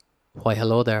Why,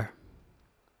 hello there.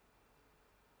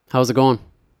 How's it going?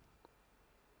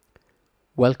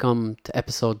 Welcome to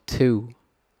episode 2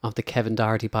 of the Kevin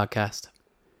Doherty podcast.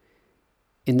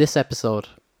 In this episode,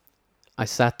 I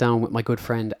sat down with my good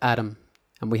friend Adam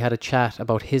and we had a chat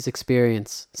about his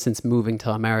experience since moving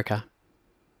to America.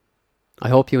 I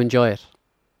hope you enjoy it,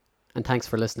 and thanks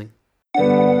for listening.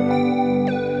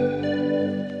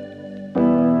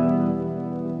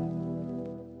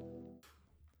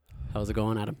 How's it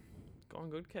going, Adam? Going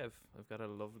good, Kev. I've got a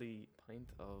lovely pint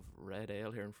of red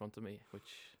ale here in front of me, which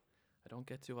I don't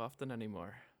get too often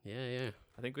anymore. Yeah.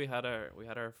 I think we had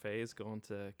our phase going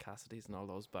to Cassidy's and all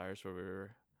those bars where we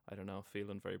were, I don't know,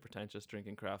 feeling very pretentious,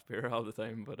 drinking craft beer all the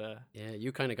time. But Yeah,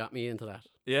 you kind of got me into that.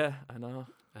 yeah, I know.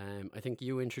 I think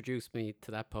you introduced me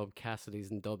to that pub,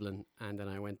 Cassidy's in Dublin, and then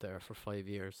I went there for 5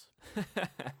 years.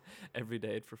 Every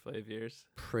day for 5 years.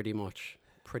 Pretty much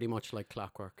like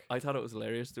clockwork. I thought it was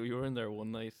hilarious. You were in there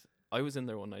one night. I was in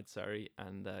there one night, sorry,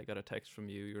 and I got a text from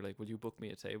you. You were like, "Will you book me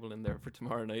a table in there for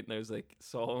tomorrow night?" And I was like,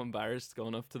 so embarrassed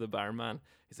going up to the barman.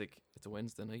 He's like, "It's a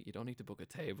Wednesday night. You don't need to book a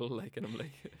table." Like, and I'm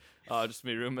like, "Oh, just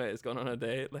my roommate is going on a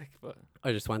date." Like, but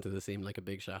I just wanted to seem like a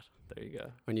big shot. there you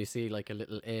go. When you see like a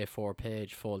little A4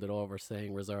 page folded over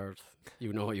saying reserved,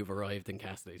 you know you've arrived in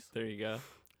Cassidy's. There you go.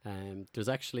 There's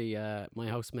actually my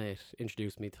housemate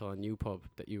introduced me to a new pub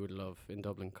that you would love in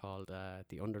Dublin called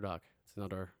The Underdog. It's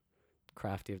another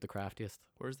crafty of the craftiest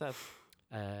Where's that?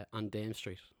 on Dame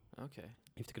Street. Okay.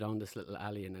 You have to go down this little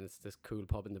alley and then it's this cool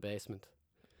pub in the basement.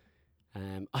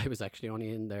 I was actually only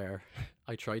in there.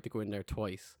 I tried to go in there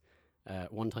twice.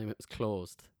 One time it was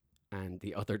closed, and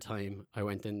the other time I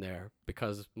went in there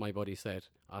because my buddy said,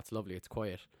 "Oh, it's lovely, it's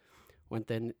quiet." Went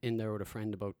then in there with a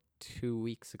friend about 2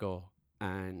 weeks ago,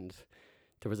 and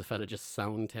there was a fella just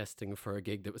sound testing for a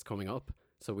gig that was coming up.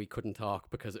 So we couldn't talk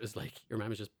because it was like your man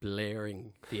was just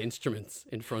blaring the instruments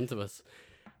in front of us.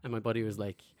 And my buddy was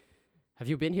like, "Have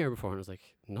you been here before?" And I was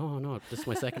like, No, this is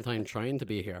my second time trying to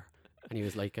be here. And he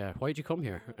was like, "Why'd you come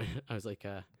here?" I was like,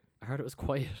 "I heard it was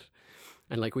quiet."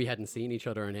 And like we hadn't seen each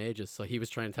other in ages, so he was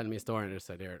trying to tell me a story, and I just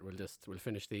said, "Here, we'll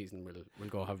finish these and we'll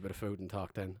go have a bit of food and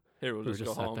talk then." Here, we'll We were just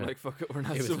just go sat home. there. Like, fuck it, we're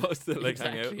not It was- supposed to like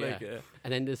hang out. exactly, Like, yeah.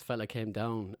 And then this fella came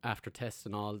down after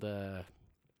testing all the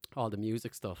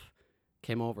music stuff,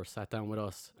 came over, sat down with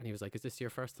us, and he was like, "Is this your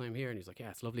first time here?" And he was like,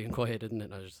 "Yeah, it's lovely and quiet, isn't it?"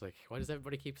 And I was just like, "Why does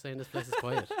everybody keep saying this place is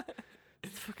quiet?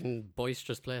 It's a fucking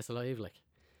boisterous place alive, like."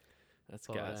 That's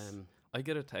But, gas. I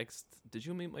get a text. Did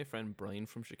you meet my friend Brian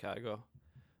from Chicago?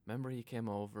 Remember he came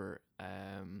over.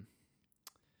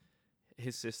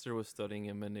 His sister was studying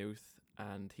in Maynooth,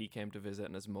 and he came to visit,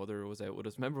 and his mother was out with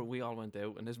us. Remember we all went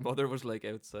out, and his mother was like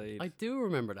outside. I do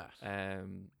remember that.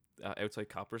 Outside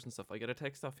Coppers and stuff. I get a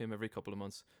text off him every couple of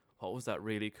months. What was that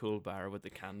really cool bar with the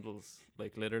candles?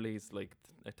 Like literally, he's like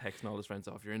texting all his friends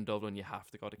off. You're in Dublin, you have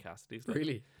to go to Cassidy's. Like,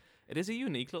 Really, it is a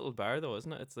unique little bar, though,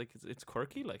 isn't it? It's like it's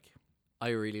quirky. Like, I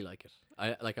really like it.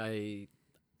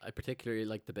 I particularly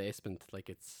like the basement. Like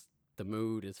the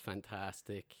mood is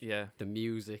fantastic. yeah, The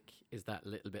music is that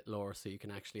little bit lower, so you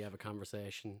can actually have a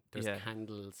conversation. There's Yeah.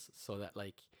 candles, so that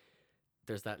like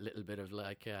there's that little bit of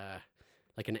like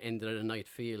an end of the night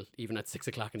feel, even at 6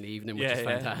 o'clock in the evening, which Yeah, is yeah.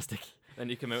 fantastic. then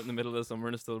you come out in the middle of the summer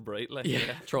and it's still bright. Like,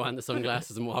 Yeah, throw on the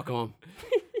sunglasses and walk home.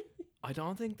 I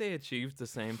don't think they achieved the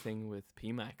same thing with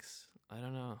PMax. I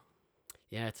don't know.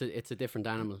 Yeah, it's a different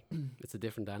animal. It's a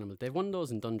different animal. They've won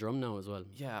those in Dundrum now as well.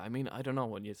 Yeah, I mean, I don't know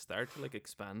when you start to like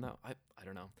expand that. I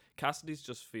don't know. Cassidy's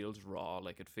just feels raw.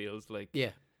 Like it feels like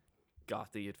Yeah,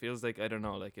 gothy. It feels like I don't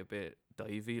know, like a bit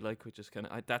divey, like which is kind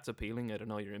of that's appealing. I don't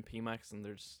know. You're in PMax and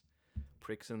there's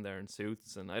pricks in there in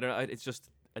suits, and I don't. It's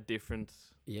just a different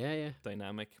yeah.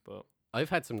 dynamic. But I've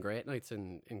had some great nights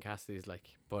in Cassidy's, like,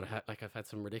 but I've had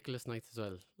some ridiculous nights as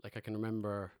well. Like I can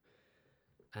remember,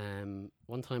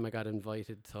 one time I got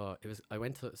invited to. I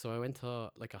went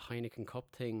to like a Heineken Cup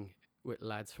thing with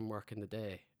lads from work in the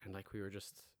day, and like we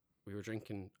were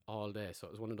drinking all day. So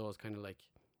it was one of those kind of like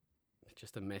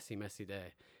just a messy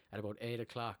day. At about 8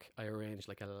 o'clock, I arranged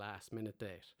like a last minute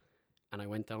date, and I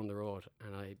went down the road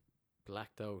and I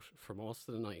blacked out for most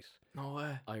of the night. no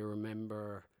way. I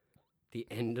remember the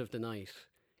end of the night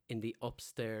in the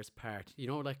upstairs part. You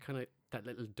know, like kind of that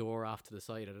little door off to the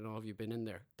side. I don't know if you've been in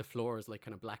there. The floor is like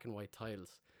kind of black and white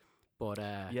tiles. But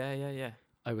Yeah.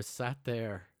 I was sat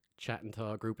there chatting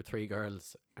to a group of 3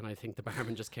 girls, and I think the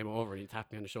barman just came over and he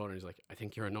tapped me on the shoulder and he's like, "I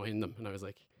think you're annoying them." And I was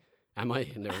like, "Am I?"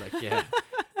 And they were like, "Yeah."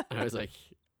 And I was like,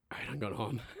 "All right, I'm going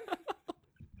home."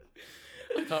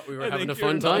 I thought we were I having a think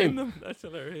you're fun annoying time. them. That's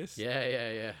hilarious.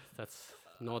 Yeah. That's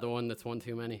another one that's one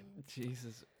too many.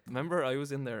 Jesus. Remember, I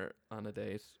was in there on a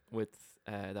date with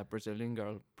that Brazilian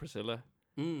girl, Priscilla,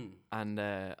 Mm. and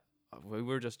we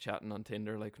were just chatting on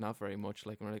Tinder, like not very much.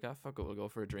 Like, and we're like, ah, fuck it, we'll go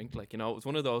for a drink. Like, you know, it was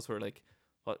one of those where like,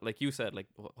 like you said, like,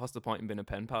 what's the point in being a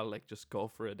pen pal? Like, just go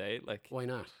for a date. Like, Why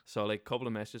not? so like, couple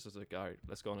of messages. I was like, all right,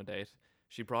 let's go on a date.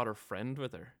 She brought her friend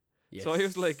with her. Yes. So I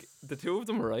was like, the two of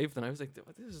them arrived, and I was like,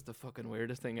 this is the fucking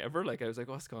weirdest thing ever. Like, I was like,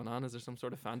 what's going on? Is there some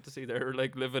sort of fantasy they're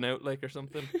like living out, like, or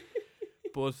something?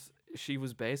 But she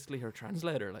was basically her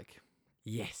translator, like.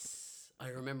 Yes, I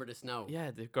remember this now.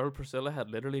 Yeah, the girl Priscilla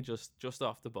had literally just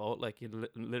off the boat, like, you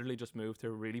literally just moved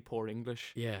to really poor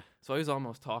English. Yeah. So I was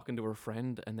almost talking to her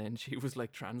friend, and then she was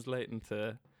like translating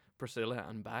to Priscilla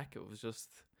and back. It was just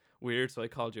weird. So I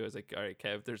called you. I was like, all right,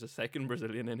 Kev, there's a second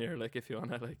Brazilian in here. Like, if you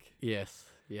wanna, like. Yes,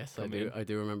 I come do. in. I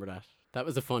do remember that. That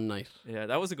was a fun night. Yeah,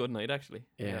 that was a good night actually.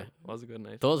 Yeah. It was a good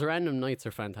night. Those random nights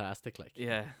are fantastic. Like,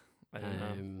 Yeah, I don't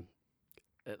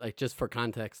know. Like, just for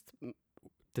context,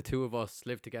 the two of us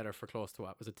lived together for close to,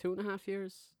 what was it, 2.5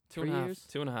 years? 3 years?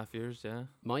 2.5 years, yeah.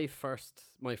 My first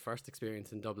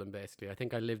experience in Dublin, basically, I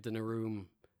think I lived in a room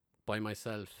by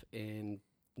myself in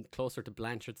closer to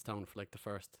Blanchardstown for like the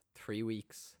first 3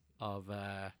 weeks of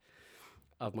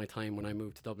my time when I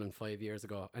moved to Dublin 5 years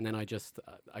ago. And then I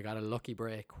got a lucky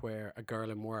break where a girl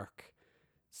in work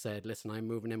said, listen, I'm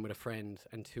moving in with a friend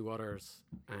and 2 others,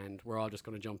 and we're all just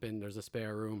going to jump in. There's a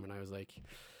spare room. And I was like,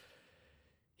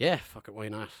 yeah, fuck it, why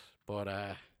not?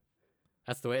 But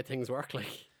that's the way things work,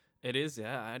 like. It is,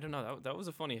 yeah. I don't know. That was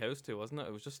a funny house too, wasn't it?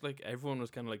 It was just like everyone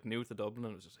was kind of like new to Dublin,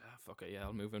 and it was just, fuck it, yeah,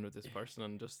 I'll move in with this person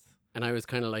and just. And I was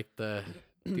kind of like the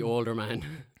older man.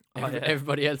 Oh, yeah.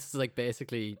 Everybody else is like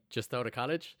basically just out of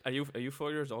college. Are you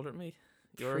 4 years older than me?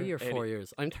 3 or 4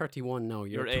 years. I'm 31 now.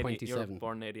 You're 27. You're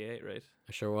born in 88, right?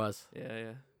 I sure was.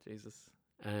 Yeah. Jesus.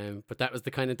 But that was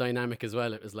the kind of dynamic as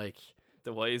well. It was like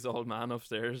the wise old man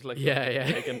upstairs, like,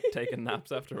 yeah. taking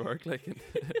naps after work, like.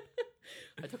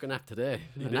 I took a nap today.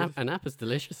 You A nap is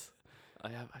delicious.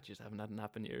 I just haven't had a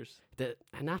nap in years.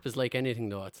 A nap is like anything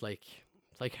though. It's like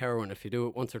heroin. If you do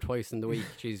it once or twice in the week,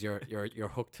 geez, you're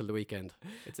hooked till the weekend.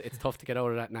 It's tough to get out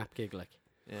of that nap gig, like.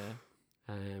 Yeah.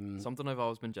 Something I've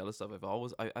always been jealous of.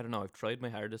 I don't know. I've tried my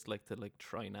hardest, like, to like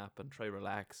try nap and try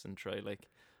relax and try, like,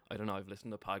 I don't know. I've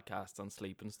listened to podcasts on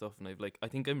sleep and stuff, and I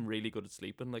think I'm really good at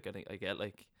sleeping. Like, I think I get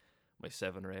like my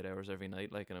 7 or 8 hours every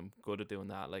night, like, and I'm good at doing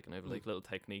that. Like, and I have like little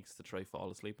techniques to try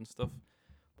fall asleep and stuff.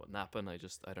 But napping, I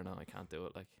don't know. I can't do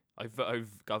it. Like,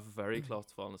 I've got very close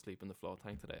to falling asleep in the float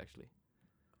tank today, actually.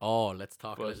 Oh, let's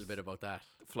talk a But little bit about that.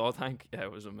 The float tank, yeah,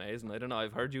 it was amazing. I don't know.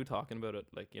 I've heard you talking about it.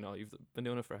 Like, you know, you've been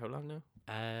doing it for how long now?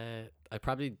 I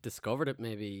probably discovered it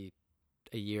maybe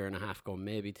a year and a half ago,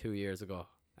 maybe 2 years ago.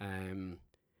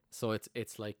 So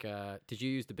it's like, did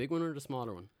you use the big one or the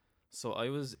smaller one? So I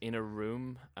was in a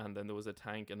room, and then there was a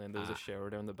tank, and then there was a shower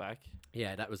down the back.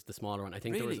 Yeah, that was the smaller one. I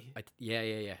think Really? there was.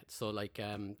 Yeah. So like,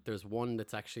 there's one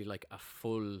that's actually like a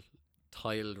full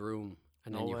tiled room,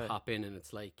 and then No you way. hop in, and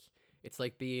it's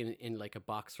like being in like a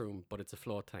box room, but it's a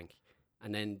float tank.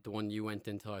 And then the one you went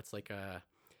into, it's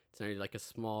nearly like a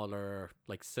smaller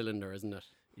like cylinder, isn't it?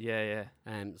 Yeah.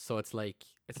 So it's like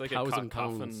It's a like a £1,000.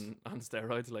 coffin on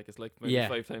steroids. Like, it's like maybe Yeah.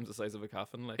 5 times the size of a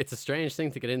coffin. Like, It's a strange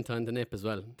thing to get into on the nip as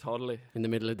well, totally. in the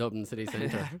middle of Dublin city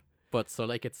centre. But so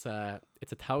like it's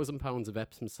 £1,000 of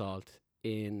Epsom salt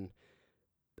in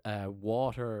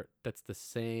water that's the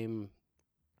same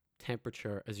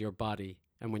temperature as your body,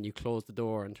 and when you close the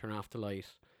door and turn off the light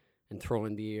and throw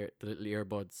in the little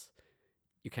earbuds,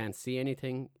 you can't see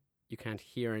anything, you can't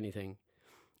hear anything,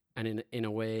 and in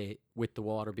a way, with the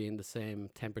water being the same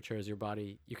temperature as your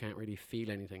body, you can't really feel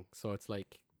anything. So it's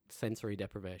like sensory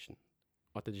deprivation.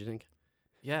 What did you think?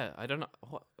 Yeah, I don't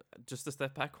know. Just to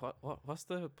step back, what's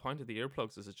the point of the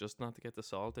earplugs? Is it just not to get the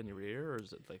salt in your ear, or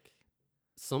is it like?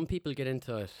 Some people get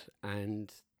into it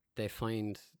and they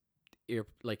find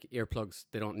earplugs,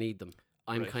 they don't need them.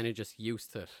 I'm Right. kind of just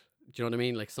used to it. Do you know what I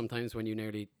mean? Like, sometimes when you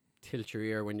nearly tilt your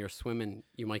ear when you're swimming,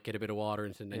 you might get a bit of water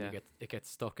into it, and then Yeah. it gets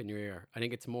stuck in your ear. I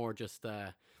think it's more just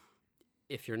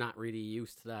if you're not really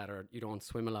used to that, or you don't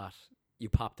swim a lot, you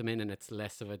pop them in and it's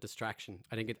less of a distraction.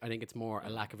 I think it's more a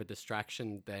lack of a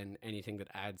distraction than anything that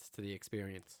adds to the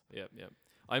experience. Yeah.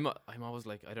 I'm always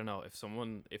like, I don't know,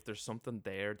 if there's something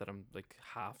there that I'm like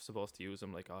half supposed to use,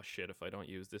 I'm like, oh shit, if I don't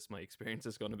use this, my experience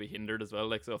is going to be hindered as well.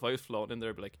 Like, so if I was floating in there,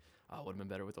 I'd be like, oh, would have been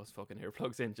better with those fucking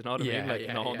earplugs in. Do you know what I mean? Like,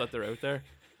 knowing that they're out there.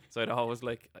 So I'd always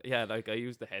like, like I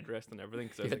use the headrest and everything.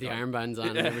 You got the armbands on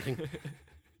and everything.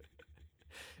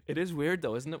 It is weird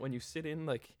though, isn't it? When you sit in,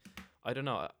 like, I don't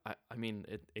know. I mean,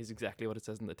 it is exactly what it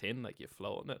says in the tin. Like, you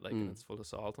float in it, like, and it's full of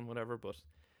salt and whatever. But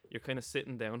you're kind of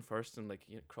sitting down first and like,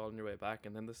 crawling your way back,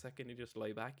 and then the second you just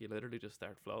lie back, you literally just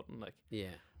start floating. Like,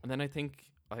 Yeah. and then I think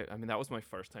I mean that was my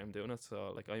first time doing it.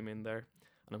 So like, I'm in there,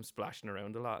 and I'm splashing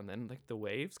around a lot, and then like the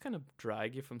waves kind of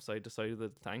drag you from side to side of the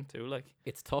tank too. Like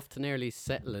It's tough to nearly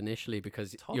settle initially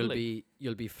because Totally.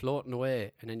 you'll be floating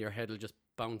away, and then your head will just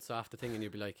bounce off the thing, and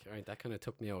you'll be like, all right, that kind of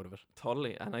took me out of it.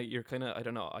 Totally, and you're kind of, I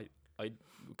don't know, I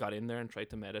got in there and tried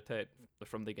to meditate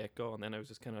from the get go, and then I was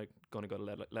just kind of going to go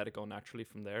let it go naturally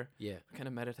from there. Yeah. Kind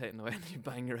of meditating away, and you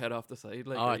bang your head off the side,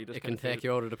 like, Oh, or you just it can kinda take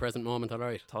feel- you out of the present moment, all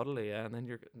right. Totally, yeah, and then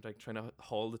you're like trying to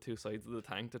hold the two sides of the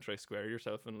tank to try square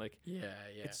yourself, and like Yeah,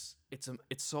 yeah. it's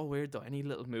so weird though. Any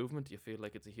little movement, you feel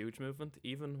like it's a huge movement.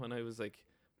 Even when I was like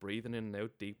breathing in and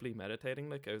out deeply, meditating,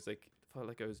 like I was like felt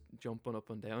like I was jumping up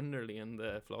and down nearly in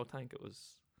the flow tank. It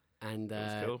was And it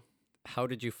was cool. how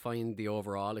did you find the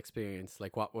overall experience?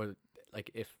 Like, what was like?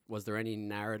 If was there any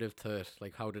narrative to it?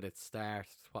 Like, how did it start?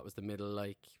 What was the middle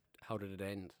like? How did it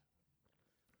end?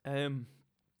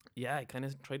 Yeah, I kind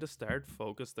of tried to start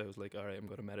focused. I was like, all right, I'm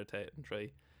going to meditate and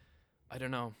try. I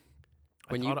don't know.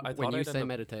 When I you thought when you I'd say end up-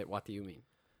 meditate, what do you mean?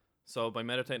 So by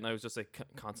meditating, I was just like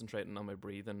concentrating on my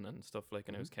breathing and stuff like,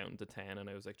 and I was counting to 10, and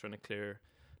I was like trying to clear,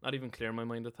 not even clear my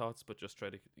mind of thoughts, but just try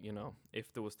to,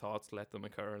 if there was thoughts, let them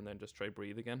occur, and then just try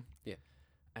breathe again. Yeah.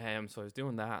 So I was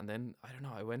doing that, and then I don't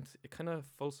know, I went it kind of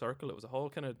full circle. It was a whole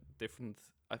kind of different.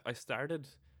 I started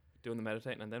doing the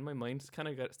meditating, and then my mind kind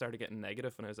of started getting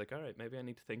negative, and I was like, all right, maybe I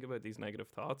need to think about these negative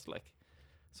thoughts, like.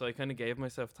 So I kind of gave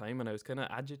myself time, and I was kind of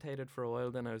agitated for a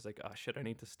while. Then I was like, oh shit, I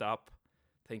need to stop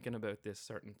thinking about this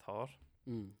certain thought.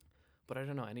 Mm. But I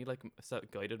don't know, any like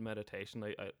guided meditation.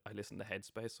 I listen to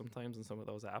Headspace sometimes in some of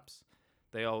those apps.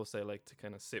 They always say like to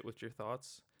kind of sit with your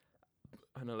thoughts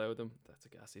and allow them. That's a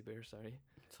gassy beer, sorry.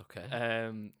 It's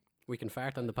okay. We We can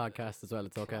fart on the podcast as well.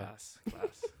 It's okay. Class.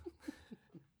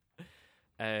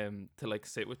 To like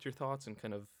sit with your thoughts and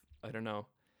kind of, I don't know.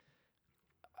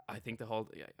 I think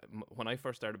when I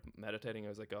first started meditating, I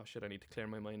was like, oh shit, I need to clear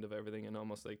my mind of everything, and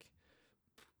almost like,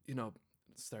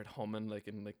 start humming like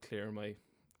and like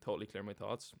totally clear my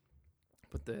thoughts.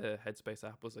 But the Headspace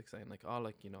app was like saying like, oh,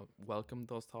 like, welcome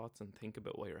those thoughts and think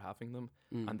about why you're having them,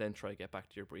 and then try to get back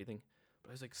to your breathing. But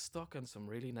I was like stuck on some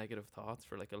really negative thoughts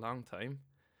for like a long time.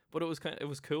 But it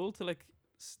was cool to like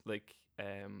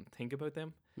think about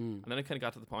them. And then I kind of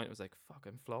got to the point. It was like, fuck,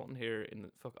 I'm floating here in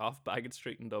the off Bagot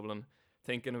Street in Dublin,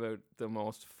 thinking about the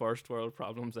most first world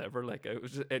problems ever. Like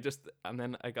and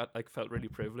then I got like felt really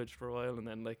privileged for a while, and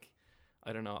then like,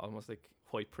 I don't know, almost like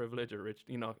white privilege or rich,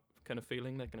 kind of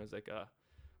feeling like, and I was like,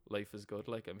 life is good.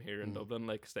 Like I'm here in Dublin,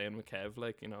 like staying with Kev,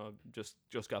 like, just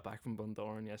got back from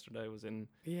Bundoran yesterday. I was in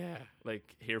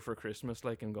like here for Christmas,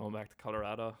 like, and going back to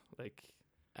Colorado, like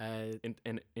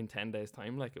in 10 days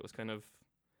time. Like it was kind of,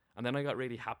 and then I got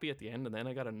really happy at the end, and then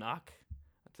I got a knock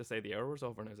to say the hour was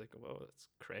over, and I was like, whoa, that's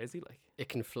crazy. Like it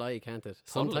can fly, can't it?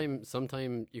 Totally.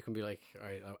 Sometime you can be like, all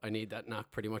right, I need that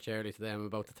knock pretty much early today. I'm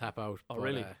about to tap out. Oh,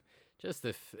 really? Just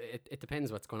if it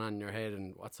depends what's going on in your head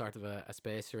and what sort of a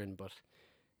space you're in, but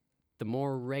the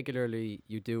more regularly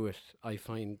you do it, I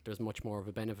find there's much more of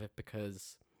a benefit,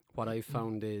 because what I've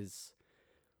found is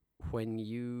when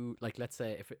you, like, let's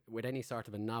say with any sort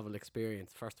of a novel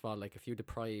experience, first of all, like if you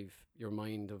deprive your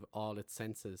mind of all its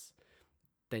senses,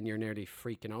 then you're nearly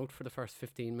freaking out for the first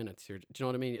 15 minutes. Do you know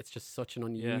what I mean? It's just such an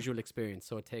unusual experience,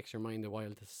 so it takes your mind a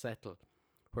while to settle.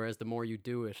 Whereas the more you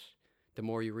do it, the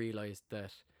more you realize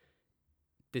that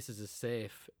this is a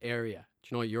safe area. Do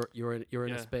you know, you're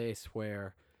in a space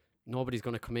where nobody's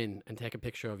going to come in and take a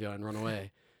picture of you and run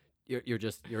away.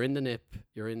 You're in the nip,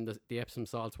 you're in the Epsom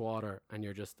salt water, and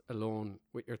you're just alone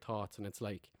with your thoughts. And it's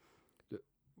like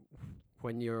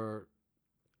when you're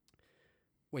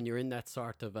in that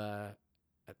sort of a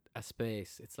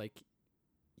space, it's like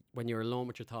when you're alone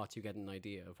with your thoughts, you get an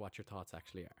idea of what your thoughts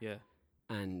actually are. Yeah.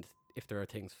 And if there are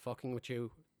things fucking with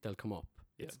you, they'll come up.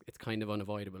 Yeah. It's kind of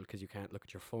unavoidable, because you can't look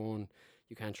at your phone,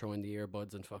 you can't throw in the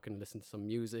earbuds and fucking listen to some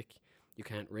music, you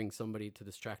can't ring somebody to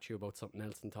distract you about something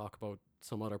else and talk about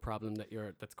some other problem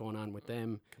that's going on with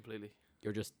them. Completely.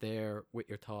 You're just there with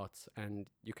your thoughts, and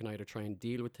you can either try and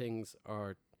deal with things,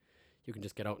 or you can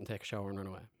just get out and take a shower and run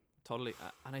away. Totally.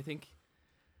 And I think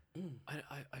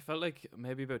I felt like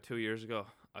maybe about 2 years ago,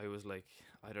 I was like,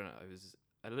 I don't know, I was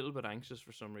a little bit anxious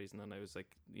for some reason, and I was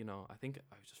like, I think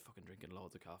I was just fucking drinking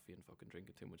loads of coffee and fucking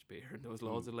drinking too much beer, and there was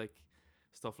loads of like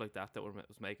stuff like that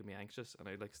was making me anxious, and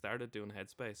I like started doing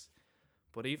Headspace.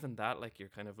 But even that, like, you're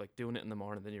kind of like doing it in the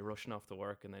morning, then you're rushing off to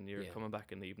work, and then you're coming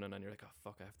back in the evening, and you're like, oh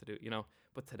fuck, I have to do it,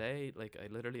 But today, like, I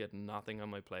literally had nothing on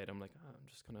my plate. I'm like, I'm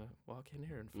just gonna walk in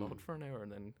here and float for an hour,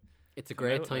 and then it's a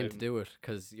great time to do it,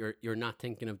 because you're not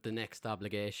thinking of the next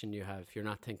obligation you have. You're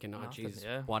not thinking, oh geez,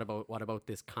 what about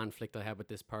this conflict I have with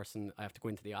this person? I have to go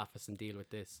into the office and deal with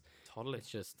this. Totally. It's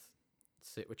just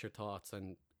sit with your thoughts,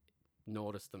 and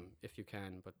notice them if you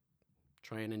can, but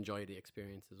try and enjoy the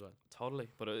experience as well. Totally.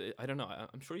 But I don't know.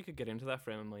 I'm sure you could get into that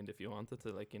frame of mind if you wanted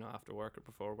to, like, after work or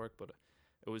before work. But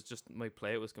it was just, my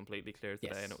plate was completely clear today,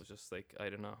 Yes. and it was just like, I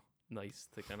don't know, nice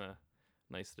to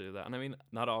do that. And I mean,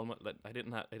 not all my,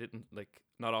 like,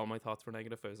 not all my thoughts were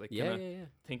negative. I was like, Yeah, kinda yeah.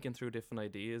 thinking through different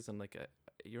ideas, and like,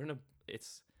 you're in a,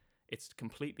 it's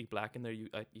completely black in there. You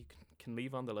can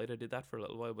leave on the light. I did that for a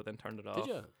little while, but then turned it off. Did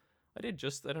you? I did,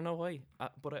 just, I don't know why.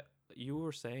 But you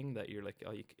were saying that you're like,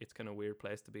 it's kind of weird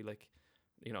place to be, like,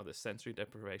 the sensory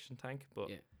deprivation tank. But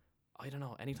Yeah. I don't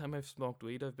know. Anytime I've smoked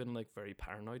weed, I've been like very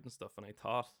paranoid and stuff, and I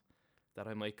thought that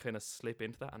I might kind of slip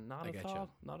into that, and not I at get all. you.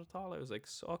 Not at all. I was like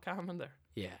so calm in there.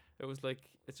 Yeah. It was like,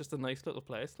 it's just a nice little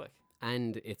place, like.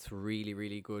 And it's really,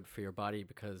 really good for your body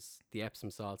because the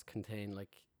Epsom salts contain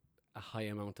like a high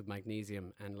amount of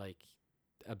magnesium, and like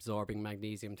absorbing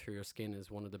magnesium through your skin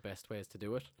is one of the best ways to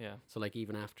do it. Yeah. So like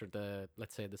even after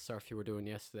let's say the surf you were doing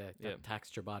yesterday, that Yeah.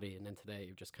 taxed your body, and then today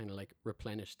you've just kind of like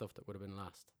replenished stuff that would have been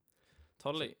lost.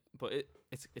 Totally. But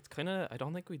it's kind of, I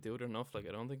don't think we do it enough. Like,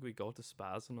 I don't think we go to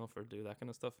spas enough or do that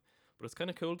kind of stuff. But it's kind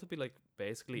of cool to be like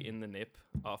basically in the nip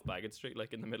off Bagot Street,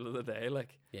 like in the middle of the day,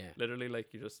 like Yeah. literally,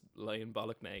 like you're just lying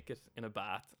bollock naked in a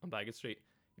bath on Bagot Street.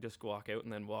 You just walk out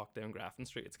and then walk down Grafton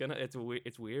Street.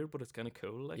 It's weird, but it's kind of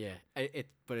cool. Like, Yeah.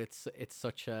 But it's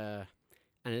such a,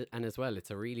 and as well, it's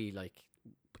a really like,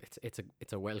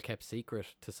 it's a well kept secret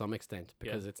to some extent,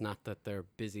 because it's not that they're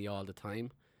busy all the time,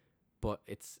 but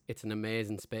it's an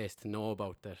amazing space to know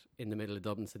about, that in the middle of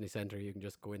Dublin city centre you can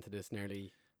just go into this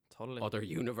nearly totally. other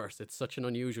universe. It's such an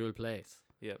unusual place.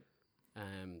 Yeah.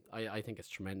 I think it's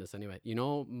tremendous anyway.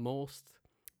 Most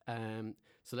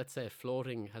so let's say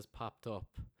floating has popped up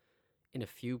in a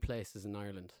few places in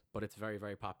Ireland, but it's very,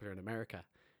 very popular in America.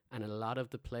 And a lot of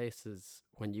the places,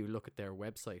 when you look at their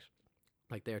website,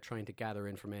 like they're trying to gather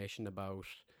information about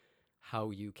how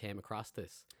you came across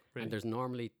this. Really? And there's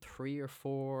normally three or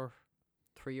four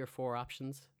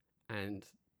options, and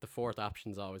the fourth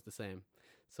option's always the same.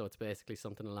 So it's basically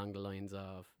something along the lines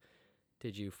of,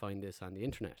 did you find this on the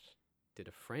internet? Did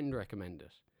a friend recommend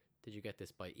it? Did you get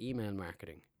this by email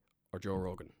marketing? Or Joe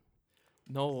Rogan?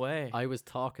 No way. I was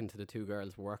talking to the two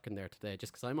girls working there today,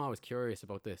 just because I'm always curious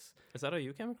about this. Is that how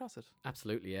you came across it?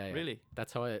 Absolutely, yeah. Really?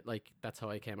 That's how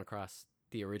I came across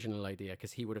the original idea,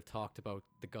 because he would have talked about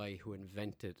the guy who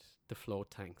invented the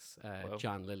float tanks, Wow.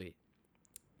 John Lilly.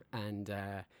 And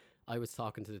I was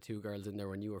talking to the two girls in there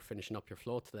when you were finishing up your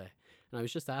float today, and I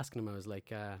was just asking them, I was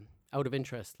like, out of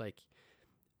interest, like,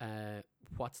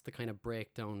 what's the kind of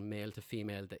breakdown male to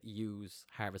female that use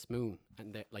Harvest Moon,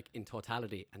 and they, like, in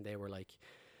totality? And they were like,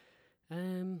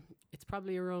 it's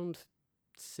probably around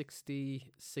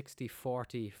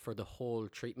 60-40 for the whole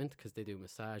treatment, because they do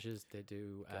massages, they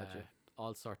do Gotcha.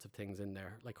 all sorts of things in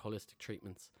there, like holistic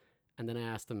treatments. And then I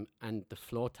asked them, and the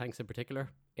float tanks in particular,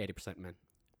 80% men.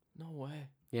 No way.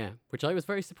 Yeah, which I was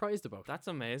very surprised about. That's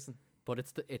amazing. But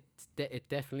it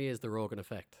definitely is the Rogan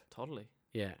effect. Totally.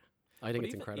 Yeah, I think But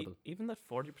it's incredible. Even that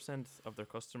 40% of their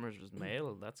customers is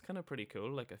male, that's kind of pretty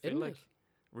cool. Like, I feel Isn't like it?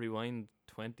 rewind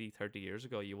 20, 30 years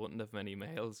ago, you wouldn't have many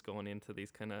males going into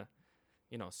these kind of,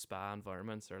 spa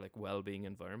environments or like well-being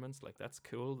environments. Like, that's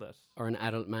cool that. Or an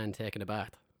adult man taking a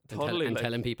bath. Totally, And like-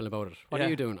 telling people about it. What Yeah. are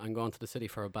you doing? I'm going to the city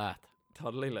for a bath.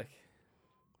 Totally, like,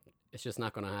 It's just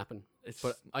not going to happen. it's.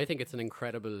 But I think it's an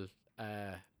incredible.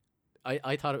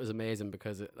 I thought it was amazing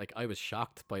because I was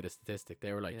shocked by the statistic.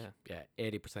 They were like, Yeah.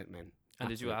 80% men. and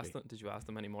did you ask Absolutely. them? Did you ask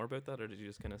them any more about that, or did you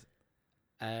just kind of?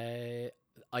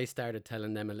 I started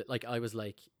telling them I was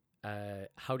like,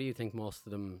 how do you think most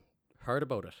of them heard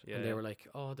about it? Yeah, And they yeah. were like,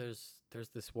 oh, there's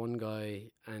this one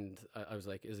guy, and I was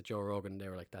like, is it Joe Rogan? They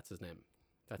were like, that's his name.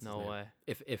 That's his No name. way.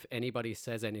 If anybody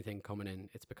says anything coming in,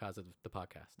 it's because of the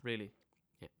podcast. Really?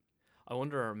 Yeah. I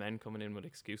wonder, are men coming in with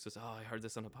excuses? Oh, I heard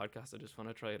this on a podcast. I just want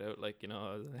to try it out. Like,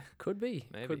 Could be,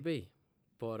 Maybe. could be,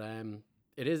 but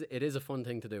it is a fun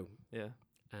thing to do. yeah.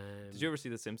 Um, Did you ever see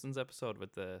the Simpsons episode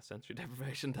with the sensory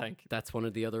deprivation tank? That's one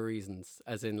of the other reasons,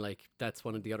 as in like that's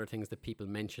one of the other things that people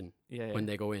mention Yeah. when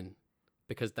they go in,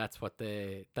 because that's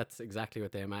exactly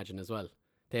what they imagine as well.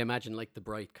 They imagine like the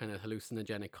bright kind of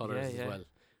hallucinogenic colors Yeah. as well,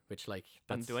 which like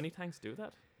that's And do any tanks do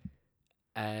that?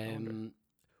 wonder.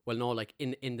 well, no, like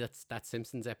in that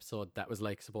Simpsons episode, that was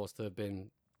like supposed to have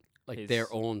been like His-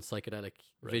 their own psychedelic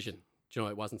Right. vision. Do you know,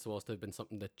 it wasn't supposed to have been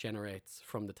something that generates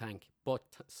from the tank. But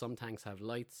some tanks have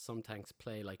lights, some tanks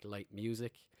play like light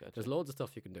music. Gotcha. There's loads of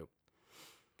stuff you can do.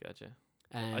 Gotcha.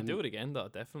 I'd do it again though,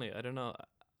 definitely. I don't know.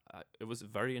 It was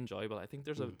very enjoyable. I think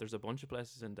there's a bunch of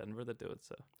places in Denver that do it,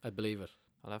 so I believe it.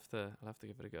 I'll have to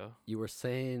give it a go. You were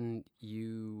saying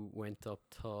you went up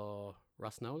to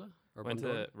Rosnola or Went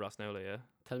Bundoran? to Rosnola, yeah.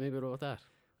 Tell me a bit about that.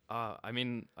 I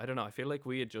mean, I don't know. I feel like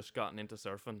we had just gotten into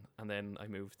surfing, and then I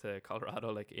moved to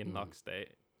Colorado, like in Lock State,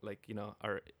 like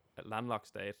our landlocked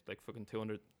state, like fucking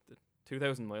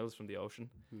 2,000 miles from the ocean.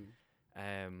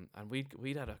 And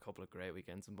we'd had a couple of great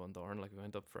weekends in Bundoran. Like we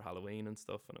went up for Halloween and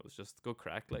stuff, and it was just good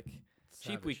crack. Like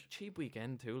cheap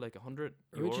weekend too, like €100.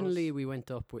 Originally, we went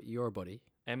up with your buddy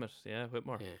Emmett, yeah,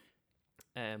 Whitmore.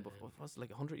 Yeah. But what was it,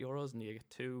 like €100, and you get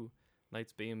 2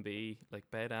 nights B&B, like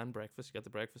bed and breakfast. You got the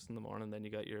breakfast in the morning, then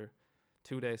you got your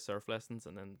 2 day surf lessons,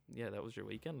 and then that was your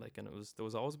weekend. Like, and there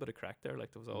was always a bit of crack there.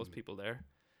 Like there was always people there.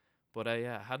 But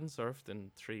I hadn't surfed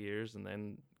in 3 years, and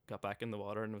then got back in the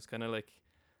water, and it was kind of like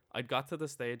I'd got to the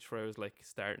stage where I was like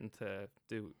starting to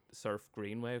do surf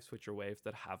green waves, which are waves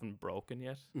that haven't broken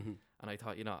yet. And I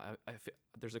thought,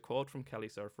 there's a quote from Kelly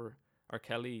Surfer or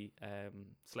Kelly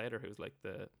Slater, who's like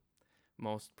the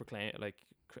most proclaimed,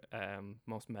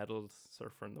 most medaled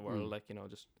surfer in the world. Like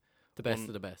just the best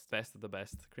of the best. Best of the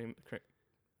best. Oh my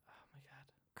god.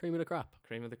 Cream of the crop.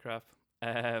 Cream of the crop.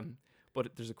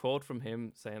 But there's a quote from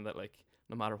him saying that like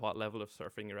no matter what level of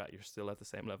surfing you're at, you're still at the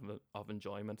same level of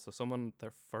enjoyment. So someone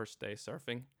their first day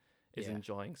surfing is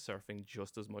enjoying surfing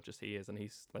just as much as he is, and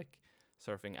he's like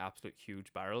surfing absolute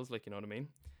huge barrels, like, you know what I mean?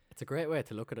 It's a great way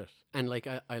to look at it. And like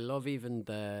I love even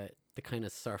the kind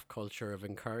of surf culture of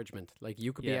encouragement. Like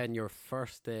you could be on your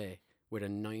first day with a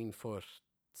 9-foot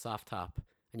soft top,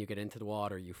 and you get into the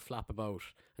water, you flap about,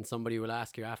 and somebody will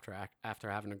ask you after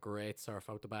having a great surf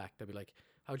out the back, they'll be like,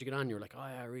 how'd you get on? You're like, oh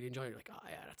yeah, I really enjoyed it. You're like, oh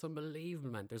yeah, that's unbelievable,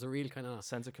 man. There's a real kind of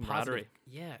sense of camaraderie.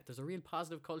 There's a real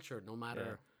positive culture no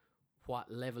matter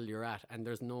what level you're at, and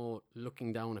there's no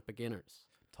looking down at beginners.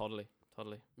 Totally.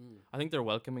 I think they're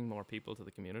welcoming more people to the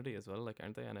community as well, like,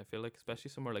 aren't they? And I feel like especially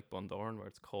somewhere like Bundoran where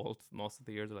it's cold most of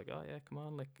the year, they're like, oh yeah, come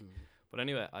on, like. But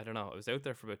anyway, I don't know. I was out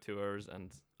there for about 2 hours, and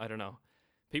I don't know.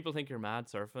 People think you're mad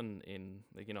surfing in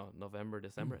like November,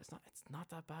 December. It's not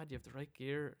that bad. You have the right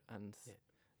gear, and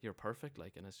you're perfect.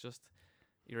 Like, and it's just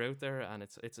you're out there, and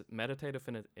it's meditative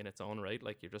in its own right.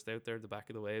 Like, you're just out there at the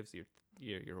back of the waves.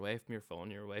 You're away from your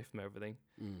phone. You're away from everything.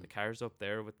 The car's up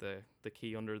there with the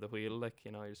key under the wheel. Like,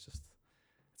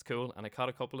 it's cool. And I caught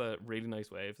a couple of really nice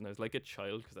waves, and I was like a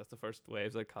child because that's the first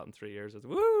waves I caught in 3 years. I was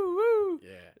woo woo.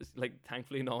 Yeah. It's like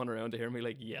thankfully no one around to hear me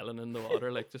like yelling in the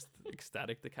water, like just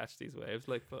ecstatic to catch these waves.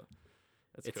 Like, but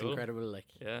it's cool. Incredible. Like,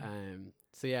 yeah.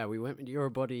 So yeah, we went with your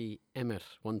buddy Emmett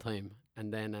one time,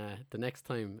 and then the next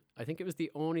time, I think it was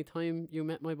the only time you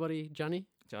met my buddy Johnny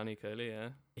Curley. Yeah,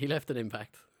 he left an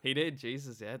impact. He did.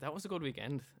 Jesus, yeah, that was a good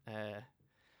weekend.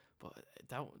 But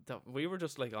that we were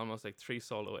just like almost like 3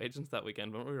 solo agents that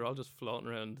weekend. We were all just floating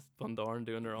around Bundoran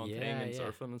doing our own thing and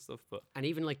surfing and stuff. And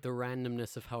even like the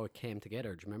randomness of how it came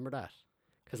together. Do you remember that?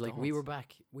 Because like we were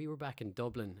back in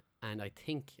Dublin, and I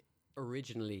think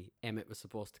originally Emmett was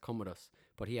supposed to come with us,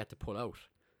 but he had to pull out.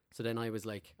 So then I was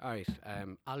like, all right,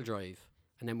 I'll drive.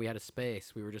 And then we had a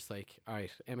space. We were just like, all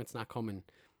right, Emmett's not coming.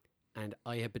 And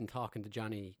I had been talking to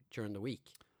Johnny during the week.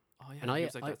 Oh yeah, and he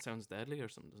was like, that sounds deadly or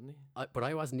something, doesn't he? But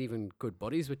I wasn't even good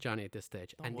buddies with Johnny at this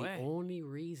stage. No and way. The only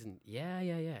reason,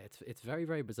 it's very,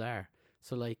 very bizarre.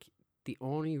 So like the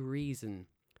only reason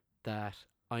that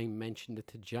I mentioned it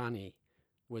to Johnny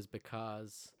was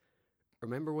because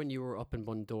remember when you were up in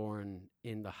Bundoran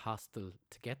in the hostel,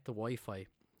 to get the Wi-Fi,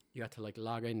 you had to like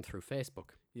log in through Facebook.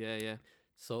 Yeah.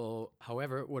 So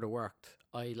however it would have worked,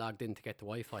 I logged in to get the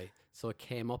Wi-Fi. So it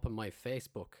came up on my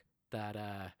Facebook that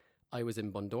I was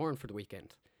in Bundoran for the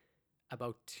weekend.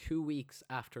 About 2 weeks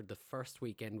after the first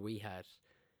weekend we had,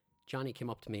 Johnny came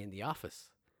up to me in the office,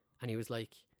 and he was like,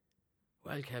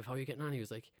 well, Kev, how are you getting on? He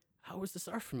was like, how was the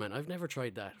surfing, man? I've never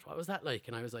tried that. What was that like?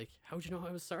 And I was like, how'd you know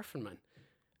I was surfing, man?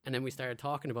 And then we started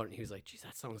talking about it, and he was like, geez,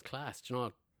 that sounds class. Do you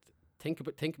know, think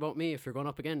about me if you're going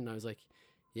up again. And I was like,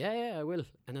 yeah, I will.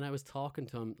 And then I was talking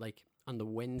to him like on the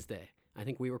Wednesday. I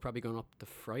think we were probably going up the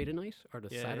Friday night or the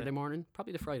Saturday morning.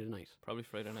 Probably the Friday night. Probably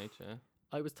Friday night, yeah.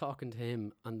 I was talking to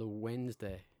him on the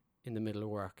Wednesday in the middle of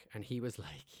work, and he was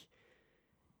like,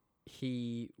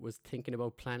 he was thinking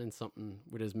about planning something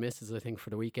with his missus, I think, for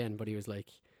the weekend, but he was like,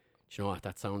 do you know what,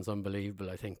 that sounds unbelievable.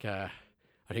 I think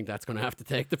that's going to have to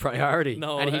take the priority.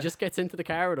 He just gets into the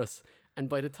car with us. And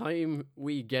by the time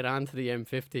we get onto the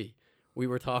M50, we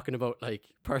were talking about like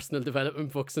personal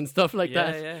development books and stuff like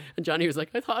that. Yeah. And Johnny was like,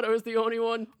 I thought I was the only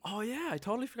one. Oh yeah, I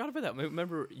totally forgot about that.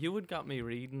 Remember, you had got me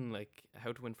reading like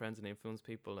How to Win Friends and Influence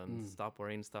People and Stop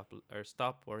Worrying, Start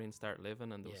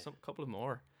Living, and there was some couple of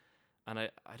more. And I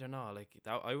don't know, like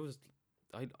that,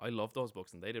 I love those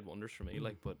books, and they did wonders for me.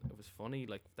 Like, but it was funny.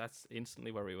 Like, that's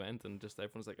instantly where we went, and just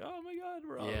everyone's like, "Oh my god,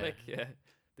 we're all like,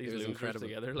 these losers incredible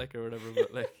together, like, or whatever."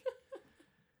 But like,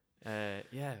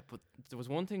 Yeah, but there was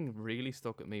one thing really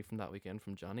stuck with me from that weekend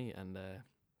from Johnny, and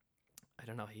I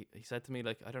don't know. He said to me,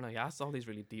 like, I don't know. He asked all these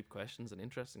really deep questions and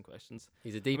interesting questions.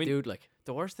 He's a deep mean, dude, like.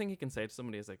 The worst thing you can say to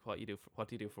somebody is like, what do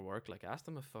you do for work? Like, ask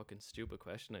them a fucking stupid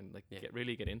question and like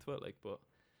get into it. Like, but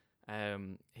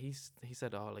he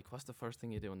said, oh, like, what's the first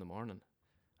thing you do in the morning?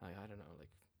 I don't know, like,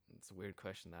 it's a weird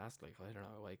question to ask. Like, I don't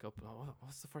know, I wake up, oh,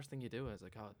 what's the first thing you do? I was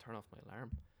like, oh, turn off my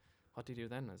alarm. What do you do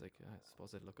then? I was like, I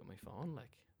suppose I'd look at my phone. Like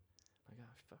oh,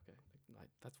 fuck it. Like,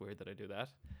 that's weird that I do that.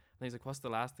 And he's like, what's the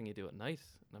last thing you do at night?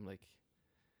 And I'm like,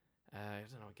 I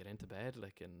don't know, get into bed.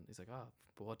 Like, and he's like, oh,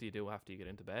 but what do you do after you get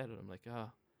into bed? And I'm like,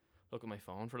 oh, look at my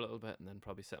phone for a little bit and then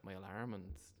probably set my alarm and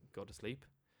go to sleep.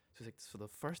 So he's like, so the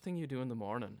first thing you do in the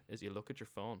morning is you look at your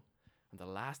phone, and the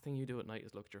last thing you do at night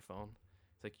is look at your phone.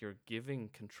 It's like you're giving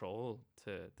control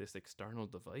to this external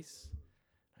device.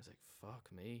 I was like, fuck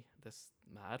me, this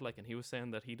mad. Like, and he was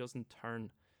saying that he doesn't turn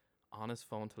on his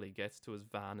phone till he gets to his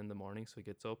van in the morning. So he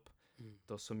gets up,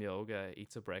 does some yoga,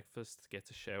 eats a breakfast,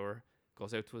 gets a shower,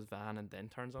 goes out to his van, and then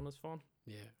turns on his phone.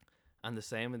 Yeah. And the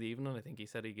same in the evening. I think he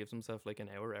said he gives himself like an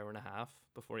hour and a half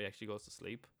before he actually goes to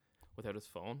sleep without his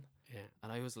phone. Yeah.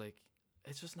 And I was like,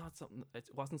 it's just not something, it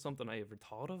wasn't something I ever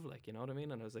thought of, like, you know what I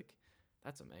mean? And I was like,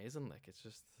 that's amazing. Like, it's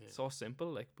just so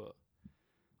simple, like, but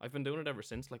I've been doing it ever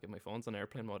since. Like, if my phone's on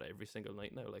airplane mode every single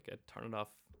night now, like, I turn it off.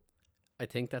 I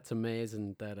think that's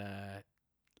amazing that,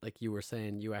 like you were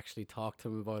saying, you actually talked to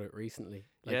him about it recently.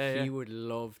 Like, he would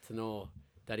love to know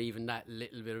that even that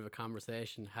little bit of a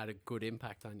conversation had a good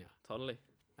impact on you. Totally.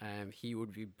 He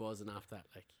would be buzzing off that.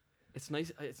 Like, it's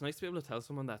nice. It's nice to be able to tell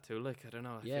someone that too. Like, I don't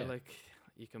know. I feel like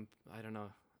you can. I don't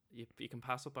know. You can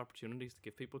pass up opportunities to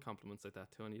give people compliments like that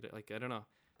too, and you like. I don't know.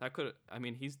 That could. I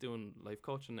mean, he's doing life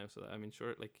coaching now, so I mean,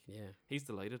 sure. Like, he's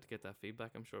delighted to get that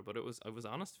feedback. I'm sure, but it was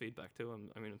honest feedback too.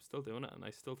 I'm still doing it, and I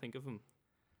still think of him.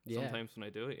 Sometimes when I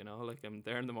do it, you know, like, I'm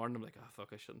there in the morning, I'm like, oh fuck,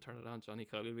 I shouldn't turn it on. Johnny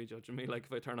Kyle will be judging me, like,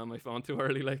 if I turn on my phone too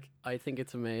early. Like, I think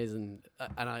it's amazing,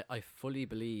 and I fully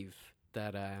believe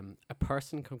that a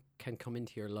person can come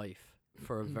into your life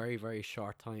for a very, very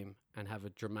short time and have a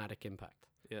dramatic impact.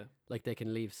 Yeah, like, they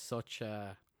can leave such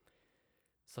a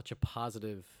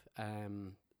positive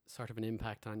sort of an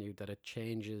impact on you that it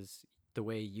changes the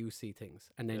way you see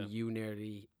things, and then you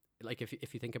nearly, like,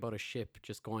 if you think about a ship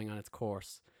just going on its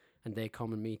course, and they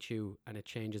come and meet you, and it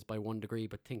changes by 1 degree,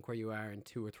 but think where you are in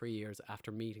 2 or 3 years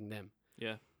after meeting them.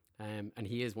 Yeah. And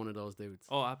he is one of those dudes.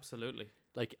 Oh, absolutely.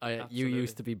 Like, you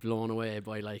used to be blown away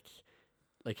by like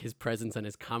his presence and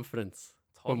his confidence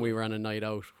when we were on a night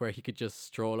out, where he could just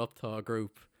stroll up to a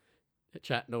group,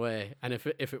 chatting away, and if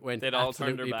it went they'd all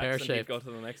turn their backs pear-shaped, and he'd go to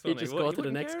the next one. He'd just go to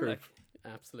the next group.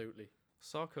 Like. Absolutely.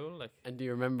 So cool. Like. And do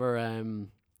you remember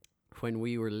when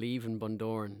we were leaving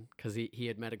Bundoran, because he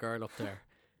had met a girl up there,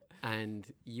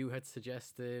 and you had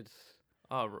suggested,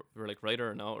 oh, we're like, right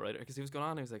or no, right? Because he was going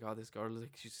on, he was like, oh, this girl,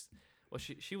 like,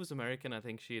 she was American. I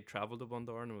think she had travelled to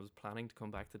Bundoran and was planning to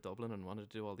come back to Dublin and wanted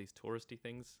to do all these touristy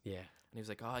things. Yeah. And he was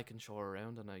like, oh, I can show her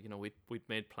around. And he'd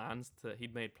made plans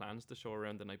to show her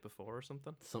around the night before or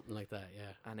something. Something like that,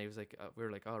 yeah. And he was like, we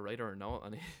were like, oh, right or no.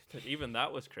 And even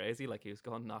that was crazy. Like, he was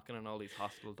going knocking on all these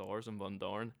hostel doors in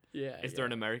Bundoran. Yeah. Is there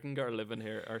an American girl living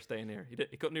here or staying here?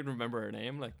 He couldn't even remember her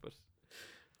name, like, but...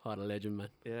 What a legend, man.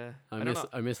 Yeah.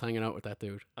 I miss hanging out with that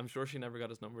dude. I'm sure she never got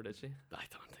his number, did she? I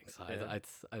don't think so. Yeah.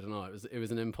 I don't know. It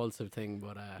was an impulsive thing,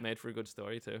 but made for a good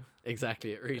story too.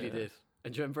 Exactly, it really did.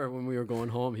 And do you remember when we were going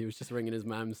home, he was just ringing his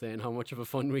mum saying how much of a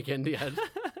fun weekend he had.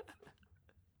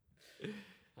 Man.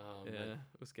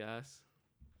 It was gas.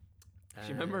 Do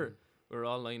you remember we were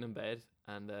all lying in bed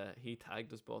and he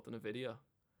tagged us both in a video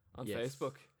on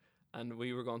Facebook? And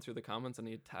we were going through the comments, and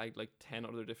he had tagged like 10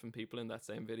 other different people in that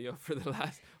same video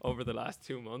over the last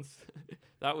 2 months.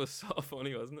 That was so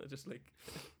funny, wasn't it? Just like,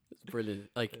 it's brilliant.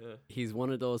 Like, he's one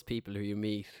of those people who you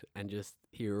meet and just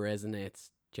he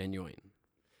resonates genuine.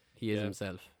 He is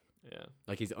himself. Yeah,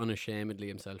 like, he's unashamedly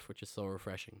himself, which is so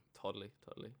refreshing. Totally.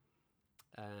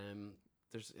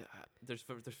 There's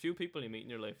few people you meet in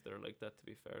your life that are like that. To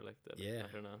be fair, like that. Yeah,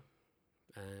 I don't know.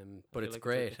 But it's like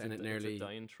great, and it nearly it's a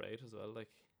dying trait as well. Like.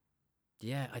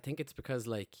 Yeah, I think it's because,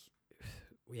 like,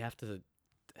 we have to...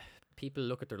 People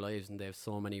look at their lives and they have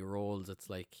so many roles. It's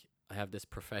like, I have this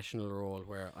professional role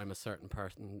where I'm a certain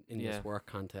person in this work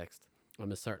context.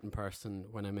 I'm a certain person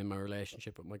when I'm in my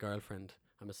relationship with my girlfriend.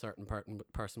 I'm a certain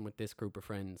person with this group of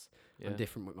friends. I'm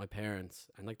different with my parents.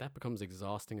 And, like, that becomes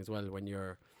exhausting as well when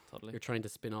you're trying to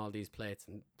spin all these plates,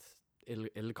 and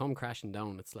it'll come crashing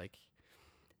down. It's like...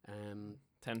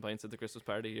 10 pints at the Christmas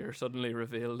party, you're suddenly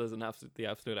revealed as the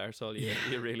absolute arsehole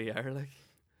you really are. Like,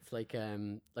 it's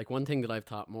like one thing that I've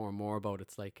thought more and more about.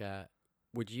 It's like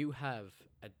Would you have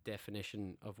a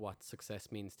definition of what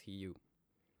success means to you?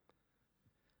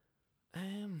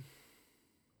 Um,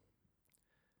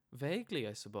 Vaguely,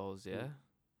 I suppose. Yeah.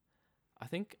 I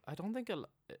don't think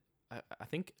I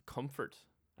think comfort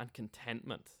and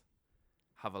contentment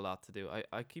have a lot to do.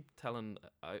 I keep telling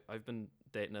I've been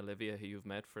dating Olivia, who you've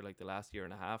met for like the last year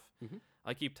and a half. Mm-hmm.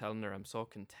 I keep telling her I'm so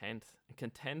content, and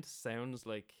content sounds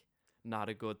like not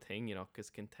a good thing, you know, because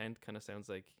content kind of sounds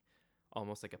like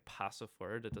almost like a passive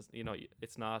word. It doesn't, you know,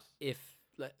 it's not. If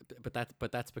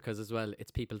but that's because as well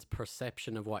it's people's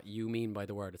perception of what you mean by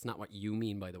the word. It's not what you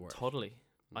mean by the word. Totally.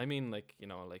 I mean, like, you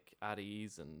know, like at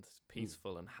ease and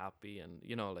peaceful and happy, and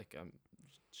you know, like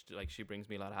like she brings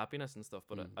me a lot of happiness and stuff.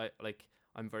 But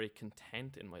I'm very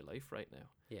content in my life right now.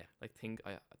 Yeah. Like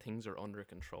things are under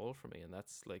control for me, and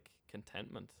that's like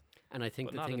contentment. And I think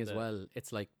But the not thing in as the- well,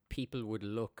 it's like people would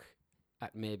look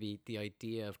at maybe the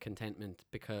idea of contentment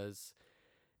because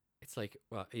it's like,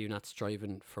 well, are you not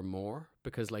striving for more?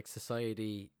 Because like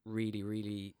society really,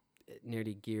 really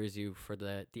nearly gears you for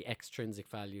the extrinsic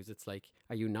values. It's like,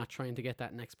 are you not trying to get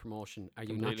that next promotion? Are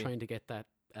you not Completely. trying to get that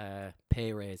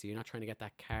pay raise? Are you not trying to get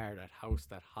that car, that house,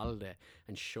 that holiday,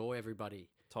 and show everybody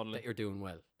Totally. that you're doing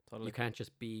well? Totally. You can't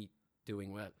just be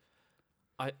doing well.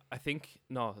 I think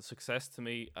no success to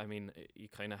me. I mean, you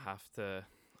kind of have to.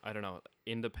 I don't know,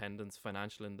 independence,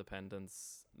 financial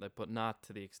independence, like, but not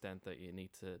to the extent that you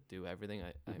need to do everything.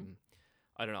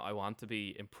 I don't know. I want to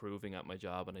be improving at my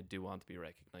job, and I do want to be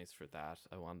recognized for that.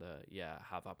 I want to,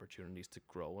 have opportunities to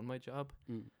grow in my job.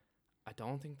 I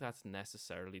don't think that's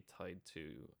necessarily tied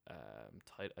to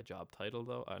a job title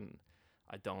though, and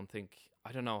I don't think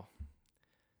I don't know.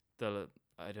 The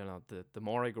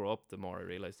more I grow up, the more I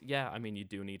realize. Yeah, I mean, you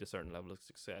do need a certain level of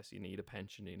success. You need a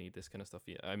pension. You need this kind of stuff.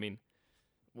 Yeah, I mean,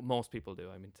 most people do.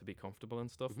 I mean, to be comfortable and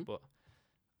stuff, but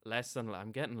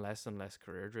I'm getting less and less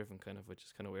career driven, kind of, which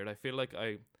is kind of weird. I feel like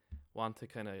I want to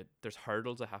there's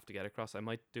hurdles I have to get across. I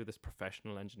might do this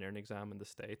professional engineering exam in the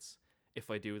States.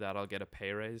 If I do that, I'll get a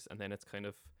pay raise, and then it's kind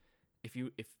of,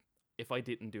 if I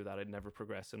didn't do that, I'd never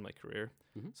progress in my career.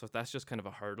 So that's just kind of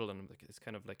a hurdle, and it's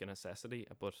kind of like a necessity.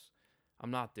 But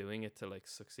I'm not doing it to like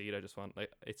succeed. I just want,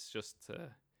 like, it's just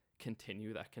to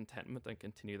continue that contentment and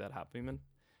continue that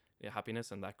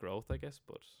happiness and that growth, I guess.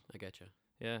 But I get you.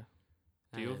 yeah,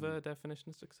 do you have a definition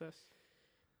of success?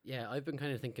 Yeah, I've been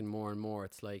kind of thinking more and more.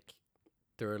 It's like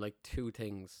there are like two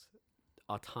things: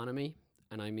 autonomy,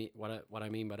 and I mean what I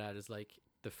mean by that is like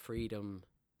the freedom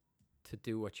to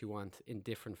do what you want in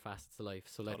different facets of life.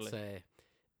 So let's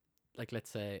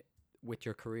say with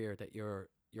your career that your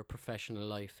professional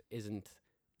life isn't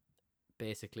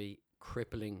basically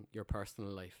crippling your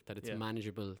personal life, that it's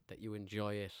manageable, that you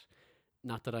enjoy it.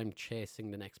 Not that I'm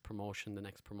chasing the next promotion.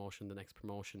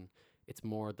 It's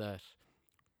more that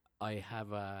I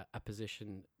have a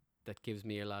position that gives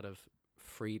me a lot of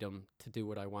freedom to do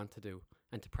what I want to do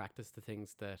and to practice the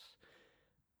things that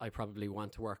I probably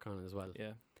want to work on as well.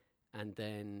 Yeah. And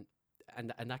then,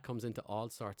 and that comes into all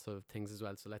sorts of things as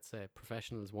well. So let's say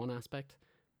professional is one aspect,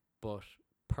 but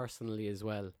personally as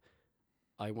well,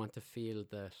 I want to feel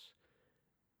that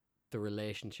the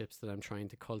relationships that I'm trying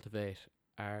to cultivate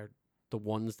are the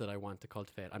ones that I want to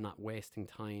cultivate. I'm not wasting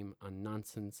time on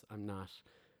nonsense. I'm not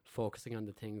focusing on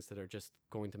the things that are just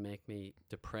going to make me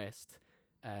depressed.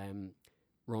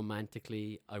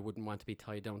 Romantically, I wouldn't want to be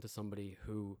tied down to somebody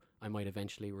who I might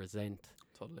eventually resent.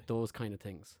 Totally. Those kind of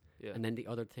things. Yeah. And then the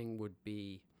other thing would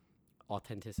be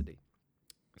authenticity.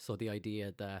 So the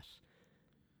idea that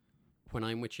when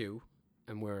I'm with you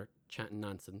and we're chatting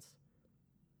nonsense,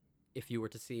 if you were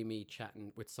to see me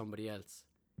chatting with somebody else,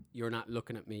 you're not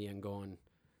looking at me and going,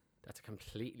 that's a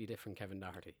completely different Kevin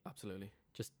Doherty. Absolutely.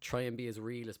 Just try and be as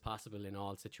real as possible in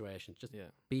all situations. Just Yeah.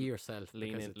 be yourself.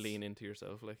 Lean into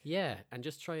yourself, like. Yeah, and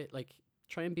just try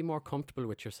and be more comfortable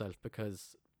with yourself,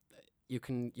 because you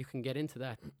can get into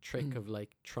that trick of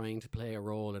like trying to play a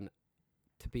role, and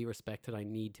to be respected I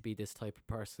need to be this type of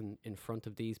person in front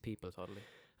of these people. Totally.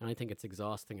 And I think it's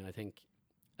exhausting, and I think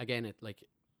again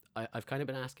I've kind of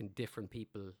been asking different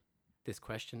people this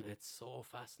question, and it's so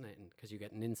fascinating because you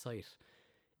get an insight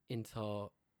into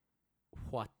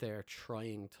what they're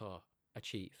trying to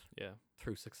achieve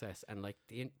through success, and like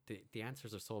the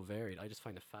answers are so varied. I just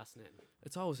find it fascinating.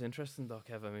 It's always interesting though,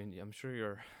 Kev. I mean, I'm sure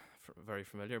you're very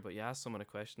familiar, but you ask someone a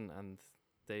question and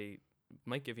they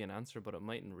might give you an answer, but it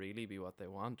mightn't really be what they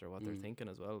want or what they're thinking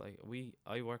as well. Like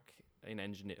I work in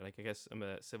engineer, like I guess I'm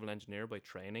a civil engineer by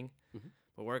training,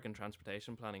 but work in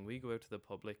transportation planning. We go out to the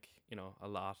public, you know, a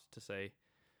lot to say,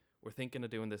 we're thinking of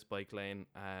doing this bike lane.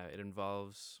 It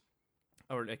involves,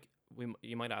 or like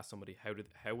you might ask somebody,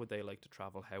 how would they like to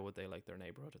travel? How would they like their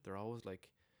neighborhood? They're always like,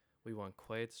 We want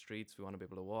quiet streets. We want to be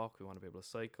able to walk. We want to be able to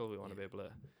cycle. We want to be able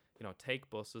to, take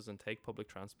buses and take public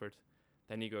transport.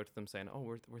 Then you go to them saying, "Oh,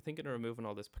 we're thinking of removing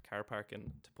all this car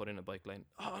parking to put in a bike lane."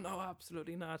 Oh no,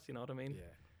 absolutely not. You know what I mean? Yeah.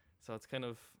 So it's kind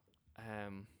of,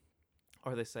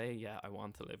 or they say, "Yeah, I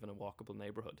want to live in a walkable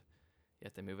neighborhood,"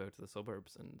 yet they move out to the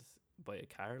suburbs and buy a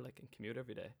car, like, and commute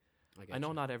every day. I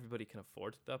know not everybody can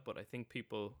afford that, but I think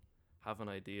people have an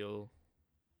ideal.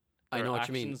 I know what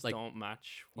you mean. Actions Like, don't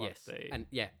match what they. and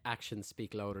actions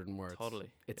speak louder than words.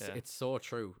 Totally. It's so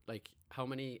true. Like, how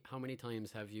many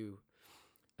times have you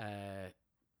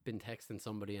been texting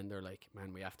somebody and they're like,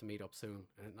 "Man, we have to meet up soon,"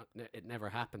 and it never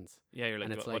happens. Yeah, you're like,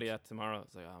 and it's what are you like- at tomorrow?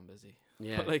 It's like, oh, I'm busy.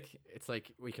 Yeah, But like, it's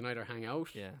like we can either hang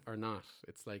out yeah, or not.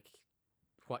 It's like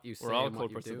what you say we're all and what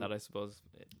you culprits do of that, I suppose.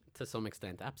 to some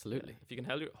extent. Absolutely. Yeah. If you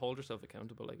can hold yourself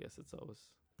accountable, I guess it's always,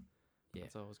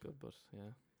 it's always good. But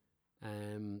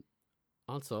yeah,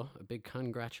 Also, a big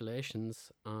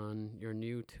congratulations on your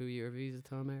new 2-year visa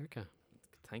to America.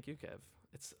 thank you, Kev.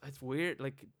 It's weird.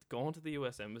 Like, going to the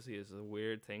U.S. Embassy is a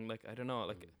weird thing. Like, I don't know.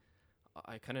 Like,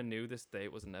 I kind of knew this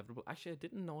date was inevitable. Actually, I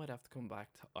didn't know I'd have to come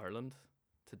back to Ireland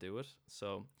to do it.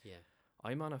 So Yeah.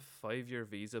 I'm on a 5-year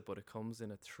visa, but it comes in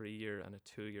a 3-year and a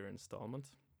 2-year installment.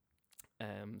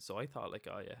 So I thought, like,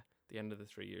 oh yeah, the end of the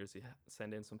 3 years, you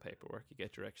send in some paperwork, you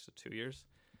get your extra 2 years.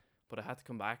 But I had to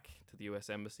come back to the U.S.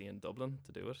 Embassy in Dublin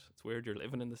to do it. It's weird. You're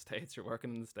living in the States, you're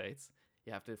working in the States.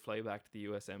 You have to fly back to the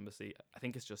U.S. Embassy. I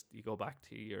think it's just you go back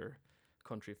to your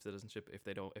country of citizenship. If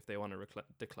they want to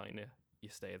decline you, you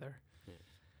stay there. Yeah.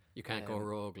 You can't go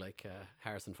rogue like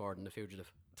Harrison Ford in The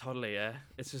Fugitive. Totally, yeah.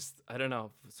 It's just, I don't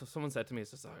know. So someone said to me,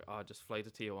 it's just, oh, just fly to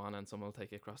Tijuana and someone will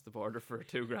take you across the border for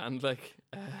 $2,000. Like,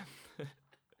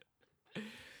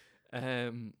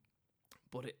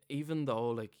 but even though,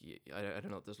 like, I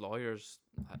don't know, there's lawyers,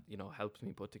 helped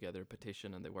me put together a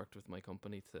petition, and they worked with my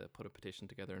company to put a petition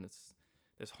together, and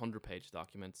there's 100-page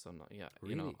documents on,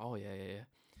 Really? Oh yeah.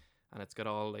 And it's got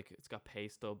it's got pay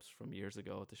stubs from years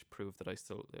ago to prove that I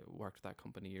still worked at that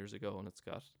company years ago, and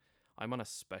I'm on a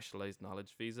specialized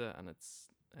knowledge visa, and it's,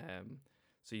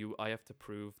 I have to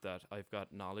prove that I've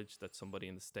got knowledge that somebody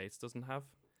in the States doesn't have.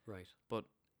 Right. But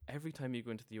every time you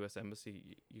go into the U.S.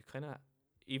 Embassy, you kind of,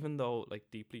 even though, like,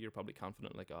 deeply you're probably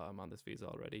confident, like, oh, I'm on this visa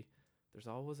already, there's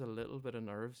always a little bit of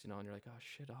nerves, and you're like, oh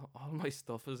shit, all my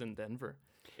stuff is in Denver.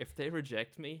 If they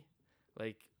reject me,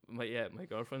 like, my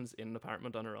girlfriend's in an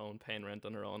apartment on her own, paying rent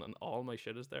on her own, and all my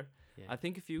shit is there. Yeah. I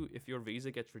think if your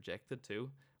visa gets rejected too,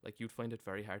 like, you'd find it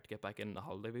very hard to get back in the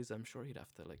holiday visa. I'm sure you'd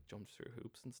have to, like, jump through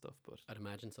hoops and stuff, but I'd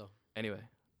imagine so. anyway,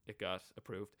 it got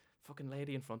approved. Fucking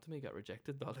lady in front of me got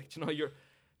rejected though. Like,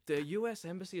 the U.S.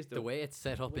 Embassy is The way it's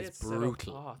set up way is it's set up-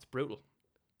 brutal. Oh, it's brutal.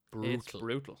 It's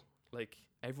brutal. Like,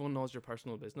 everyone knows your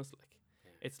personal business. Like,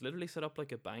 it's literally set up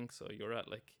like a bank. So you're at,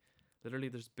 like, literally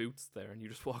there's booths there, and you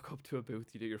just walk up to a booth.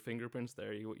 You do your fingerprints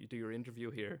there. You do your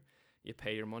interview here. You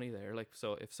pay your money there. Like,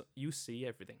 so you see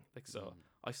everything. Like, so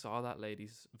I saw that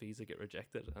lady's visa get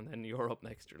rejected, and then you're up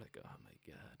next. You're like, oh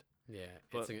my god. Yeah,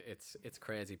 But- it's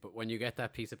crazy. But when you get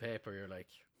that piece of paper, you're like,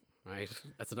 right,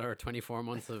 that's another 24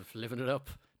 months of living it up.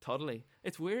 Totally.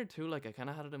 It's weird too. Like, I kind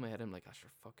of had it in my head. I'm like, oh,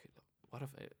 sure, fuck it. What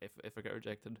if I get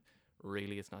rejected?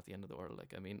 Really, it's not the end of the world.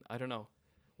 Like, I mean, I don't know.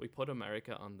 We put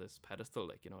America on this pedestal.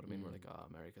 Like, you know what I mean? We're like, oh,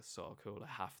 America's so cool. I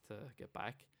have to get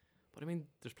back. But I mean,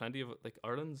 there's plenty of, like,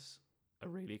 Ireland's a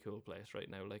really cool place right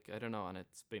now. Like, I don't know, and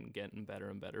it's been getting better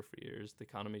and better for years. The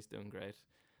economy's doing great.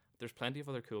 There's plenty of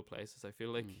other cool places. I feel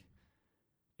like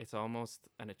it's almost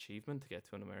an achievement to get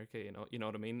to in America. You know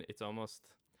what I mean? It's almost.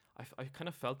 I kind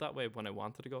of felt that way when I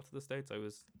wanted to go to the States.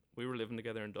 We were living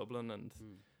together in Dublin, and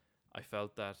I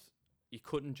felt that you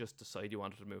couldn't just decide you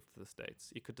wanted to move to the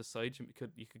States. You could decide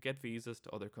you could get visas to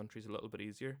other countries a little bit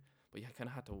easier, but you kind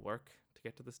of had to work to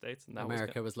get to the States. And that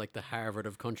America was like the Harvard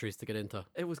of countries to get into.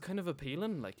 it was kind of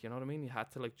appealing, like, you know what I mean? You had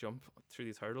to, like, jump through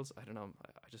these hurdles. I don't know.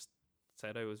 I just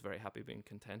said I was very happy being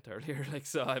content earlier, like,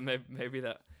 so maybe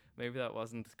that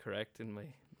wasn't correct in my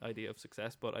idea of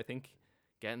success, but I think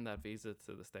getting that visa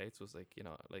to the States was, like,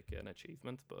 like an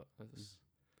achievement. But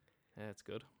it's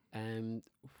good.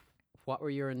 What were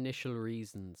your initial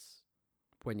reasons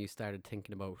when you started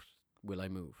thinking about, will I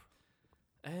move?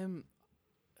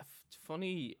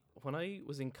 Funny, when I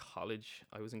was in college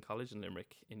in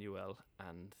Limerick in UL,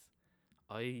 and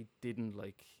I didn't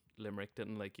like Limerick,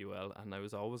 didn't like UL, and I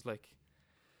was always like,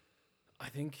 I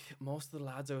think most of the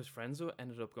lads I was friends with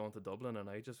ended up going to Dublin, and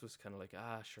I just was kind of like,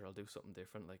 sure, I'll do something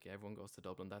different. Like, everyone goes to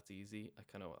Dublin, that's easy.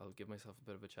 I'll give myself a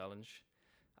bit of a challenge.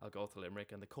 I'll go to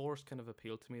Limerick, and the course kind of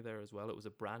appealed to me there as well. It was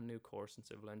a brand new course in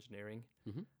civil engineering.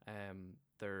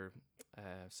 Their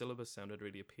syllabus sounded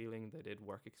really appealing. They did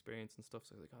work experience and stuff,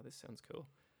 so I was like, oh, this sounds cool.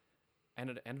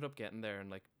 ended up getting there, and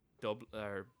like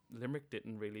Limerick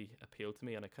didn't really appeal to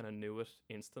me, and I kind of knew it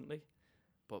instantly.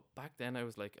 But back then I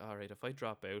was like, all right, if I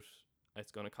drop out,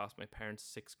 it's going to cost my parents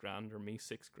 6 grand or me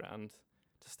 6 grand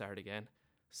to start again.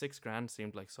 6 grand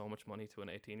seemed like so much money to an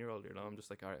 18-year-old. You know, I'm just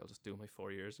like, all right, I'll just do my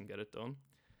 4 years and get it done.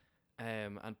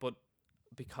 But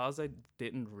because I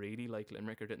didn't really like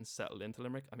Limerick or didn't settle into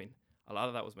Limerick, I mean, a lot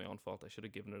of that was my own fault. I should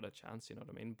have given it a chance, you know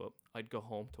what I mean? But I'd go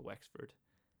home to Wexford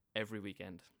every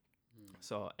weekend.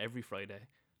 So every Friday,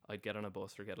 I'd get on a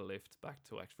bus or get a lift back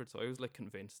to Wexford. So I was like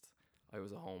convinced I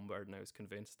was a home bird, and I was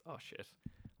convinced, oh shit,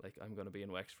 like I'm gonna be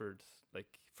in Wexford like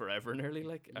forever nearly.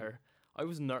 Like, or I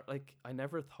was not like, I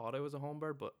never thought I was a home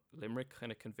bird, but Limerick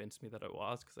kind of convinced me that I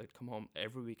was, because I'd come home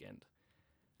every weekend.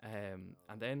 And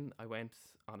then I went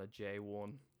on a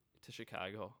J1 to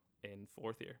Chicago in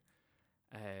fourth year.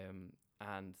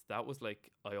 And that was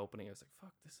like eye opening. I was like,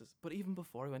 fuck, this is. But even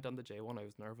before I went on the J1, I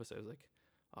was nervous. I was like,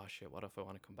 oh shit, what if I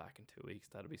want to come back in 2 weeks?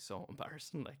 That'd be so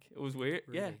embarrassing. Like, it was weird.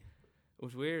 Really? Yeah, it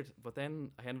was weird. But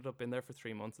then I ended up in there for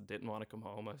 3 months and didn't want to come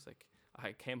home. I was like,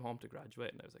 I came home to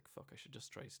graduate, and I was like, fuck, I should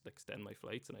just try to extend my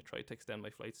flights. And I tried to extend my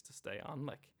flights to stay on.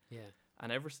 Like, Yeah.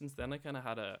 and ever since then, I kind of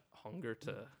had a hunger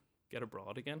to get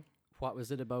abroad again. What was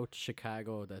it about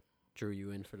Chicago that drew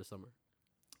you in for the summer?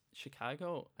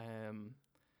 Chicago,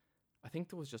 I think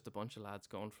there was just a bunch of lads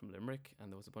going from Limerick, and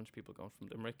there was a bunch of people going from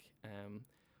Limerick.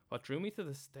 What drew me to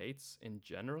the States in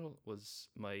general was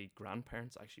my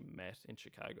grandparents actually met in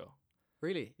Chicago.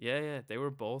 Really? Yeah, they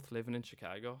were both living in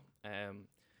Chicago.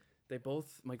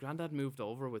 My granddad moved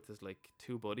over with his like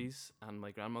 2 buddies, and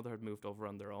my grandmother had moved over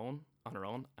on her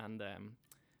own, and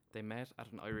they met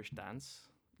at an Irish dance,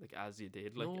 like as you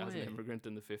did, like No as way. an immigrant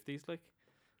in the 50s,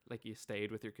 like you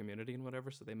stayed with your community and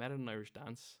whatever. So they met at an Irish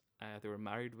dance. They were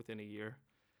married within a year,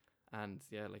 and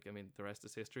yeah, like I mean, the rest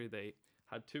is history. They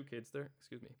had 2 kids there.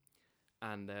 Excuse me,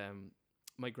 and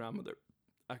my grandmother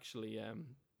actually,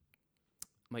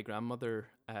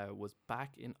 was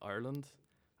back in Ireland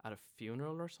at a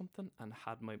funeral or something, and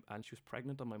she was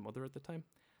pregnant on my mother at the time,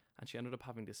 and she ended up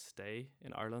having to stay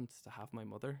in Ireland to have my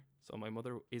mother. So my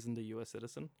mother isn't a US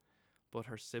citizen, but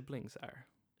her siblings are.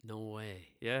 No way.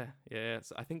 Yeah.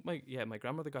 So I think my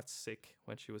grandmother got sick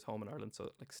when she was home in Ireland,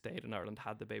 so like stayed in Ireland,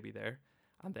 had the baby there,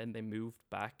 and then they moved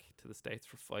back to the States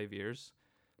for 5 years.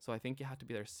 So I think you had to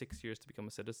be there 6 years to become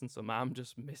a citizen. So Mom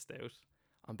just missed out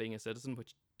on being a citizen,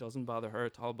 which doesn't bother her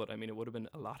at all. But I mean, it would have been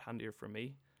a lot handier for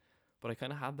me. But I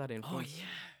kind of had that influence. Oh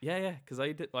yeah. Yeah, because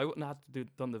I wouldn't have to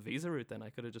done the visa route then.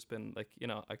 I could have just been like,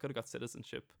 I could have got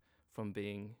citizenship from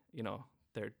being,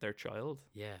 their child.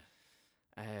 Yeah.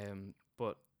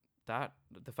 But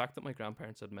the fact that my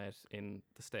grandparents had met in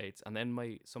the States, and then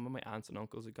some of my aunts and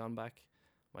uncles had gone back.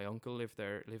 My uncle lived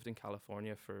in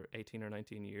California for 18 or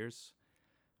 19 years.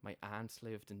 My aunts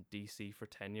lived in DC for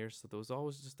 10 years. So there was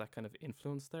always just that kind of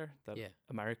influence there that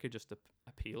America just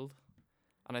appealed.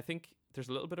 And I think there's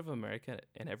a little bit of America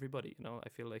in everybody, I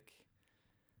feel like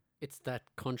It's that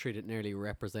country that nearly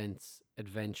represents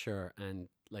adventure and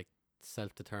like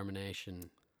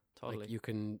self-determination. totally. Like you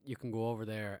can go over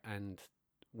there, and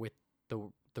with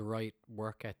the right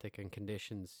work ethic and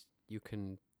conditions, you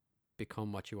can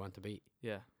become what you want to be.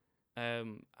 Yeah.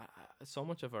 So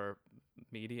much of our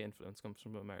media influence comes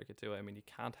from America too. I mean, you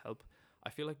can't help. I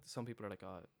feel like some people are like,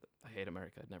 oh, I hate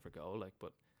America, I'd never go. Like,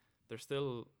 but they're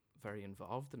still very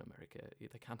involved in America.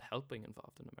 They can't help being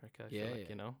involved in America. I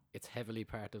feel like, It's heavily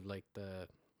part of like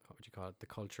what would you call it? The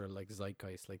cultural like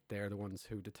zeitgeist. Like they're the ones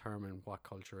who determine what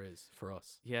culture is for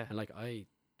us. Yeah. And like I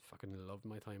fucking loved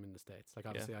my time in the States. Like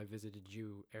obviously I visited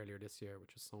you earlier this year,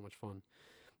 which was so much fun.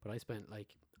 But I spent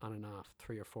like on and off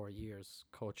 3 or 4 years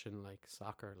coaching like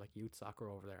soccer, like youth soccer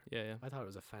over there. Yeah. I thought it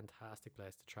was a fantastic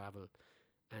place to travel.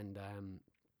 And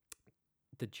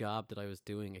the job that I was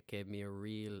doing, it gave me a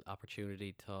real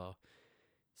opportunity to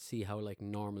see how like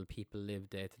normal people live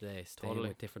day to day, staying Totally.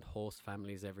 with different host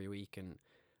families every week. And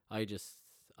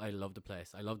I love the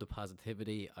place. I love the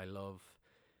positivity. I love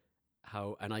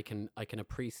how, and I can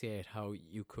appreciate how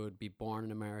you could be born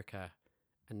in America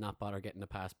and not bother getting a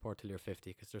passport till you're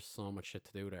 50, because there's so much shit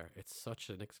to do there. It's such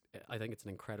I think it's an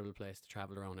incredible place to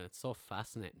travel around, and it's so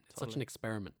fascinating. It's such an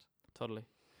experiment. Totally.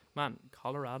 Man,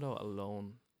 Colorado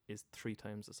alone is 3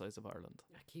 times the size of Ireland.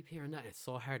 I keep hearing that. It's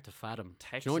so hard to fathom.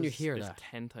 Texas Do you know when you hear is that?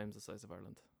 10 times the size of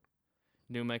Ireland.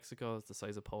 New Mexico is the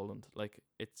size of Poland. Like,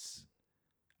 it's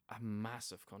a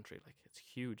massive country. Like, it's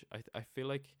huge. I feel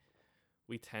like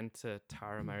we tend to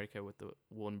tar America with the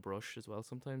one brush as well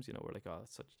sometimes. We're like, oh,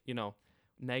 it's such,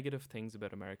 negative things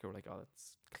about America. We're like, oh,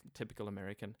 it's typical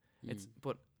American.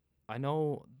 But I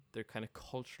know they're kind of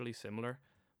culturally similar,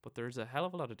 but there's a hell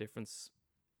of a lot of difference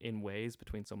in ways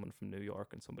between someone from New York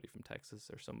and somebody from Texas,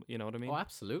 or some, you know what I mean? Oh,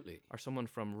 absolutely. Or someone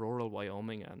from rural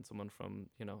Wyoming and someone from,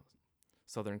 you know,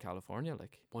 Southern California.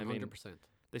 Like, I mean, 100%.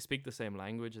 they speak the same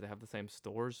language, they have the same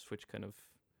stores, which kind of,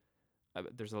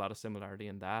 there's a lot of similarity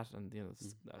in that, and, you know,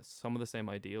 some of the same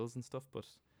ideals and stuff, but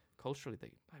culturally,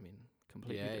 they, I mean,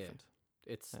 completely Yeah, yeah. different.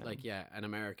 It's Um, like, yeah, an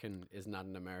American is not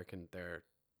an American. Their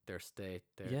state,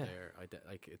 Yeah.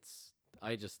 like it's.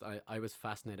 I was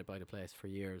fascinated by the place for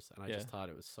years, and I Yeah. just thought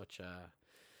it was such a.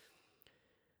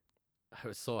 I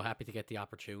was so happy to get the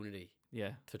opportunity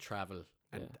Yeah. to travel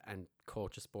and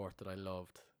coach a sport that I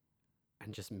loved,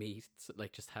 and just meet,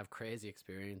 like, just have crazy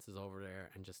experiences over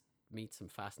there, and just meet some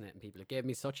fascinating people. It gave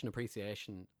me such an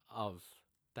appreciation of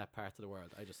that part of the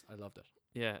world. I loved it.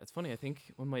 Yeah, it's funny. I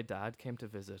think when my dad came to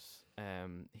visit,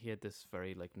 he had this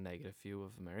very like negative view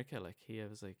of America. Like he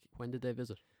was like, When did they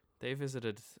visit? they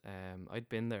visited. I'd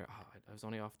been there. I was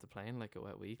only off the plane like a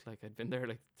wet week. Like I'd been there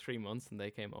like 3 months, and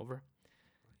they came over.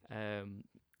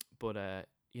 But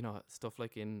you know, stuff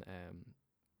like in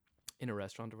a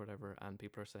restaurant or whatever, and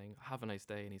people are saying, "Have a nice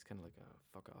day," and he's kind of like, "Oh,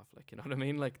 fuck off," like, you know what I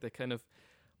mean? Like they kind of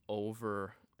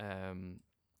over.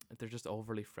 They're just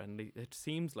overly friendly. It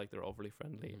seems like they're overly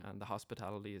friendly, and the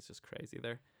hospitality is just crazy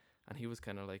there. And he was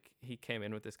kind of like, he came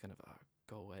in with this kind of, oh,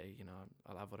 go away, you know,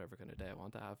 I'll have whatever kind of day I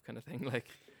want to have, kind of thing. Like,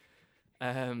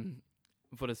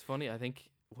 but it's funny. I think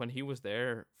when he was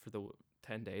there for the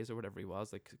 10 days or whatever he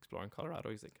was, like exploring Colorado,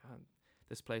 he's like, oh,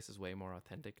 this place is way more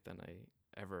authentic than I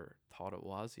ever thought it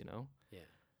was. You know. Yeah.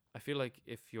 I feel like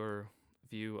if your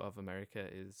view of America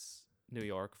is New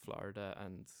York, Florida,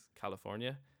 and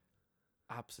California,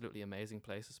 absolutely amazing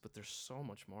places, but there's so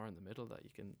much more in the middle that you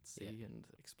can see and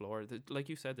explore. Like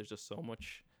you said, there's just so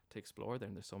much to explore there,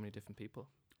 and there's so many different people.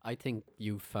 I think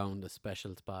you found a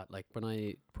special spot. Like when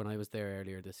I was there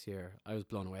earlier this year, I was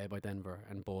blown away by Denver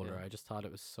and Boulder. Yeah. I just thought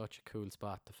it was such a cool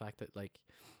spot. The fact that, like,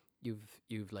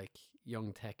 you've like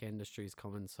young tech industries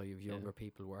coming, so you've younger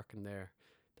people working there.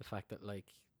 The fact that,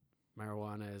 like,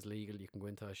 marijuana is legal, you can go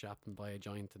into a shop and buy a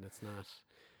joint, and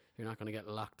you're not going to get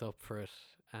locked up for it.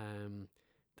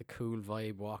 The cool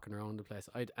vibe walking around the place.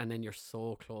 And then you're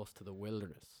so close to the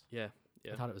wilderness. Yeah.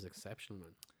 I thought it was exceptional,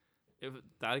 man.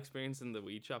 That experience in the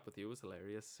weed shop with you was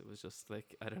hilarious. It was just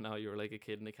like, I don't know, you were like a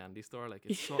kid in a candy store. Like,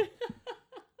 it's so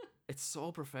it's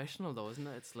so professional though, isn't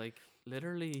it? It's like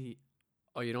literally,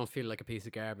 Oh, you don't feel like a piece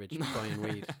of garbage buying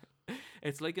weed.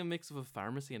 it's like a mix of a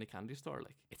pharmacy and a candy store.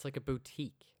 Like, It's like a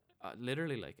boutique.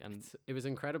 literally, like, and It was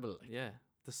incredible. Like, yeah,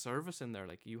 the service in there,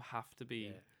 like, you have to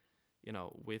be, you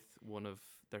know, with one of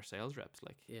their sales reps,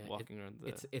 like, walking around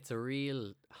the. It's a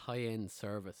real high end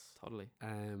service. Totally.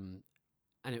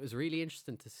 And it was really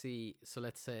interesting to see. So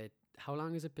let's say, how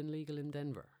long has it been legal in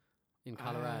Denver, in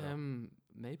Colorado?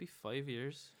 Maybe 5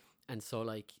 years. And so,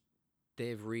 like,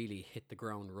 they've really hit the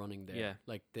ground running there. Yeah.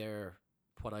 Like, they're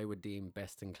what I would deem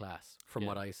best in class from Yeah.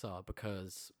 what I saw,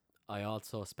 because I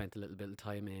also spent a little bit of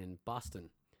time in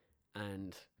Boston,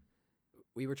 and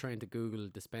we were trying to Google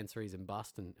dispensaries in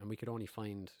Boston, and we could only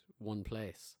find one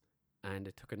place, and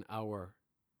it took an hour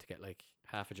to get like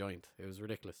half a joint. It was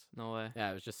ridiculous. No way.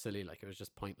 Yeah, it was just silly. Like, it was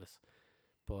just pointless.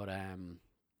 But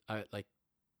I like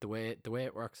the way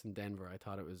it works in Denver. I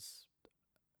thought it was.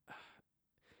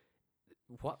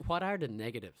 What are the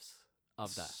negatives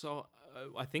of that? So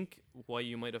I think why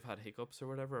you might have had hiccups or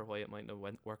whatever, or why it might not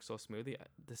work so smoothly,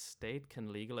 the state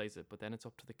can legalize it, but then it's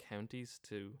up to the counties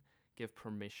to give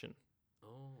permission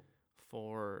Oh,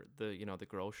 for the, you know, the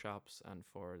grow shops and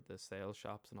for the sales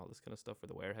shops and all this kind of stuff, for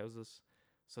the warehouses.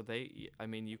 So I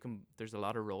mean, there's a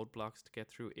lot of roadblocks to get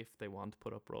through if they want to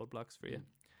put up roadblocks for you.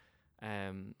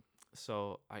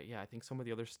 So I think some of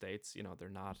the other states, you know, they're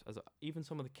not even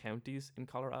some of the counties in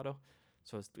Colorado.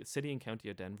 So it's the city and county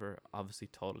of Denver, obviously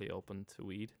totally open to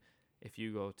weed. If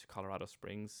you go to Colorado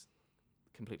Springs,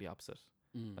 completely opposite.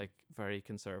 Like, very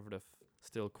conservative,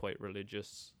 still quite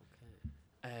religious.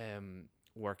 okay.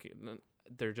 Working,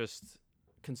 they're just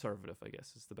conservative, I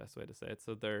guess is the best way to say it.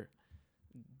 So they're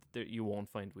you won't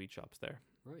find weed shops there.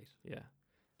 Right. Yeah.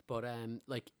 But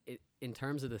like, in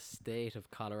terms of the state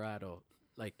of Colorado,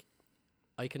 like,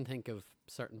 I can think of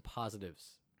certain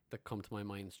positives that come to my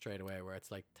mind straight away, where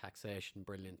it's like taxation,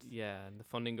 brilliant. Yeah, and the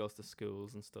funding goes to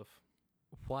schools and stuff.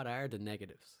 What are the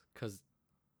negatives? Because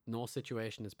no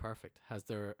situation is perfect. Has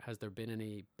there been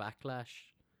any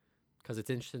backlash? Because it's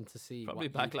interesting to see. Probably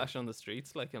what you backlash on the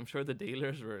streets. Like, I'm sure the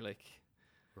dealers were like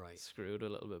Right. screwed a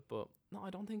little bit, but no, I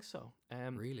don't think so.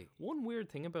 Really? One weird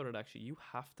thing about it, actually, you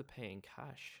have to pay in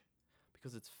cash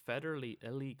because it's federally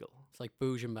illegal. It's like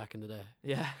bouging back in the day.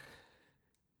 Yeah.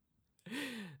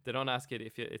 They don't ask it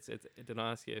if you. They don't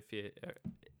ask you if you.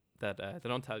 that they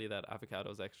don't tell you that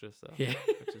avocado's extra, so Yeah.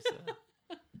 which is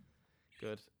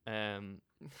good.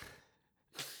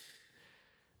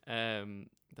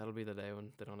 That'll be the day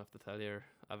when they don't have to tell you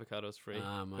avocado's free,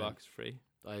 Ah, man. guac's free.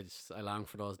 I long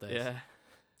for those days. Yeah,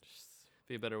 Just,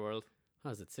 be a better world.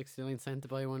 what is it, 69 cents to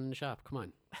buy one in the shop? Come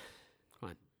on. Come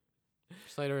on.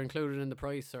 Cider included in the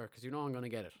price, sir, because you know I'm going to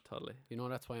get it. Totally. You know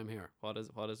that's why I'm here. What is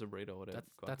a burrito without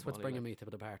That's what's guacamole, bringing like? me to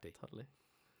the party. Totally.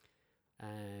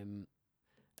 Um,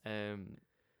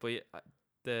 But yeah,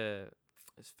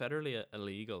 it's federally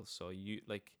illegal. So you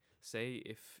like say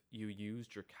if you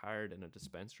used your card in a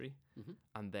dispensary mhm.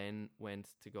 and then went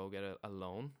to go get a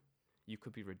loan, you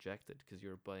could be rejected because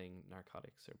you're buying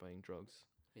narcotics or buying drugs.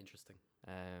 Interesting.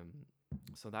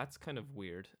 So that's kind of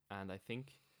weird, and I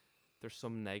think there's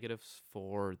some negatives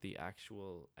for the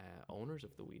actual owners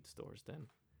of the weed stores then,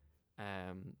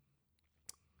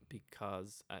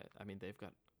 because I mean they've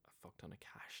got a fuck ton of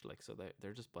cash, like, so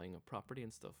they're just buying a property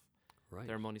and stuff. Right.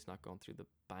 Their money's not going through the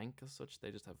bank as such;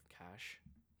 they just have cash.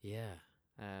 Yeah.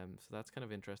 So that's kind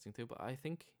of interesting too. But I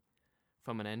think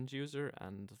from an end user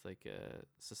and like a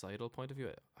societal point of view,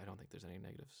 I don't think there's any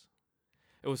negatives.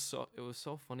 It was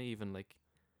so funny. Even like,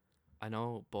 I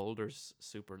know Boulder's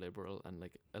super liberal, and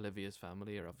like Olivia's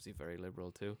family are obviously very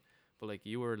liberal too. But like,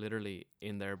 you were literally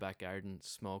in their back garden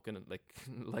smoking and like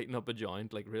lighting up a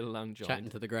joint, like real long joint, Chatting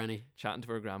to the granny. chatting to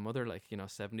her grandmother, like,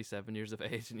 77 years of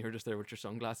age, and you're just there with your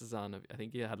sunglasses on. I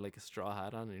think you had like a straw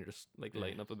hat on, and you're just like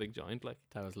lighting up a big joint, like.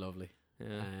 That was lovely.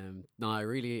 Yeah. No, I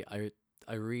really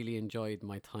enjoyed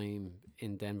my time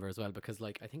in Denver as well, because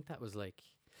like I think that was like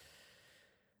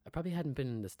I probably hadn't been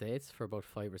in the States for about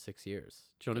 5 or 6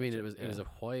 years. Do you know what I mean? Gotcha, It was yeah.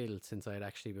 a while since I had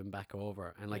actually been back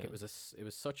over, and like Yeah. it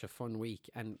was such a fun week.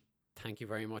 And thank you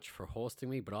very much for hosting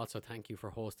me, but also thank you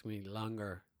for hosting me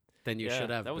longer than you Yeah, should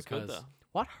have. that was good, because though.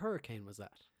 what hurricane was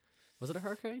that? Was it a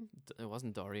hurricane? It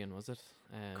wasn't Dorian, was it?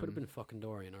 Could have been fucking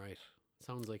Dorian, alright.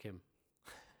 Sounds like him.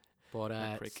 But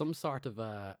That prick. some sort of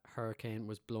hurricane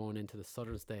was blown into the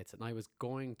southern states, and I was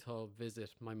going to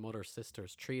visit my mother's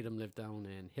sisters. 3 of them lived down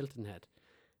in Hilton Head,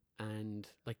 and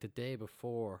like the day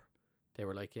before, they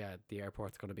were like, "Yeah, the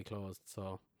airport's going to be closed,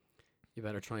 so you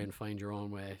better try and find your own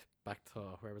way back to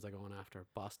where was I going after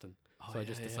Boston." Oh, So I yeah,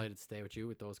 just yeah. decided to stay with you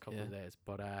with those couple of Yeah. days.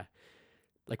 But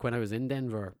like when I was in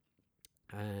Denver,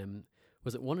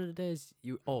 was it one of the days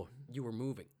you were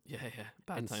moving? Yeah,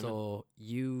 bad And timing. so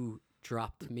you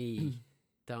dropped me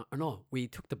down. Or no, we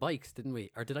took the bikes, didn't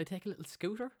we? Or did I take a little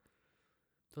scooter?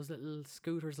 Those little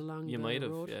scooters along You the might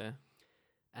have, road? yeah.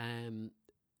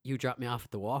 You dropped me off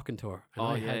at the walking tour, and Oh,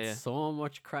 I yeah, had yeah. so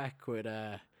much crack with.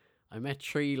 I met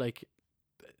 3 like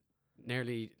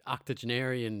nearly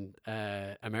octogenarian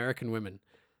American women,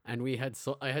 and I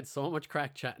had so much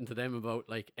crack chatting to them about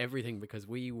like everything, because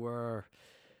we were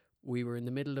in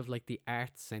the middle of like the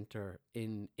arts center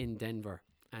in Denver,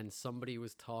 and somebody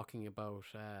was talking about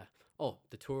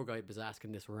the tour guide was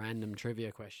asking this random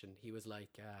trivia question. He was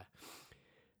like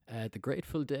the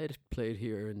Grateful Dead played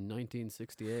here in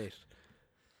 1968,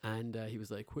 and he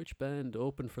was like, which band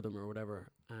opened for them or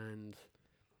whatever, and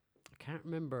I can't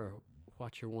remember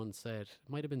what your one said. It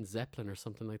might have been Zeppelin or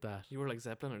something like that. You were like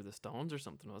Zeppelin or the Stones or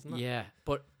something, wasn't it? Yeah,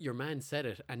 but your man said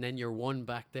it, and then your one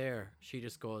back there, she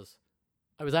just goes,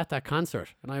 I was at that concert,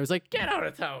 and I was like, get out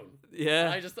of town.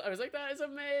 Yeah. And I was like, that is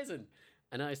amazing.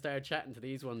 And I started chatting to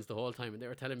these ones the whole time, and they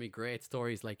were telling me great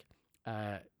stories. Like,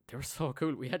 they were so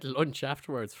cool. We had lunch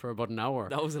afterwards for about an hour.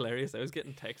 That was hilarious. I was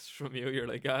getting texts from you. You're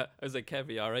like, I was like, Kev,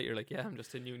 are you all right? You're like, yeah, I'm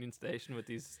just in Union Station with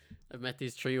these. I've met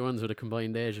these 3 ones with a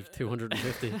combined age of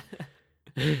 250.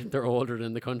 They're older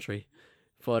than the country.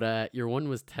 But your one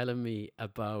was telling me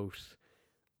about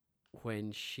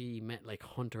when she met like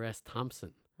Hunter S.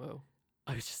 Thompson. Whoa.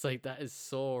 I was just like, that is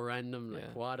so random. Like,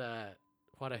 Yeah.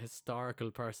 what a historical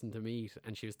person to meet.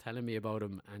 And she was telling me about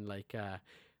him, and like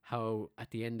how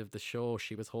at the end of the show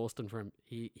she was hosting for him.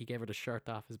 He gave her the shirt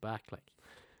off his back, like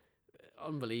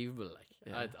unbelievable. Like,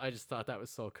 Yeah. I just thought that was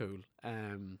so cool.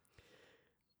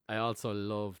 I also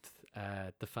loved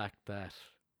the fact that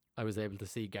I was able to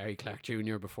see Gary Clark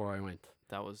Jr. before I went.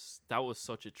 That was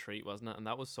such a treat, wasn't it? And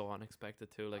that was so unexpected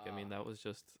too. Like, I mean, that was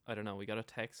just, I don't know. We got a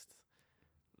text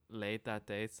late that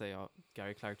day to say, "Oh,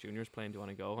 Gary Clark Jr. is playing. Do you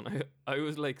want to go?" And I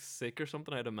was like sick or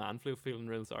something. I had a man flu, feeling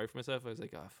real sorry for myself. I was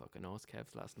like, "Oh fuck, I know it's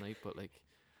Kev's last night, but like,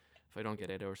 if I don't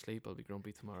get 8 hours sleep, I'll be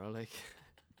grumpy tomorrow." Like,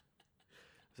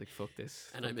 I was like, "Fuck this."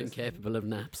 And fuck I'm this. incapable of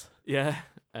naps. Yeah.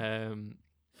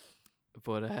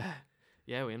 But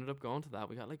Yeah, we ended up going to that.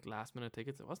 We got like last minute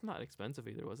tickets. It wasn't that expensive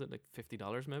either, was it? Like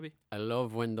 $50 maybe. I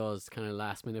love when those kind of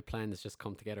last minute plans just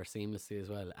come together seamlessly as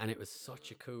well. And it was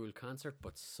such a cool concert,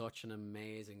 but such an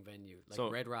amazing venue. Like So,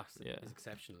 Red Rocks yeah. is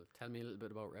exceptional. Tell me a little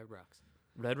bit about Red Rocks.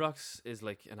 Red Rocks is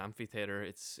like an amphitheater.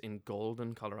 It's in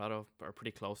Golden, Colorado, or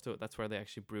pretty close to it. That's where they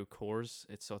actually brew Coors.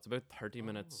 It's about 30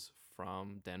 minutes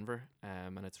from Denver,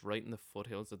 and it's right in the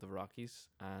foothills of the Rockies.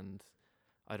 And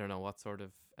I don't know what sort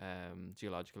of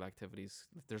geological activities.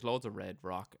 There's loads of red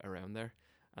rock around there,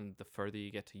 and the further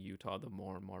you get to Utah, the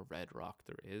more and more red rock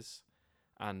there is.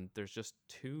 And there's just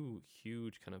two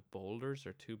huge kind of boulders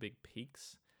or two big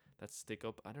peaks that stick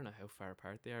up. I don't know how far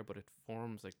apart they are, but it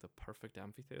forms like the perfect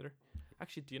amphitheater.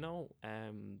 Actually, do you know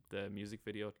the music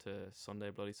video to Sunday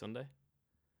Bloody Sunday?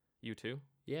 U2?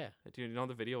 Yeah. Do you know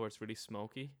the video where it's really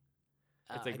smoky?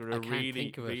 It's like I a can't really,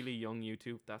 think of it. really young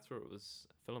U2. That's where it was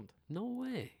filmed. No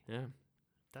way. Yeah.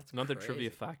 That's Another crazy. trivia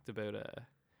fact about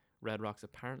Red Rocks.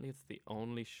 Apparently, it's the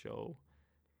only show,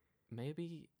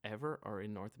 maybe ever or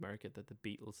in North America, that the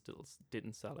Beatles still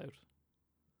didn't sell out.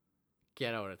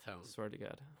 Get out of town. Swear to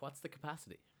God. What's the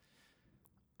capacity?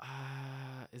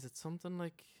 Is it something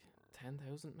like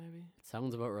 10,000 maybe? It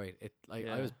sounds about right. It like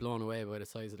I Yeah. was blown away by the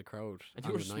size of the crowd. And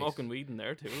on you were the night. smoking weed in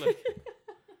there too, like,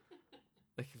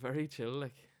 like very chill,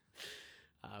 like.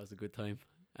 It was a good time.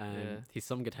 Yeah. He's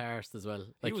some guitarist as well.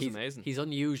 Like was he's amazing. He's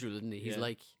unusual, isn't he? He's Yeah.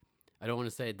 like, I don't want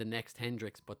to say the next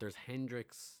Hendrix, but there's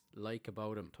Hendrix like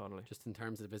about him, Totally. just in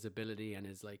terms of visibility and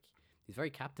his like. He's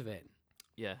very captivating.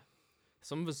 Yeah.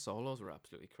 Some of his solos were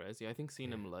absolutely crazy. I think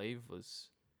seeing him live was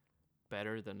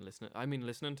better than listening. I mean,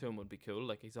 listening to him would be cool.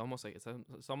 Like he's almost like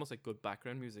it's almost like good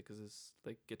background music because his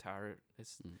like guitar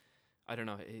is. I don't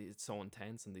know. It's so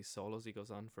intense, and these solos he goes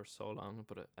on for so long.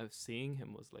 But seeing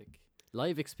him was like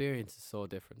Live experience is so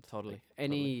different. Totally, Like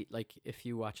any like if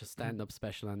you watch a stand-up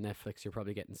special on Netflix, you're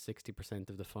probably getting 60%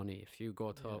 of the funny. If you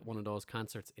go to Yeah. one of those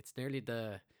concerts, it's nearly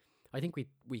the. I think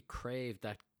we crave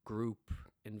that group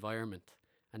environment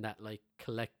and that like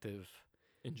collective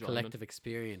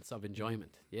experience of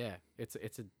enjoyment. Yeah, it's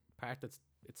a part it's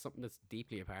something that's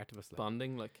deeply a part of us. Like.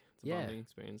 bonding, like it's a Yeah. bonding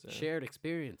experience. Yeah. Shared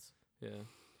experience. Yeah.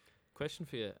 Question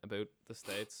for you about the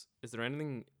States. Is there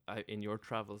anything in your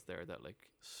travels there that like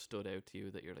stood out to you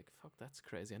that you're like, fuck, that's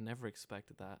crazy. I never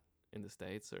expected that in the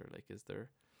States. Or like, is there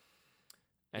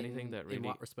anything that really, in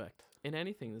what respect? in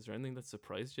anything, is there anything that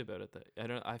surprised you about it?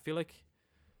 That I feel like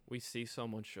we see so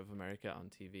much of America on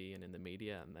TV and in the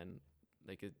media, and then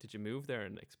like, did you move there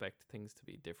and expect things to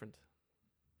be different?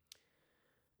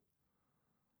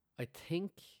 I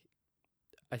think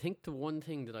the one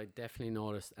thing that I definitely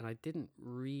noticed, and I didn't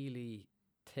really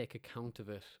take account of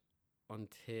it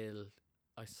until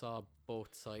I saw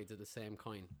both sides of the same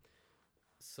coin.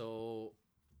 So,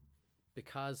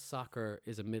 because soccer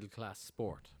is a middle class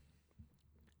sport,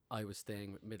 I was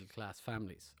staying with middle class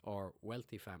families or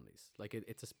wealthy families. Like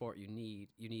it's a sport you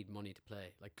need money to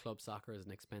play. Like club soccer is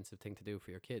an expensive thing to do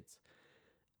for your kids,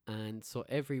 and so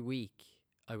every week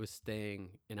I was staying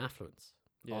in affluence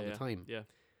all the time. Yeah.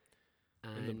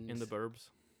 And In the burbs.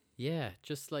 yeah,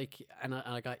 just like, and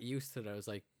I got used to it. I was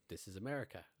like, this is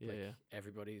America. Yeah, like, yeah.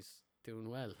 Everybody's doing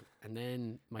well. And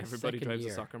then my Everybody second drives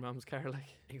year, a soccer mom's car, like.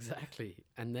 exactly.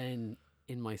 And then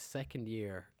in my second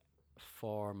year,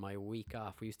 for my week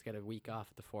off, we used to get a week off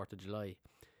at the 4th of July.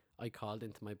 I called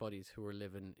into my buddies who were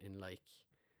living in like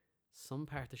some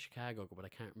part of Chicago, but I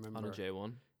can't remember. On a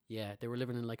J1. Yeah, they were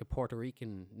living in like a Puerto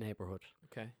Rican neighborhood,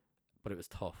 Okay. but it was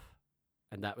tough.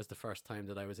 And that was the first time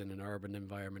that I was in an urban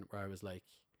environment where I was like,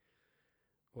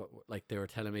 like they were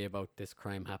telling me about this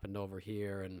crime happened over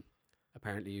here, and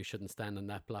apparently you shouldn't stand on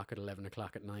that block at 11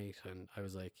 o'clock at night. And I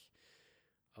was like,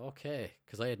 okay,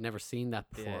 because I had never seen that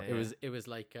before. Yeah, It was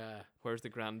like, Where's the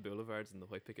grand boulevards and the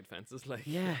white picket fences, like?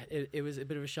 yeah, it was a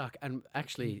bit of a shock. And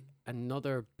actually,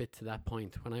 another bit to that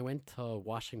point, when I went to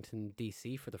Washington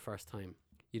D.C. for the first time,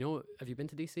 have you been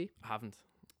to D.C.? I haven't.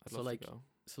 I'd So, love like, to go.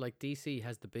 So like DC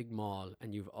has the big mall,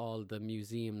 and you've all the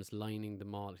museums lining the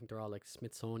mall. I think they're all like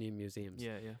Smithsonian museums.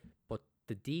 Yeah, yeah. But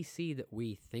the DC that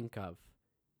we think of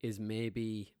is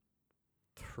maybe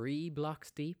 3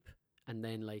 blocks deep, and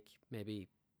then like maybe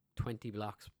 20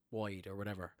 blocks wide or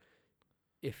whatever.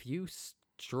 If you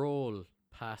stroll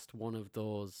past one of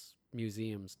those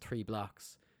museums 3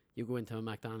 blocks, you go into a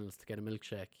McDonald's to get a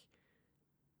milkshake.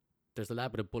 There's a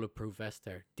lad with a bulletproof vest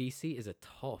there. DC is a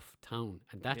tough town,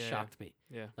 and that Yeah, shocked me.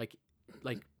 Yeah.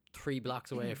 Like 3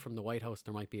 blocks away from the White House,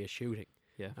 there might be a shooting.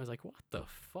 Yeah. I was like, what the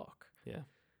fuck? Yeah.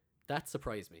 That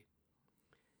surprised me.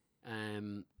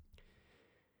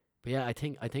 But yeah, I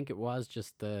think it was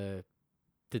just the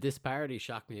the disparity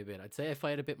shocked me a bit. I'd say if I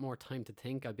had a bit more time to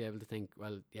think, I'd be able to think,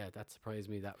 well, yeah, that surprised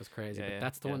me. That was crazy. Yeah, But yeah,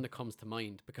 that's the yeah. one that comes to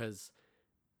mind because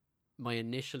my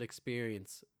initial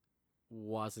experience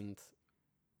wasn't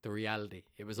the reality.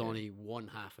 It was Yeah. only one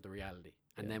half of the reality.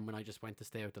 And Yeah. then when I just went to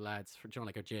stay with the lads for,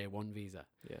 like a J1 visa,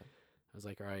 Yeah. I was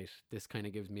like, all right, this kind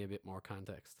of gives me a bit more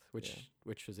context, Yeah.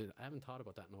 which was it. I haven't thought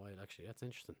about that in a while, actually. That's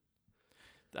interesting.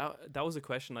 That was a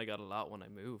question I got a lot when I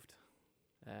moved.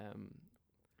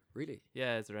 Really?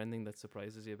 Yeah, is there anything that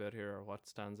surprises you about here, or what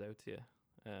stands out to you?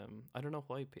 I don't know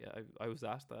why. I was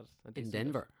asked that a In decent bit.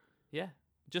 Denver, Yeah,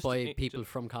 just by people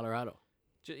from Colorado.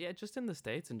 yeah, just in the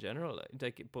States in general.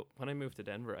 Like, but when I moved to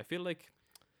Denver, I feel like,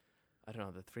 I don't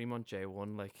know, the 3 month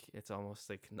J1, like it's almost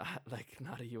like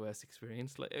not a US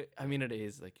experience. Like, I mean, it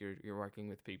is like you're working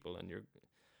with people and you're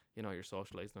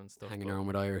socializing and stuff. Hanging but- around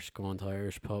with Irish, going to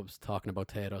Irish pubs, talking about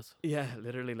potatoes. Yeah,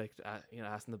 literally, like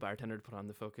asking the bartender to put on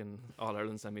the fucking All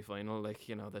Ireland semi final, like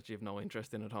that you have no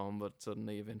interest in at home, but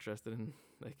suddenly you've interested in,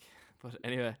 like. But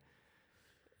anyway,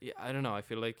 yeah, I don't know. I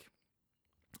feel like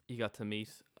you got to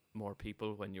meet more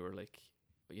people when you were like,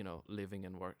 living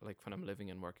and work. Like when I'm living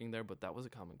and working there, but that was a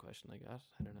common question I got.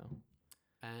 I don't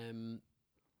know.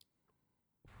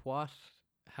 What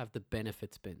have the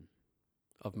benefits been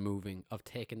of moving, of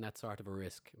taking that sort of a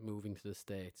risk, moving to the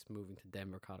States, moving to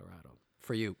Denver, Colorado,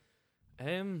 for you?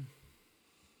 There's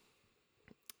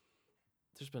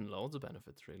been loads of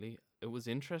benefits, really. It was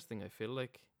interesting. I feel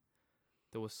like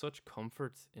there was such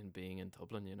comfort in being in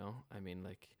Dublin, I mean,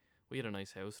 like, we had a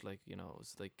nice house, like,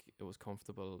 it was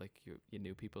comfortable, like, you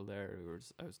knew people there.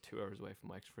 I was 2 hours away from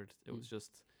Wexford. It was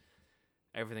just,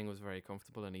 everything was very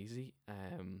comfortable and easy.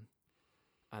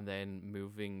 And then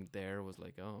moving there was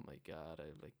like, oh my God,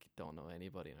 I like don't know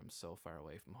anybody and I'm so far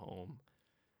away from home.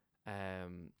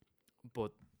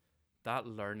 But that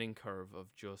learning curve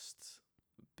of just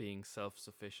being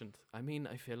self-sufficient. I mean,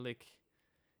 I feel like,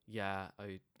 yeah,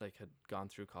 I like had gone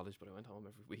through college, but I went home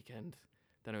every weekend.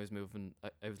 Then I was moving.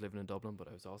 I was living in Dublin, but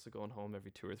I was also going home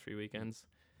every 2 or 3 weekends.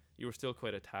 You were still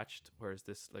quite attached, whereas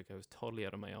this, like, I was totally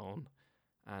out on my own,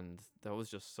 and that was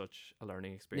just such a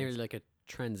learning experience. Nearly like a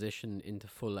transition into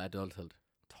full adulthood.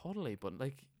 Totally, but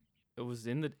like, it was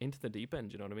into the deep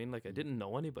end. You know what I mean? Like, I didn't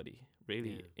know anybody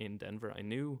really in Denver. I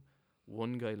knew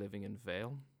one guy living in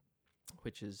Vail,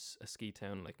 which is a ski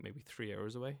town, like maybe 3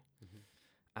 hours away.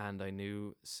 And I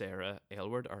knew Sarah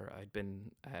Aylward, or I'd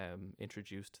been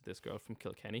introduced to this girl from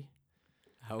Kilkenny.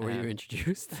 How were you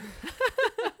introduced?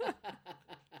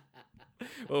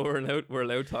 Well, we're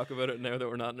allowed to talk about it now that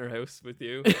we're not in her house with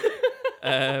you.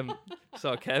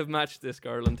 So Kev matched this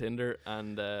girl on Tinder,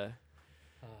 and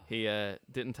he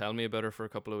didn't tell me about her for a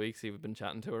couple of weeks. He'd been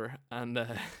chatting to her, and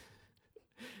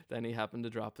then he happened to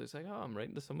drop this, like, oh, I'm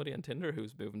writing to somebody on Tinder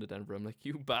who's moving to Denver. I'm like,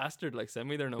 you bastard, like, send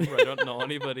me their number. I don't know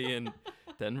anybody in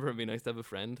Denver. It'd be nice to have a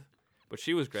friend. But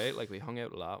she was great. Like, we hung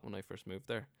out a lot when I first moved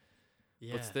there.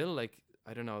 Yeah. But still, like,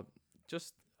 I don't know,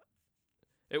 just,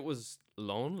 it was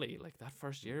lonely. Like, that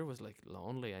first year was, like,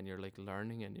 lonely, and you're, like,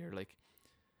 learning, and you're, like,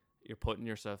 you're putting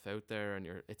yourself out there, and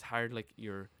it's hard, like,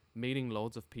 you're meeting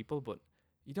loads of people, but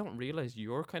you don't realize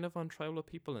you're kind of on trial with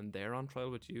people, and they're on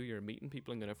trial with you. You're meeting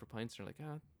people and going out for pints, and you're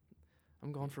like,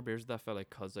 I'm going for beers with that fella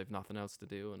because I've nothing else to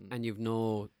do. And you've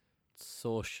no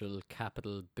social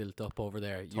capital built up over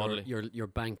there. Totally. Your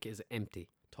bank is empty.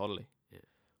 Totally. Yeah.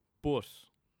 But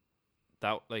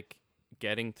that, like,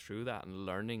 getting through that and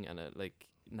learning and like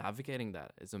navigating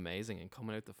that is amazing, and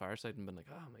coming out the far side and being like,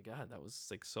 oh my God, that was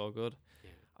like so good.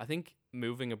 Yeah. I think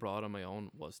moving abroad on my own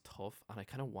was tough, and I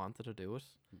kind of wanted to do it.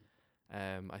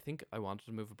 I think I wanted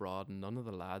to move abroad, and none of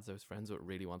the lads I was friends with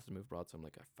really wanted to move abroad, so I'm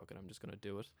like, fuck it, I'm just gonna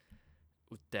do it.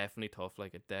 It was definitely tough.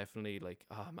 Like, it definitely, like,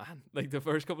 oh man, like the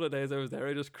first couple of days I was there,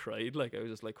 I just cried. Like, I was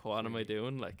just like, what am I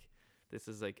doing? Like, this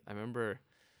is like, I remember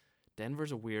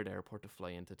Denver's a weird airport to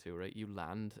fly into too, right? You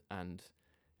land, and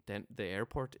then the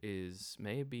airport is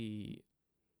maybe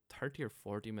 30 or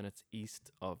 40 minutes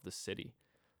east of the city.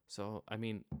 So, I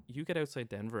mean, you get outside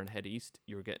Denver and head east,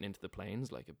 you're getting into the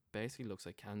plains. Like, it basically looks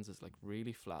like Kansas, like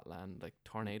really flat land, like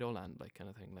tornado land, like kind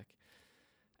of thing. Like,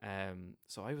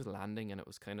 so I was landing, and it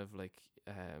was kind of like,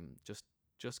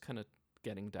 just kind of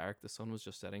getting dark. The sun was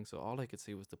just setting, so all I could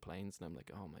see was the plains, and I'm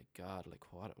like, oh my God,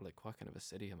 like what kind of a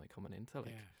city am I coming into?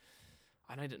 Like,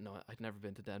 and I didn't know. I'd never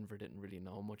been to Denver, didn't really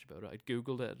know much about it. I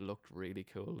googled it. It looked really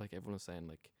cool. Like, everyone was saying,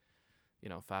 like,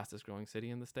 fastest growing city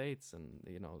in the States, and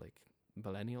like,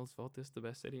 millennials vote this the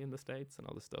best city in the States, and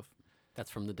all this stuff.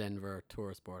 That's from the Denver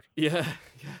tourist board. Yeah.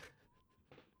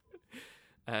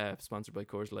 Sponsored by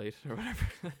Coors Light or whatever.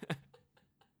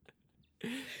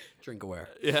 Drink aware.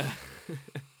 Yeah.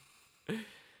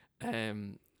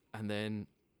 And then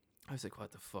I was like,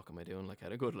 what the fuck am I doing? Like, I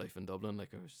had a good life in Dublin. Like,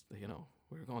 I was, you know,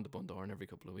 we were going to Bundoran every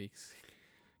couple of weeks.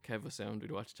 Kev was sound.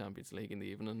 We'd watch Champions League in the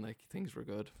evening. Like, things were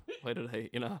good. Why did I,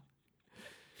 you know,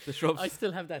 the shrubs? I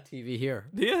still have that TV here.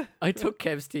 Yeah. I took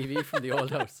Kev's TV from the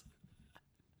old house.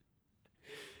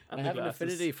 And I the have an glasses.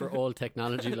 affinity for old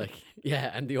technology, like, yeah,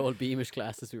 and the old Beamish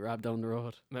glasses we wrapped down the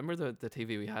road. Remember the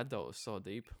TV we had though? It was so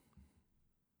deep.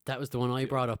 That was the one I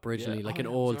brought up originally, Yeah. like Oh, an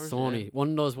yeah, it old was ours, Sony. yeah.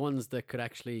 One of those ones that could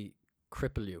actually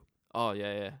cripple you. Oh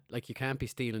yeah, yeah. Like, you can't be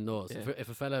stealing those. Yeah. If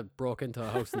a fella broke into a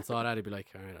house and saw that, he'd be like,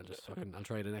 all right, I'll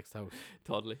try the next house.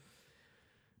 Totally.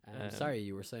 Sorry,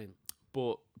 you were saying.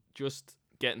 But just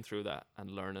getting through that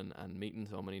and learning and meeting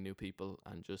so many new people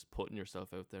and just putting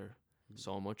yourself out there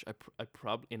so much. I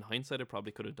probably, in hindsight, I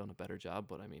probably could have done a better job.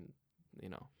 But I mean, you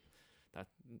know, that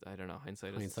I don't know.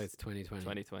 Hindsight's 2020.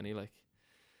 2020, like.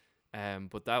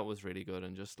 But that was really good,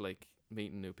 and just like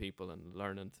meeting new people and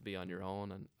learning to be on your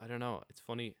own. And I don't know, it's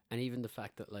funny. And even the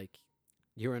fact that, like,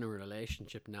 you're in a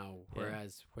relationship now, Yeah.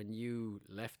 whereas when you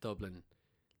left Dublin,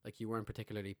 like, you weren't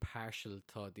particularly partial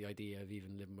to the idea of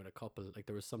even living with a couple. Like,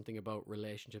 there was something about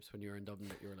relationships when you were in Dublin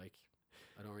that you were like,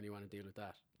 I don't really want to deal with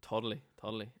that. Totally.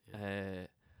 Yeah.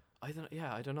 I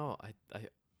don't know.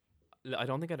 I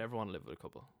don't think I'd ever want to live with a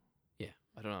couple. Yeah.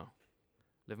 I don't know.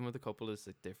 Living with a couple is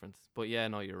like different. But yeah,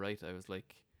 no, you're right. I was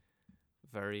like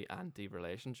very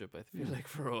anti-relationship. I feel like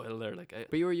for a while there, like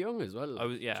But you were young as well. I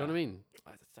was, yeah. Do you know what I mean?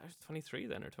 I was 23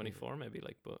 then, or 24 maybe.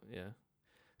 Like, but yeah,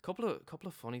 couple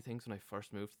of funny things when I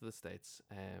first moved to the States.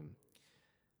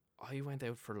 I went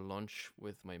out for lunch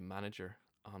with my manager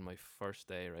on my first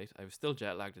day. Right, I was still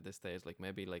jet lagged at this stage. Like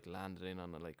maybe like landed in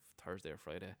on a like Thursday or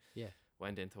Friday. Yeah.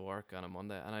 Went into work on a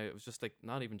Monday, and I was just like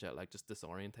not even jet lagged, just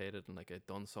disorientated, and like I'd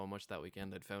done so much that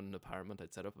weekend. I'd found an apartment,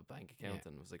 I'd set up a bank account,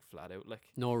 and was like flat out, like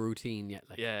No routine yet.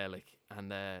 Like. yeah, like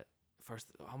and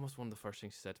almost one of the first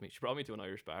things she said to me. She brought me to an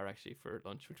Irish bar actually for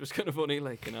lunch, which was kind of funny.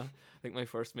 Like, you know, I think my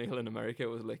first meal in America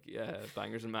was like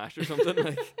bangers and mash or something.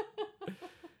 Like,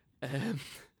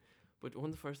 but one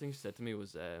of the first things she said to me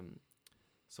was,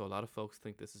 so a lot of folks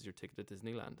think this is your ticket to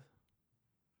Disneyland,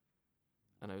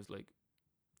 and I was like,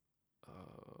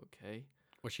 okay.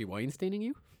 Was she Weinsteining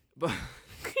you? But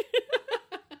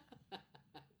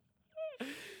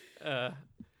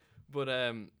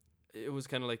it was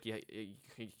kind of like you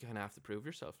kind of have to prove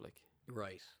yourself, like.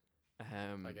 Right.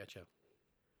 I get you.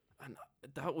 And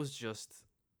that was just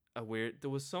a weird. There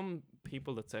was some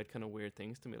people that said kind of weird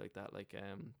things to me like that, like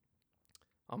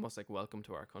almost like welcome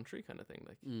to our country kind of thing,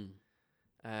 like.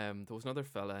 There was another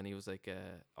fella, and he was like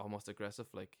almost aggressive,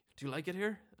 like, do you like it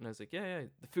here? And I was like, yeah,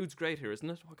 the food's great here, isn't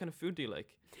it? What kind of food do you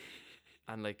like?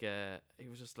 And like he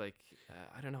was just like,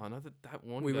 I don't know, another that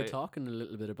one We guy, were talking a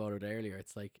little bit about it earlier.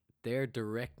 It's like their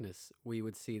directness, we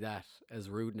would see that as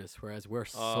rudeness, whereas we're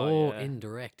so yeah.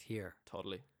 indirect here.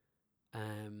 Totally.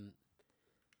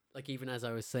 Like, even as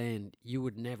I was saying, you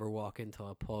would never walk into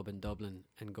a pub in Dublin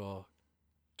and go,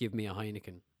 give me a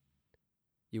Heineken.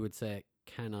 You would say,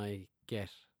 can I get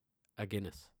a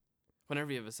Guinness?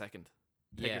 Whenever you have a second,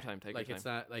 take your time. Like, it's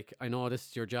not like, I know this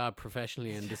is your job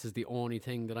professionally and this is the only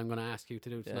thing that I'm going to ask you to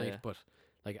do tonight, yeah. but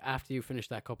like, after you finish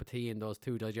that cup of tea and those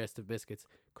 2 digestive biscuits,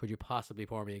 could you possibly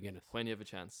pour me a Guinness? When you have a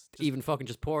chance, Even fucking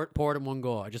just pour it in one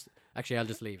go. I'll just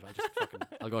leave.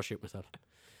 I'll go shoot myself.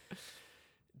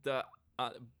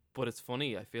 But it's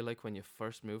funny. I feel like when you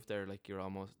first move there, like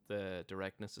the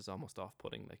directness is almost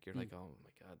off-putting. Like you're like, oh my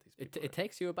god, these people. It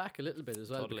takes you aback a little bit as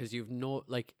well, Totally. because you've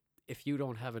like, if you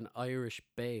don't have an Irish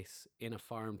base in a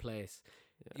foreign place,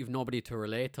 you've nobody to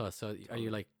relate to. So are you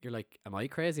like, you're like, am I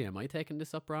crazy? Am I taking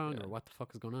this up wrong, or what the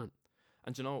fuck is going on?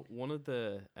 And you know, one of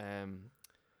the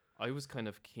I was kind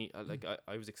of keen, like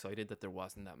I was excited that there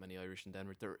wasn't that many Irish in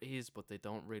Denver. There is, but they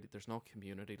don't really. There's no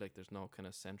community. Like there's no kind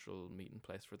of central meeting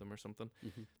place for them or something.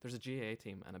 Mm-hmm. There's a GA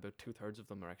team, and about 2/3 of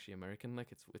them are actually American. Like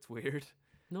it's weird.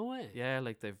 No way. Yeah,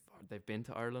 like they've been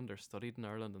to Ireland or studied in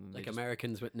Ireland, and Like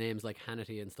Americans with names like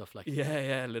Hannity and stuff like.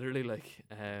 Yeah, literally like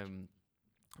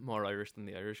more Irish than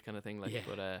the Irish kind of thing. Like,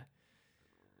 but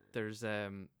there's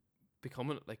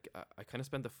becoming like I kind of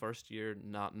spent the first year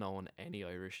not knowing any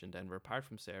Irish in Denver apart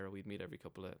from Sarah. We'd meet every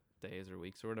couple of days or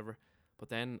weeks or whatever. But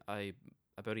then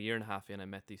about a year and a half in, I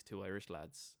met these 2 Irish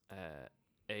lads,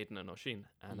 Aidan and Oisin,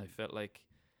 and I felt like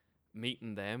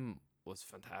meeting them was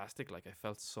fantastic. Like I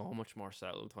felt so much more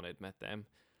settled when I'd met them.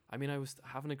 I mean, I was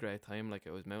having a great time. Like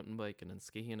I was mountain biking and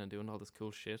skiing and doing all this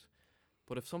cool shit.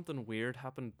 But if something weird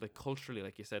happened, like culturally,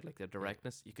 like you said, like the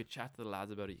directness, you could chat to the lads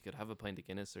about it. You could have a pint of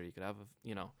Guinness, or you could have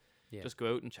just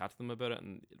go out and chat to them about it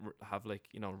and have like,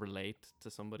 relate to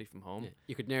somebody from home. Yeah.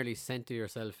 You could nearly center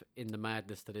yourself in the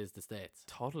madness that is the States.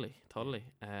 Totally.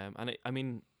 And I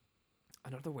mean,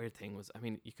 another weird thing was, I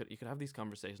mean, you could have these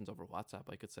conversations over WhatsApp.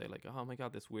 I could say like, oh my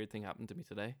god, this weird thing happened to me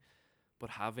today, but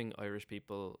having Irish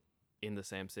people in the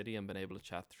same city and being able to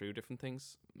chat through different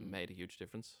things made a huge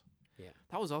difference. Yeah.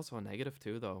 That was also a negative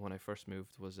too, though. When I first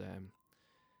moved, was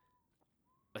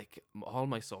like all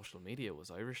my social media was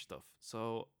Irish stuff,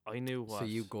 so I knew what So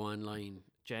you go online.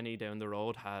 Jenny down the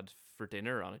road had for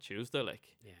dinner on a Tuesday, like.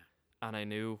 Yeah. And I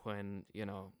knew when,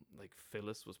 like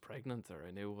Phyllis was pregnant, or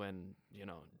I knew when,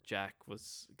 Jack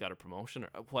got a promotion,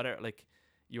 or whatever. Like,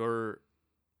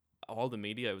 all the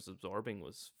media I was absorbing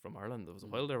was from Ireland. There was a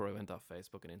while there where I went off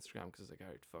Facebook and Instagram because I was like,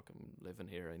 alright, fuck, I'm living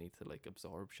here. I need to like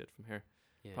absorb shit from here.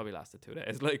 Yeah. Probably lasted 2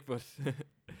 days, like, but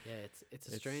Yeah, it's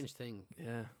a strange thing.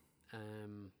 yeah,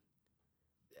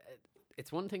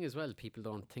 It's one thing as well. People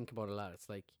don't think about a lot. It's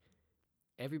like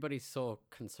everybody's so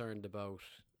concerned about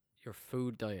your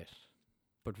food diet,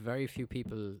 but very few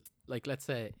people, like, let's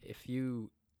say if you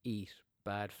eat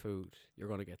bad food, you're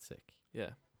going to get sick.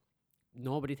 yeah,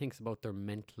 Nobody thinks about their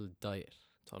mental diet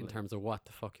totally, in terms of what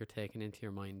the fuck you're taking into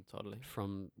your mind totally,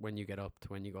 from when you get up to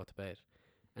when you go to bed.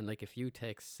 And like if you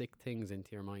take sick things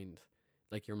into your mind,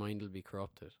 like your mind will be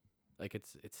corrupted. Like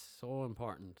it's so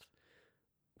important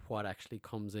what actually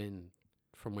comes in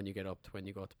from when you get up to when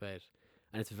you go to bed.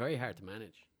 And it's very hard to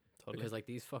manage. totally. Because like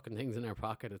these fucking things in our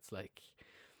pocket, it's like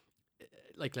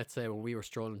let's say when we were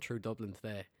strolling through Dublin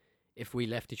today, if we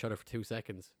left each other for 2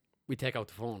 seconds, we take out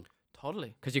the phone.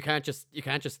 Totally. Because you can't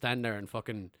just stand there and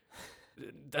fucking.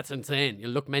 That's insane. You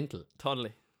look mental.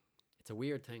 Totally. It's a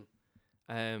weird thing.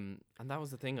 And that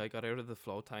was the thing. I got out of the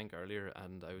float tank earlier,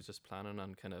 and I was just planning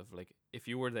on kind of like, if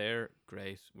you were there,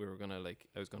 great. I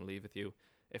was gonna leave with you.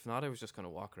 If not, I was just gonna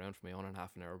walk around for my own and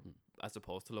half an hour, as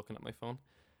opposed to looking at my phone.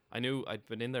 I knew I'd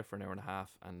been in there for an hour and a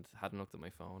half and hadn't looked at my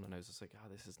phone, and I was just like,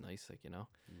 this is nice, like, And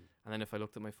then if I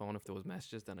looked at my phone, if there was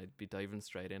messages, then I'd be diving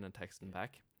straight in and texting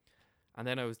back. And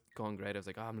then I was going great. I was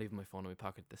like, I'm leaving my phone in my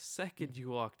pocket. The second you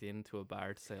walked into a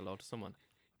bar to say hello to someone,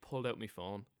 pulled out my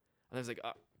phone, and I was like,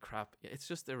 crap. It's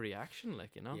just a reaction,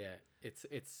 like, Yeah,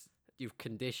 it's you've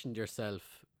conditioned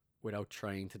yourself without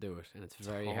trying to do it, and it's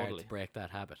very hard Totally. to break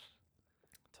that habit.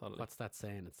 Totally. What's that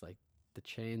saying? It's like the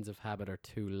chains of habit are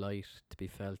too light to be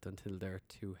felt until they're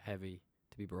too heavy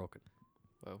to be broken.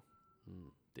 Wow.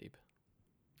 Mm. Deep.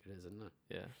 It is, isn't it?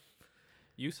 Yeah.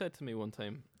 You said to me one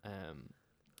time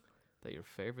that your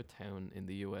favorite town in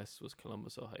the US was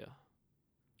Columbus, Ohio.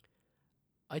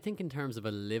 I think in terms of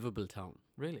a livable town,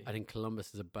 Really? I think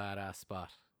Columbus is a badass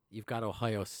spot. You've got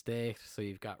Ohio State, so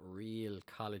you've got real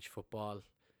college football.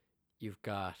 You've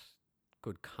got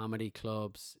good comedy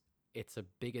clubs. It's a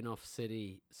big enough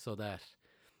city so that,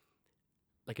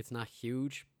 like, it's not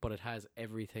huge, but it has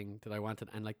everything that I wanted.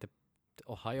 And like the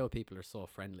Ohio people are so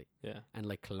friendly, Yeah. and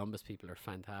like Columbus people are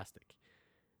fantastic.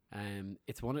 And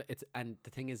the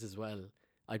thing is as well,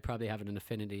 I'd probably have an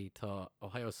affinity to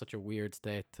Ohio. Is such a weird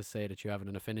state to say that you have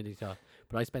an affinity to,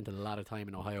 but I spent a lot of time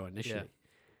in Ohio initially.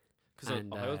 Because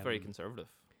And, Ohio's very conservative,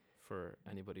 for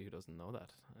anybody who doesn't know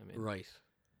that. I mean, Right.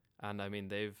 And I mean,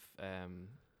 they've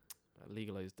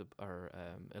legalized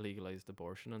illegalized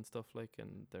abortion and stuff, like,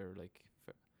 and they're like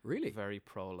Really? very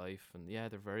pro-life, and yeah,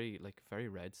 they're very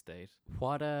red state.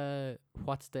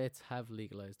 What states have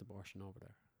legalized abortion over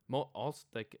there?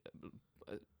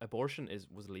 Abortion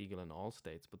was legal in all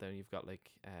states, but then you've got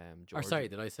like Or Georgia. sorry,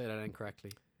 did I say that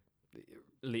incorrectly?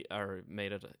 Or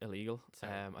made it illegal.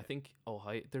 Sorry, I yeah. think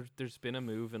Ohio. There's been a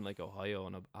move in like Ohio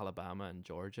and Alabama and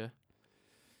Georgia.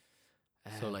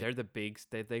 So like- they're the big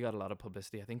state. They got a lot of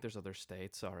publicity. I think there's other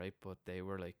states, all right, but they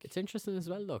were like, It's interesting as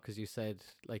well though, because you said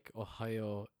like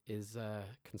Ohio is a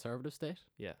conservative state,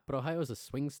 yeah. but Ohio is a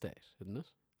swing state, isn't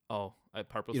it? Oh, a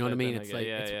purple. You know what I state mean? then, It's guess. like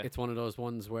yeah. it's one of those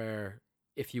ones where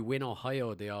if you win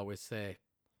Ohio, they always say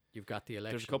you've got the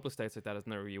election. There's a couple of states like that, isn't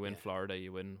there? Where you win Yeah. Florida,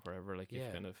 you win wherever. Like Yeah.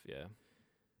 you've kind of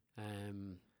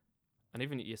Um, And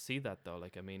even you see that though.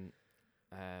 Like I mean,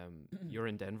 you're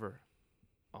in Denver.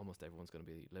 Almost everyone's going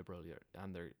to be liberal.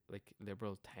 And they're like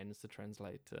liberal tends to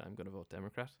translate to I'm going to vote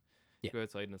Democrat. Yeah. You go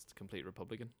outside and it's complete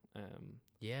Republican.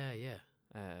 yeah.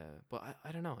 But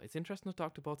I don't know. It's interesting to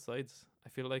talk to both sides. I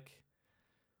feel like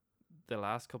the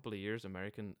last couple of years,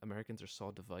 Americans are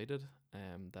so divided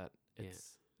that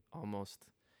it's almost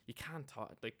you can't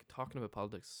talk. Like talking about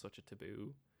politics is such a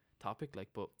taboo topic. Like,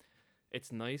 but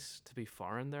it's nice to be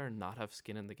foreign there and not have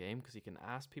skin in the game because you can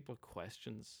ask people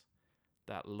questions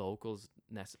that locals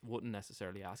wouldn't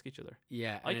necessarily ask each other.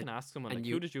 Yeah, I can ask someone like,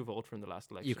 who did you vote for in the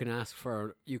last election? You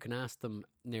can ask them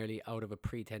nearly out of a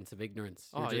pretense of ignorance.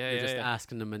 Oh, You're just yeah.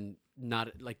 asking them, and not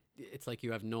like it's like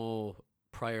you have no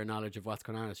prior knowledge of what's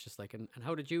going on. It's just like, and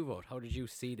how did you vote? How did you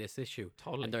see this issue?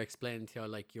 Totally. And they're explaining to you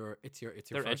like it's your They're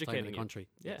first time in educating the you. country.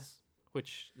 Yeah. Yes.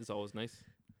 which is always nice.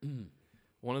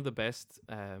 One of the best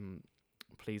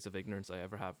pleas of ignorance I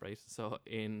ever have, right? So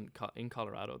in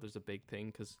Colorado, there's a big thing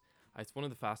because it's one of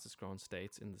the fastest growing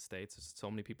states in the States. There's so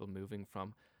many people moving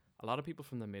from, a lot of people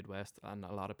from the Midwest and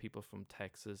a lot of people from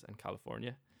Texas and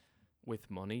California with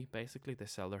money. Basically, they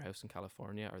sell their house in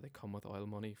California or they come with oil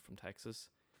money from Texas.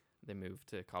 They move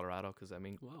to Colorado because, I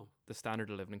mean, Wow. the standard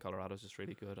of living in Colorado is just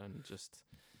really good and just...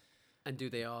 And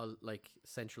do they all like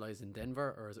centralize in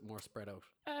Denver, or is it more spread out?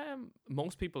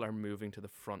 Most people are moving to the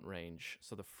Front Range.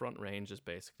 So the Front Range is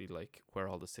basically like where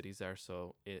all the cities are.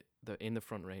 So in the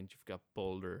Front Range, you've got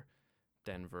Boulder,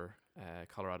 Denver,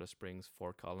 Colorado Springs,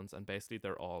 Fort Collins, and basically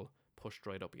they're all pushed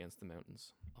right up against the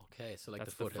mountains. Okay, so like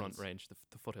That's the the foothills. Front Range,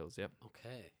 the foothills. Yep.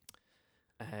 Okay.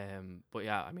 But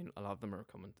yeah, I mean, a lot of them are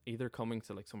coming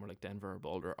to like somewhere like Denver or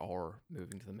Boulder, or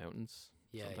moving to the mountains.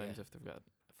 Yeah. Sometimes if they've got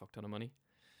a fuck ton of money.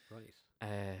 Right.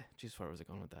 Geez, where was I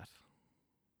going with that?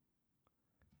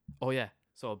 Oh yeah,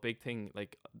 so a big thing,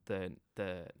 like the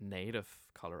native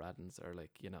Coloradans are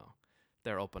like, you know,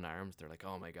 they're up in arms. They're like,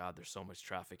 oh my god, there's so much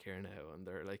traffic here now, and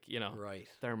they're like, you know, Right.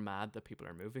 they're mad that people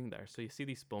are moving there. So you see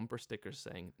these bumper stickers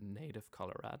saying "Native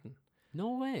Coloradan,"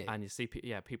 No way. and you see,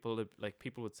 people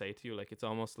would say to you, like, it's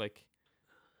almost like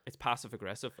it's passive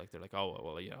aggressive. Like they're like, oh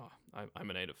well, yeah, I'm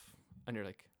a native, and you're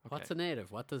like, okay. What's a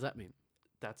native? What does that mean?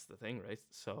 That's the thing, right?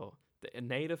 So a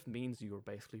native means you were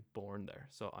basically born there.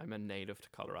 So I'm a native to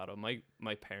Colorado.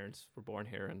 My parents were born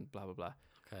here and blah blah blah.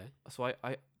 Okay. So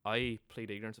I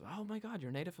plead ignorance. Oh my god,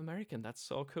 you're Native American. That's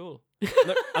so cool.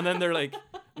 And then they're like,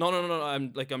 no.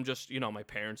 I'm just, you know, my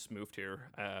parents moved here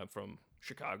from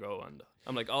Chicago, and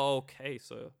I'm like, oh, okay,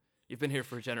 so you've been here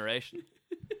for a generation.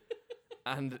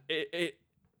 And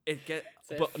it get,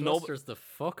 but flusters the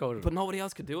fuck out of but them. nobody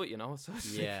else could do it, you know. So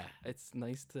it's Yeah. it's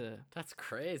nice to, That's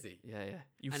crazy. yeah.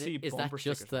 You And see, is that bumper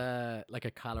just stickers. like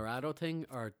a Colorado thing,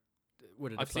 or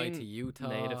would it I've apply to seen Utah?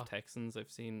 Native Texans.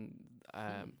 I've seen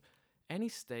any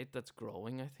state that's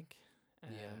growing, I think.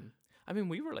 Yeah. I mean,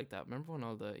 we were like that. Remember when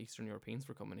all the Eastern Europeans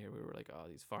were coming here? We were like, oh,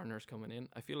 these foreigners coming in.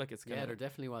 I feel like it's Yeah, kind there of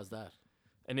definitely was that.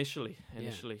 initially.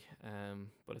 Yeah.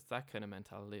 But it's that kind of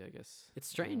mentality, I guess. It's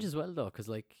strange as well, though, because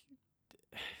like,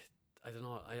 I don't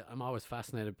know. I'm always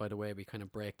fascinated by the way we kind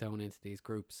of break down into these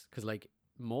groups, because like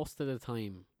most of the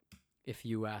time, if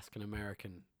you ask an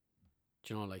American,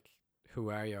 do you know, like, who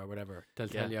are you or whatever, they'll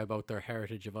tell Yeah. you about their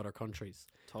heritage of other countries.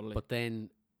 Totally. But then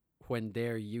when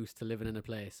they're used to living in a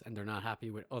place and they're not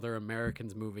happy with other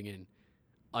Americans moving in,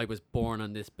 I was born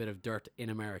on this bit of dirt in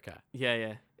America.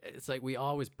 yeah, It's like we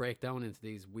always break down into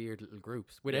these weird little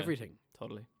groups with Yeah. everything.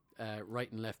 totally.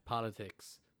 Right and left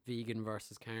politics, vegan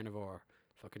versus carnivore,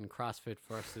 fucking CrossFit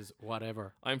versus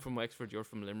whatever. I'm from Wexford. You're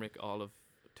from Limerick. All of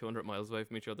 200 miles away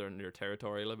from each other, and you're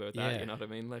territorial about that. Yeah. You know what I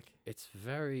mean? Like, It's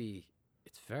very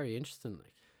interesting.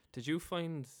 Like, did you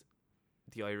find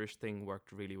the Irish thing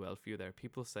worked really well for you there?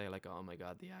 People say like, oh my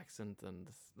god, the accent, and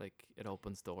like it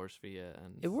opens doors for you,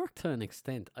 and it worked to an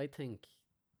extent. I think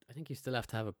you still have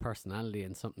to have a personality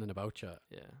and something about you.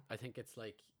 Yeah, I think it's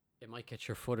like, it might get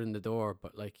your foot in the door,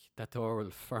 but like that door will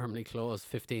firmly close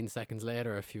 15 seconds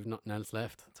later if you've nothing else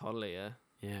left. totally. Yeah,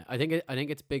 Yeah, I think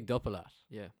it's bigged up a lot,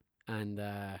 yeah. and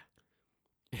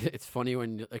it's funny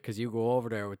when, because you go over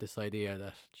there with this idea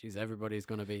that, geez, everybody's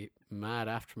gonna be mad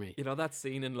after me. You know that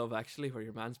scene in Love Actually where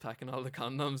your man's packing all the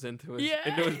condoms into his Yeah.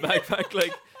 backpack,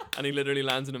 like, and he literally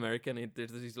lands in America, and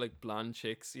there's these like blonde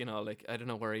chicks, you know, like I don't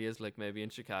know where he is, like maybe in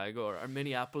Chicago or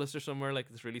Minneapolis or somewhere, like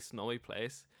this really snowy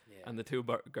place, Yeah. and the two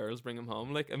girls bring him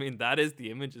home. Like, I mean, that is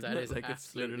the image, isn't That it? is Like, it's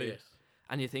absolutely literally, it.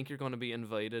 and you think you're going to be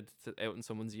invited to out in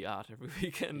someone's yacht every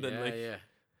weekend, and like, Yeah.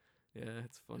 yeah,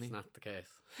 it's funny. It's not the case.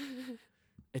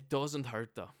 It doesn't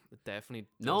hurt though. It definitely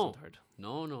No. doesn't hurt.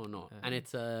 No. And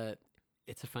it's a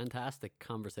fantastic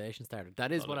conversation starter.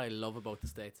 That is what I love about the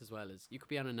States as well, is you could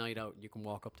be on a night out and you can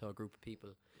walk up to a group of people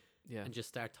Yeah, and just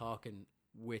start talking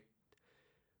with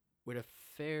a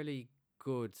fairly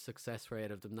good success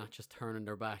rate of them not just turning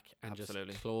their back and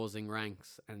Absolutely. just closing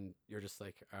ranks, and you're just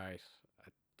like, all right,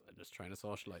 I'm just trying to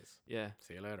socialize. yeah.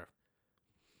 See you later.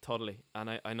 Totally.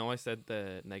 And I know I said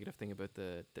the negative thing about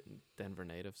the Denver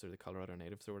natives or the Colorado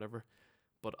natives or whatever,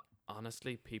 but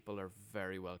honestly, people are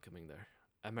very welcoming there.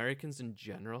 Americans in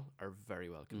general are very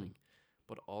welcoming,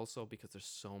 but also because there's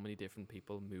so many different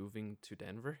people moving to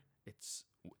Denver, it's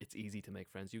easy to make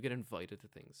friends. You get invited to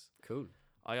things. Cool.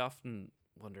 I often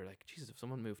wonder, like, Jesus, if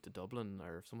someone moved to Dublin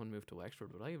or if someone moved to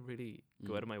Wexford, would I really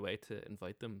go out of my way to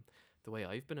invite them the way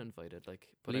I've been invited? Like,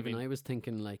 but But I was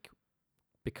thinking, like,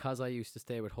 because I used to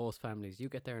stay with host families, you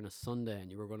get there on a Sunday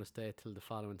and you were going to stay till the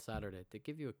following Saturday. They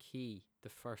give you a key the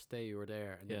first day you were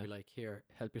there, and Yeah. they'd be like, here,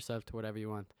 help yourself to whatever you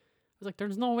want. was like,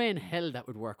 there's no way in hell that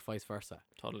would work vice versa.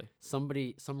 Totally. Some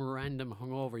random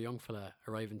hungover young fella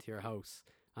arriving to your house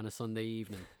on a Sunday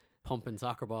evening, pumping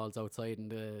soccer balls outside in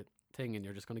the thing, and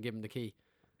you're just going to give him the key.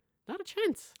 Not a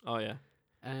chance. Oh yeah.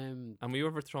 Um, And were you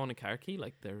ever thrown a car key?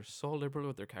 Like they're so liberal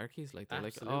with their car keys. Like they're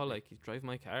like, oh, Absolutely. like you drive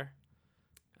my car.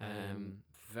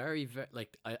 very, very,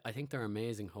 like, I think they're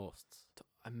amazing hosts.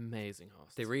 Amazing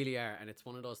host. They really are. And it's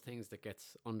one of those things that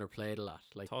gets underplayed a lot.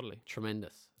 Like, Totally.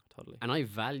 tremendous. Totally. And I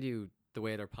value the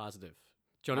way they're positive.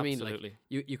 Do you know what I mean? Like, Absolutely.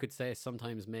 you could say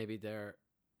sometimes maybe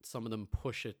some of them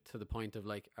push it to the point of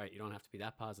like, all right, you don't have to be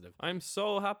that positive. I'm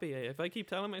so happy. If I keep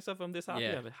telling myself I'm this happy,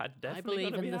 Yeah. I'm I definitely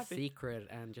believe going to in be the happy. secret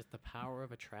and just the power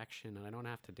of attraction, and I don't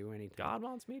have to do anything. God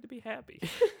wants me to be happy.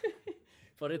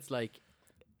 But it's like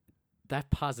that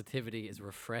positivity is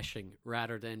refreshing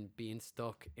rather than being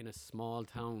stuck in a small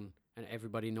town and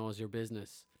everybody knows your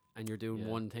business and you're doing Yeah.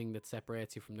 one thing that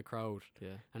separates you from the crowd.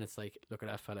 Yeah. And it's like, look at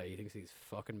that fella, he thinks he's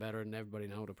fucking better than everybody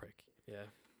now, the prick. Yeah.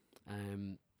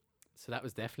 So that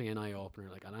was definitely an eye opener.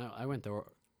 Like, and I went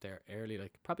there early,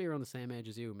 like probably around the same age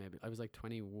as you. Maybe I was like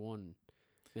 21,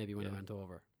 maybe when I Yeah. went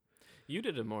over. You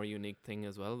did a more unique thing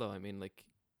as well, though. I mean, like,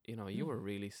 you know, you were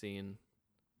really seeing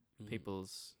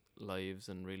people's lives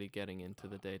and really getting into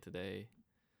the day to day.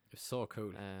 It was so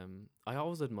cool. I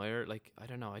always admire, like, I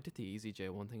don't know, I did the easy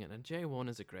J1 thing, and J1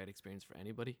 is a great experience for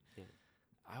anybody. Yeah.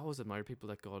 I always admire people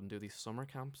that go out and do these summer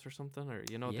camps or something, or,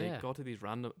 you know, they Yeah. go to these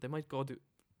random, they might go to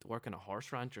work on a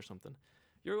horse ranch or something.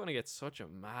 You're going to get such a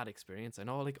mad experience. I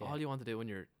know, like, Yeah. all you want to do when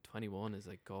you're 21 is,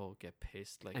 like, go get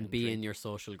pissed, like, And be drink. in your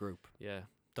social group. Yeah,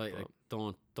 Like,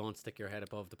 don't stick your head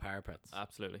above the parapets.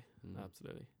 absolutely. Mm.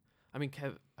 Absolutely. I mean,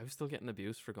 Kev, I was still getting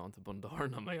abused for going to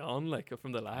Bundoran on my own, like,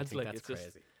 from the I lads. think Like, that's it's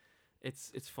just,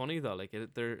 crazy. it's funny though. Like,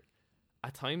 there,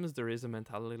 at times there is a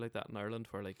mentality like that in Ireland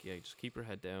where, like, yeah, you just keep your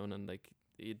head down and, like,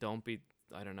 you don't be,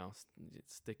 I don't know,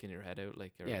 sticking your head out,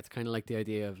 like, or Yeah, it's kind of like the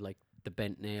idea of like the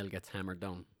bent nail gets hammered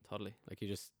down. totally. Like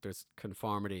there's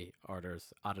conformity or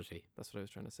there's oddity. That's what I was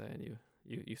trying to say, and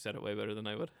you said it way better than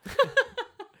I would.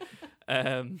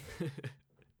 um,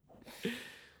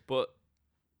 but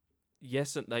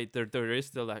yes, and like there is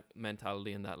still that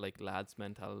mentality and that, like, lads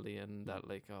mentality and that,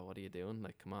 like, oh, what are you doing?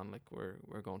 Like, come on, like, we're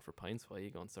going for pints. Why are you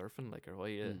going surfing? Like, or why are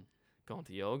you going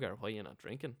to yoga? Or why are you not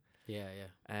drinking? Yeah,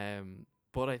 yeah.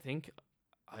 But I think,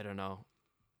 I don't know,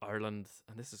 Ireland,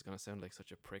 and this is gonna sound like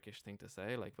such a prickish thing to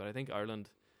say, like, but I think Ireland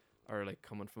are, like,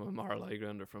 coming from a moral high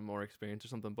ground or from more experience or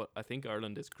something. But I think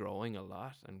Ireland is growing a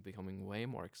lot and becoming way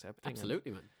more accepting. and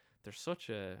Absolutely, man. there's such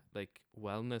a, like,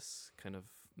 wellness kind of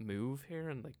move here,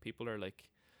 and, like, people are, like,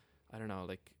 I don't know,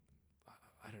 like,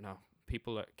 I don't know,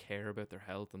 people that care about their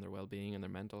health and their well-being and their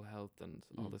mental health and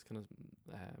all this kind of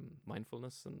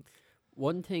mindfulness. And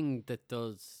One thing that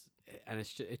does, and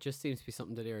it just seems to be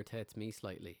something that irritates me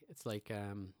slightly. It's like,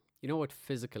 you know what,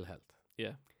 physical health.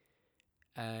 yeah,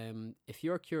 If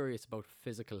you're curious about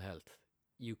physical health,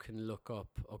 you can look up,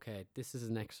 okay, this is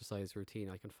an exercise routine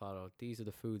I can follow. These are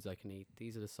the foods I can eat.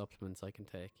 These are the supplements I can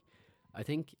take. I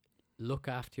think look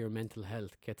after your mental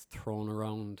health gets thrown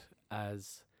around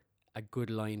as a good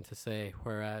line to say,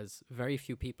 whereas very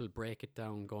few people break it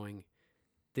down going,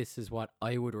 this is what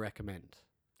I would recommend.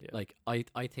 yeah, Like,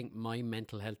 I think my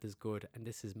mental health is good and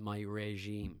this is my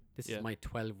regime. This Yeah. is my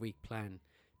 12-week plan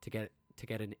to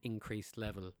get an increased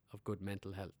level of good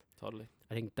mental health. totally.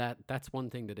 I think that's one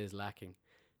thing that is lacking.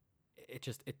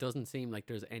 It doesn't seem like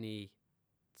there's any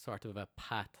sort of a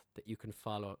path that you can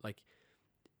follow. Like,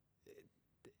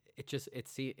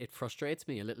 it frustrates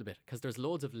me a little bit because there's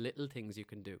loads of little things you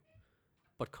can do,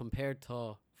 but compared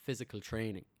to physical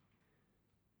training,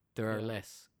 there are Yeah.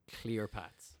 less clear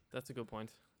paths. That's a good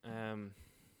point.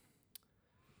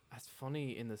 It's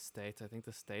funny in the States. I think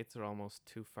the States are almost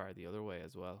too far the other way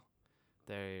as well.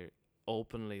 They're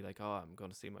openly like, oh, I'm going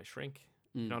to see my shrink.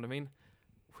 You know what I mean?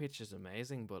 Which is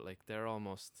amazing, but, like, they're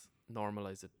almost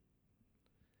normalize it.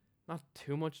 Not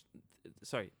too much.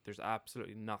 Sorry, there's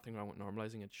absolutely nothing wrong with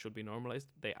normalizing. It should be normalized.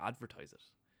 They advertise it.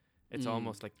 It's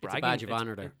almost like It's a bragging. badge of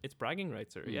honor there. It's bragging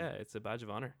rights, or Mm. yeah, it's a badge of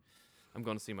honor. I'm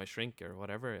going to see my shrink or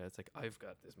whatever. It's like, I've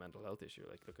got this mental health issue.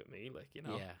 Like, look at me. Like, you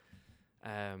know. Yeah.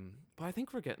 But I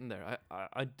think we're getting there.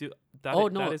 I do. That Oh,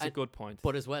 is, no, that is a and- good point.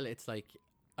 But as well, it's like,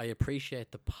 I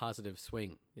appreciate the positive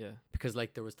swing yeah, because,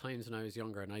 like, there was times when I was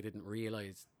younger and I didn't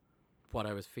realize what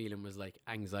I was feeling was like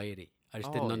anxiety. I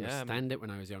just didn't Oh, yeah, man. understand it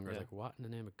when I was younger. I Yeah. was like, what in the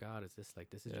name of God is this? Like,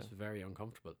 this is Yeah. just very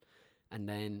uncomfortable. And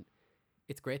then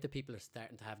it's great that people are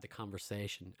starting to have the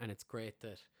conversation, and it's great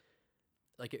that,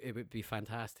 like, it would be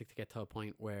fantastic to get to a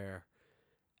point where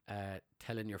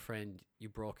telling your friend you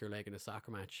broke your leg in a soccer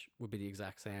match would be the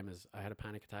exact same as I had a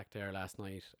panic attack there last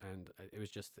night, and it was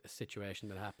just a situation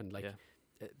that happened. Like, Yeah.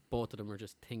 both of them are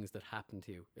just things that happen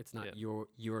to you. It's not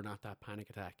you're not that panic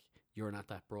attack. You're not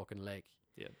that broken leg.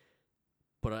 Yeah.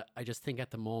 But I just think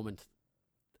at the moment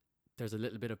there's a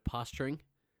little bit of posturing,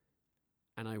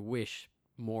 and I wish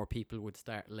more people would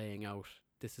start laying out,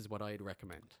 this is what I'd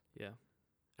recommend. Yeah.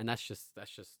 And that's just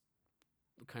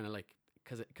kind of like,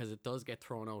 because it does get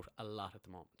thrown out a lot at the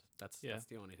moment. That's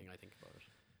the only thing I think about it.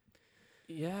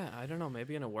 Yeah, I don't know.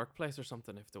 Maybe in a workplace or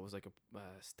something, if there was like a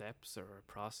steps or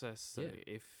a process,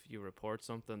 if you report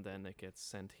something, then it gets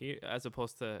sent here. As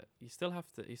opposed to you still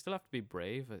have to be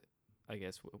brave. I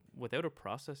guess without a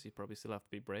process, you probably still have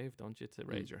to be brave, don't you, to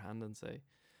raise your hand and say,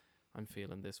 "I'm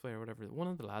feeling this way" or whatever. One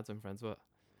of the lads I'm friends with,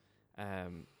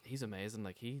 he's amazing.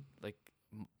 Like he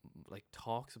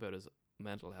talks about his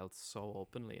mental health so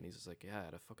openly, and he's just like, "Yeah, I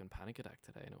had a fucking panic attack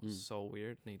today, and it was so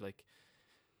weird." And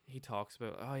he talks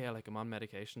about, oh yeah, like I'm on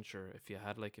medication. Sure, if you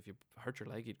hurt your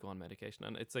leg, you'd go on medication,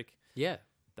 and it's like,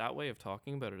 that way of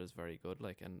talking about it is very good.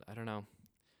 Like, and I don't know.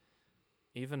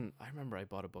 Even I remember I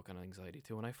bought a book on anxiety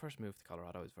too. When I first moved to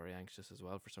Colorado, I was very anxious as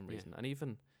well for some reason, and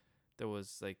even there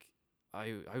was like,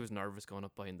 I was nervous going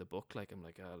up buying the book. Like I'm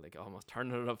like almost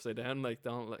turning it upside down. Like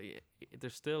don't like.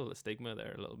 There's still a stigma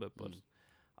there a little bit, but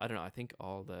I don't know. I think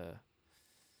all the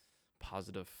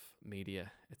positive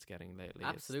media it's getting lately.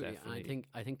 Absolutely, and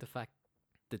I think the fact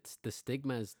that the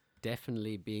stigma is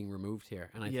definitely being removed here,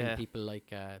 and I think people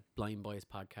like Blind Boy's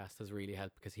podcast has really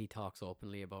helped because he talks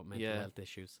openly about mental health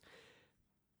issues.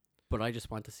 But I just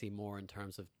want to see more in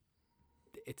terms of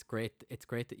it's great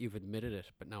that you've admitted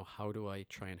it, but now how do I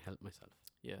try and help myself?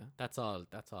 Yeah, that's all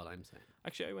I'm saying.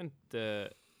 Actually, I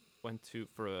went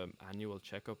for an annual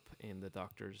checkup in the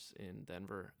doctors in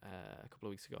Denver a couple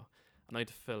of weeks ago, and I had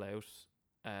to fill out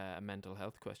a mental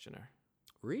health questionnaire.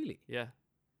 Really? Yeah.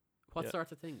 What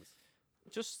sort of things?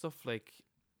 Just stuff like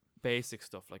basic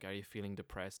stuff, like, are you feeling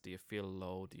depressed? Do you feel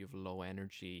low? Do you have low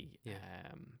energy?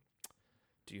 Yeah.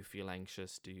 Do you feel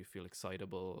anxious? Do you feel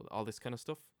excitable? All this kind of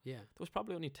stuff. Yeah. There was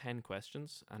probably only 10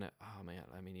 questions, and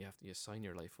you sign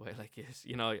your life away, like,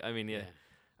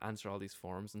 answer all these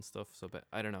forms and stuff. So, but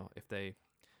I don't know if they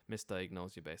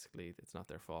misdiagnose you. Basically, it's not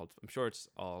their fault. I'm sure it's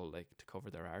all like to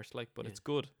cover their arse, like, but it's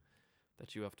good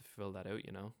that you have to fill that out.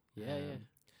 Yeah.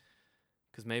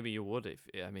 Because maybe you would,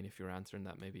 if you're answering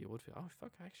that, maybe you would feel, oh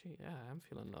fuck, actually, I'm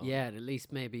feeling low. Yeah, and at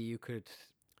least maybe you could.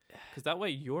 Because that way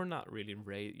you're not really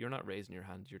you're not raising your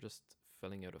hand. You're just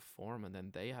filling out a form, and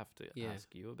then they have to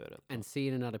ask you about it. And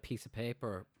seeing it on a piece of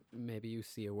paper, maybe you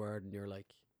see a word and you're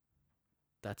like,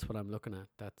 "That's what I'm looking at.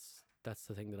 That's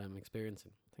the thing that I'm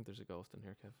experiencing." I think there's a ghost in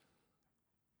here, Kev.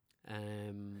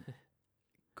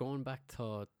 Going back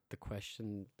to the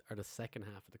question, or the second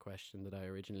half of the question that I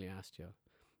originally asked you,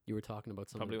 you were talking about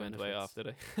something. Probably went way off, did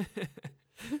I?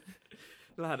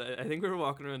 Lad, I think we were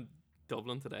walking around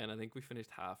Dublin today, and I think we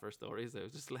finished half our stories. I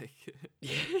was just like,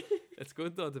 it's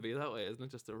good though to be that way, isn't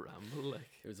it? Just a ramble.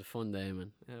 Like, it was a fun day,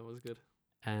 man. Yeah, it was good.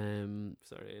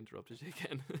 Sorry, I interrupted you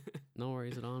again. No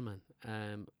worries at all, man.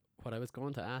 What I was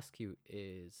going to ask you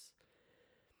is,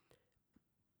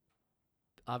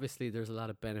 obviously there's a lot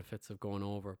of benefits of going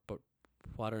over, but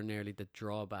what are nearly the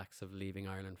drawbacks of leaving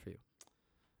Ireland for you?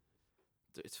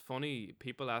 It's funny,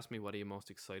 people ask me what are you most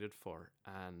excited for,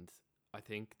 and I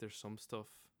think there's some stuff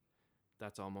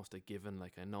that's almost a given.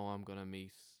 Like, I know I'm gonna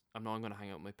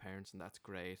hang out with my parents, and that's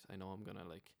great. I know I'm gonna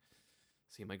like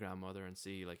see my grandmother and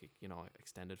see like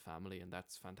extended family, and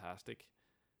that's fantastic.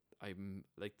 I'm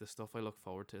like, the stuff I look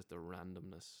forward to is the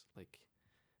randomness, like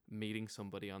meeting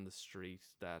somebody on the street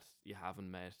that you haven't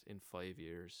met in 5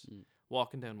 years,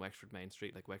 walking down Wexford Main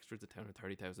Street. Like, Wexford's a town of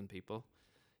 30,000 people.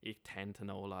 You tend to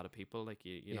know a lot of people. Like,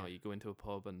 you know, you go into a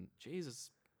pub and,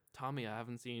 Jesus, Tommy, I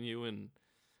haven't seen you in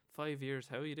 5 years.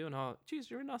 How are you doing? Oh,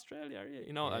 geez, you're in Australia, are you?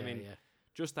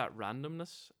 Just that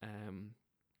randomness.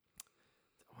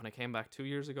 When I came back 2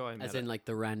 years ago, like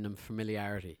the random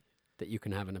familiarity that you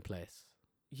can have in a place.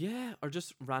 Yeah, or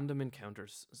just random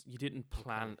encounters. You didn't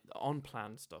plan,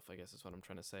 unplanned stuff, I guess is what I'm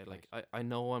trying to say. Like, I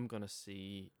know I'm going to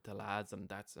see the lads, and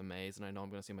that's amazing. I know I'm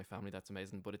going to see my family, that's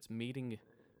amazing. But it's meeting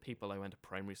people I went to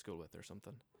primary school with or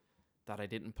something that I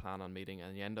didn't plan on meeting,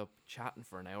 and you end up chatting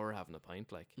for an hour, having a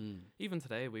pint. Like, even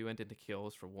today, we went into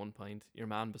Keogh's for 1 pint. Your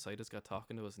man beside us got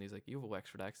talking to us, and he's like, "You have a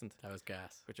Wexford accent." That was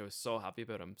gas. Which I was so happy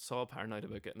about. I'm so paranoid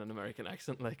about getting an American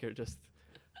accent. Like, or just...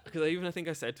 Because I think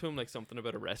I said to him like something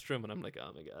about a restroom, and I'm like,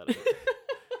 oh my god,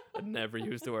 I'd never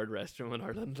use the word restroom in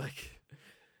Ireland. Like,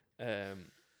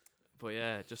 but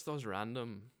yeah, just those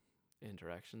random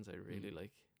interactions I really like.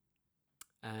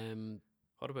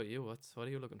 What about you? What are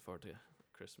you looking forward to at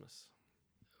Christmas?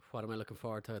 What am I looking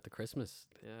forward to at the Christmas?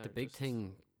 Yeah, the big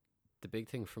thing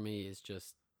for me is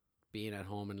just being at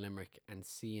home in Limerick and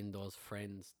seeing those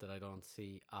friends that I don't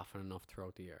see often enough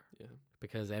throughout the year, Yeah.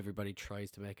 because everybody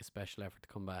tries to make a special effort to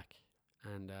come back.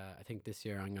 And I think this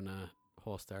year I'm gonna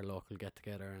host our local get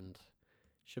together, and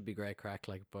should be great crack.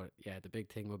 Like, but yeah, the big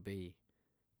thing would be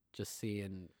just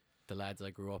seeing the lads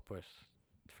I grew up with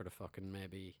for the fucking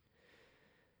maybe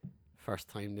first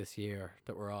time this year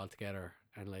that we're all together,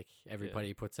 and like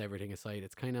everybody puts everything aside.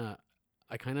 It's kind of,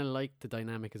 I kind of like the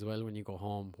dynamic as well when you go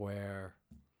home, where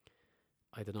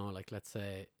I don't know, like let's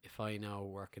say if I now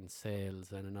work in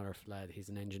sales and another lad, he's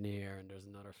an engineer, and there's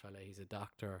another fella, he's a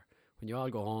doctor. When you all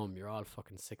go home, you're all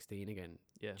fucking 16 again.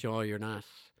 Yeah. Joe, you're not.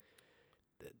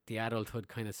 The adulthood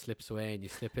kind of slips away, and you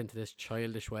slip into this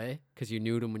childish way because you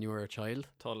knew them when you were a child.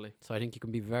 Totally. So I think you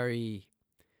can be very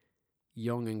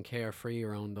young and carefree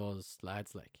around those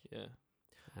lads. Like, Yeah.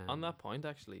 On that point,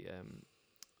 actually,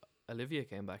 Olivia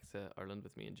came back to Ireland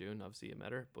with me in June. Obviously, you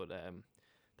met her, but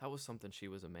that was something she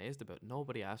was amazed about.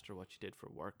 Nobody asked her what she did for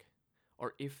work,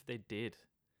 or if they did,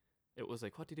 it was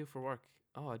like, "What do you do for work?"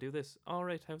 "Oh, I do this." "All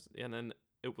right, how's?" And then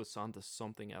it was on to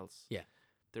something else. Yeah.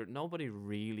 Nobody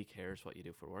really cares what you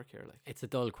do for work here. Like, it's a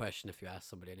dull question if you ask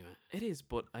somebody anyway. it is,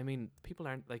 but I mean, people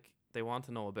aren't like, they want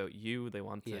to know about you. They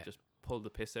want to just pull the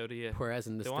piss out of you. Whereas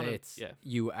in the They wanna- States, yeah.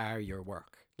 you are your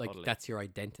work. Like, Totally. that's your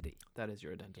identity. That is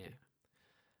your identity.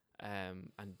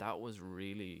 And that was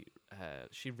really,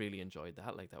 she really enjoyed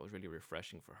that. Like, that was really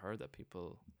refreshing for her that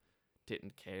people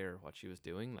didn't care what she was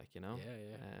doing. Like, you know.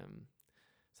 Yeah.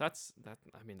 So that's that.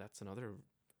 I mean, that's another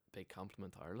big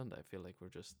compliment to Ireland. I feel like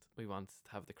we want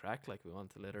to have the crack. Like, we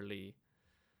want to literally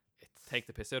take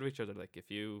the piss out of each other. Like, if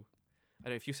you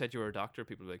said you were a doctor,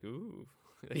 people would be like, ooh.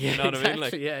 Like, Yeah, you know what I mean?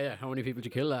 exactly. Like, Yeah. How many people did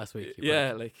you kill last week? you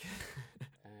yeah, prick? like,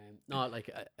 No, like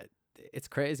it's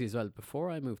crazy as well. Before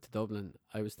I moved to Dublin,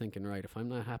 I was thinking, right, if I'm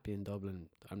not happy in Dublin,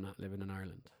 I'm not living in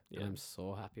Ireland. Yeah. And I'm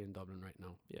so happy in Dublin right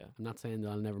now. yeah, I'm not saying that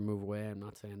I'll never move away. I'm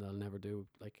not saying that I'll never do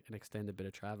like an extended bit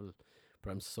of travel,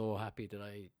 but I'm so happy that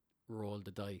I rolled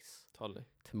the dice totally.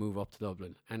 to move up to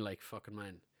Dublin. And like, fucking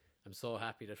man, I'm so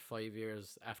happy that 5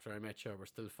 years after I met you, we're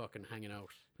still fucking hanging out.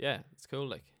 Yeah, it's cool.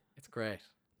 Like, It's great.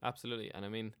 absolutely. And I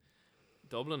mean,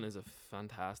 Dublin is a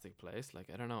fantastic place. Like,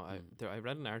 I don't know. I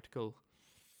read an article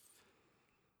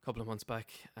a couple of months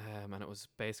back, and it was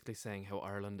basically saying how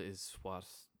Ireland is what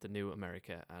the new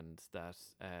America, and that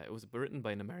it was written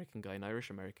by an American guy, an Irish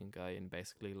American guy, and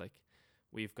basically, like,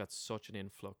 we've got such an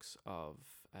influx of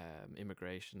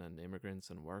immigration and immigrants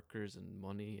and workers and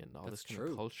money and all That's this kind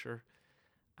true. of culture,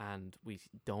 and we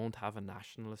don't have a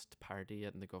nationalist party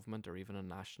yet in the government, or even a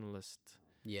nationalist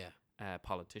Yeah.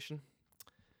 politician.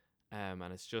 And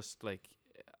it's just like,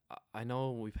 I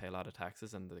know we pay a lot of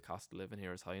taxes and the cost of living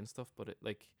here is high and stuff, but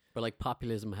But like,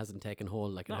 populism hasn't taken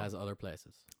hold like No. it has other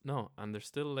places. no, and there's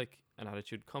still like an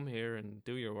attitude, come here and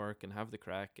do your work and have the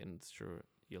crack, and sure,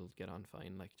 you'll get on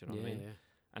fine. Like, do you know what I mean? Yeah.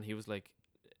 And he was like,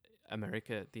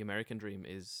 the American dream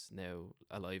is now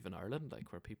alive in Ireland,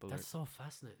 like, where people That's so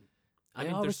fascinating. I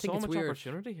mean, always there's think so it's much weird.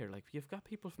 opportunity here. Like, you've got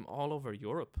people from all over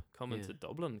Europe coming Yeah. to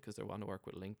Dublin because they want to work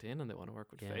with LinkedIn and they want to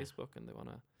work with Yeah. Facebook and they want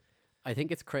to. I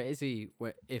think it's crazy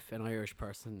if an Irish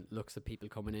person looks at people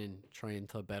coming in trying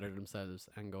to better themselves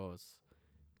and goes,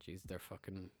 geez, they're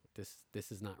fucking, this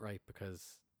is not right,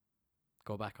 because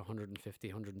go back 150,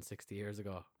 160 years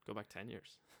ago. Go back 10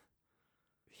 years.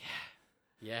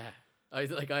 Yeah.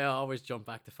 I always jump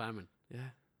back to famine.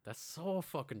 Yeah. That's so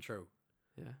fucking true.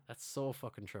 Yeah. That's so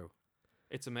fucking true.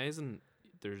 It's amazing.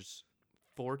 There's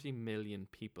 40 million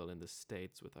people in the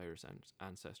States with Irish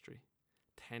ancestry.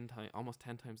 Almost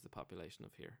 10 times the population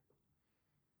of here.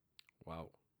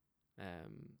 Wow.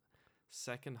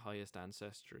 Second highest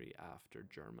ancestry after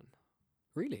German.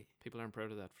 Really? People aren't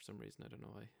proud of that for some reason. I don't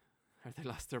know why. Are they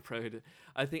lost their pride?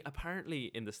 I think apparently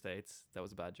in the States, that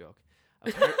was a bad joke.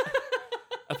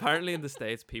 Apparently in the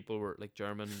States, people were like,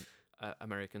 German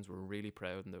Americans were really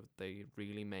proud, and they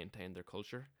really maintained their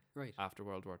culture. Right. After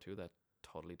World War II, that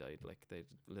totally died. Like, they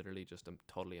literally just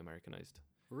totally Americanized.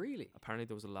 Really? Apparently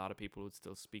there was a lot of people who would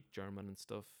still speak German and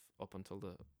stuff up until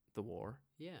the war.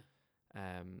 Yeah.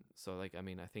 So like, I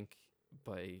mean, I think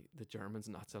by the Germans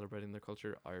not celebrating their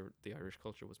culture, the Irish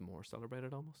culture was more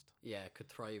celebrated almost. Yeah, it could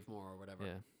thrive more or whatever.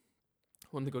 Yeah.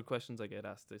 One of the good questions I get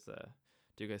asked is,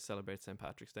 do you guys celebrate St.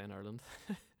 Patrick's Day in Ireland?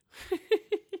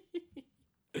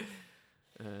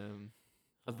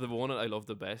 The one that I love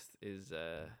the best is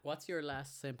What's your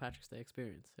last St. Patrick's Day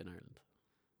experience in Ireland?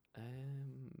 I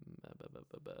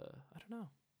don't know.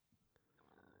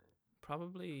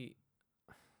 Probably.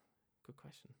 Good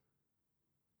question.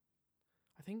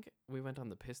 I think we went on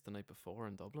the piss the night before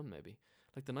in Dublin. Maybe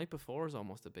like the night before is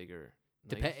almost a bigger.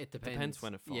 Night. It depends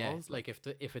when it falls. Yeah, like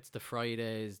if it's the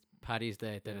Fridays Paddy's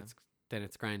Day, then Yeah.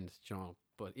 it's grand, you know.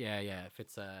 But yeah, if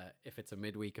it's a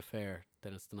midweek affair,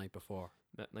 then it's the night before.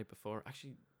 That night before.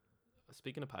 Actually,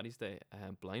 speaking of Paddy's Day,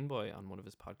 Blind Boy on one of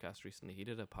his podcasts recently, he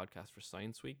did a podcast for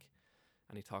Science Week,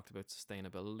 and he talked about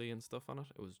sustainability and stuff on it.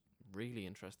 It was really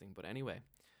interesting. But anyway,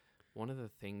 one of the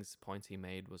points he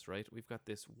made was, right, we've got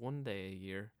this one day a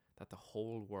year that the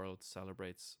whole world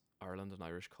celebrates Ireland and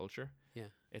Irish culture. Yeah.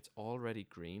 It's already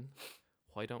green.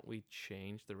 Why don't we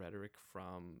change the rhetoric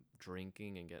from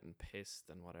drinking and getting pissed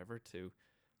and whatever to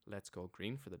let's go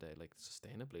green for the day, like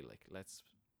sustainably, like let's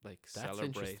That's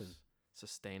celebrate interesting.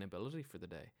 sustainability for the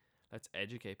day. Let's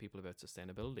educate people about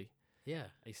sustainability. Yeah.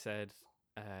 He said,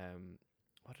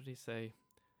 what did he say?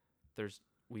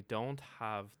 We don't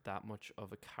have that much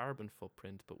of a carbon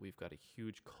footprint, but we've got a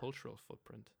huge cultural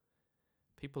footprint.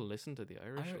 People listen to the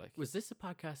Irish. Was this a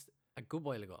podcast a good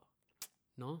while ago?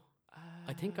 No,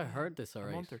 I think I heard this a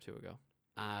already. month or two ago.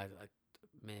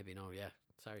 Maybe no. Yeah,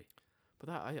 sorry. But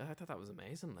that I thought that was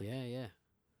amazing. Like, Yeah.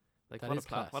 like that what is a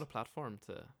class. what a platform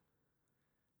to.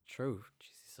 True.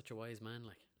 Jeez, he's such a wise man.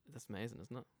 Like, That's amazing,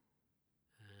 isn't it?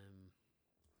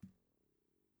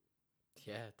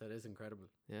 yeah, that is incredible.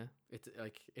 Yeah,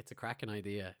 It's a cracking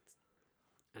idea,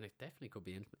 and it definitely could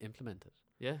be implemented.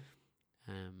 yeah.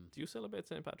 Um, Do you celebrate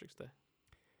St. Patrick's Day?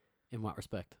 in what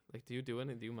respect? Like, do you do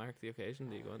any? Do you mark the occasion?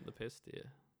 Do you go into the piss? Do you?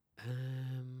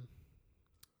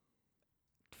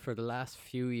 For the last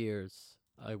few years,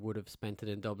 I would have spent it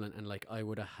in Dublin, and like I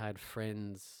would have had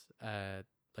friends,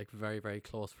 like very very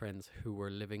close friends who were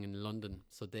living in London,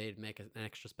 so they'd make an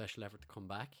extra special effort to come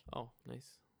back. Oh,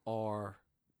 nice. Or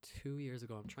 2 years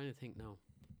ago, I'm trying to think now.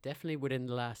 Definitely within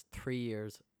the last 3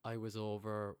 years, I was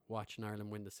over watching Ireland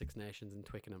win the Six Nations in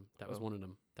Twickenham. That was Oh. one of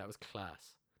them. That was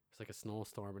class. It was like a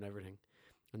snowstorm and everything.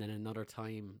 And then another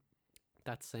time,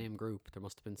 that same group, there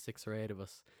must have been 6 or 8 of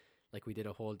us. Like we did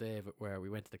a whole day of it where we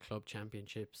went to the club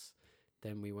championships.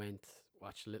 Then we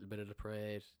watched a little bit of the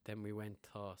parade. Then we went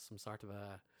to some sort of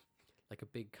a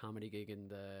big comedy gig in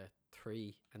the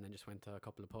 3, and then just went to a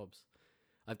couple of pubs.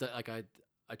 I've done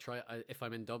if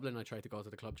I'm in Dublin, I try to go to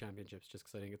the club championships just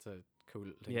because I think it's a cool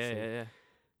thing to see. Yeah.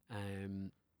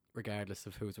 Regardless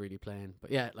of who's really playing.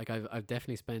 But yeah, like I've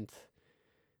definitely spent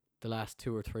the last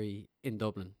 2 or 3 in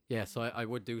Dublin. Yeah, so I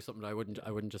would do something. I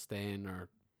wouldn't just stay in or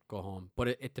go home. But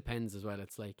it depends as well.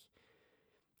 It's like,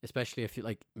 especially if you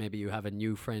like, maybe you have a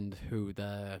new friend who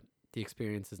the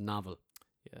experience is novel.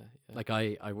 Yeah. Like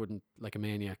I wouldn't, like a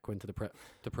maniac, go into the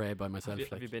parade by myself.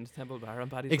 Have you been to Temple Bar on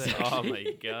Paddy's Day? Exactly. Oh my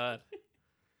god.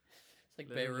 It's like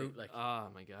Literally. Beirut. Like, Oh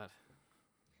my god.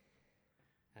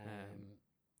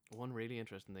 One really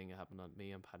interesting thing that happened on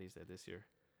me on Paddy's Day this year.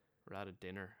 We're at a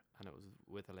dinner, and it was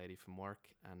with a lady from work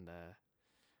and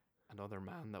another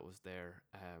man that was there.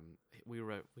 We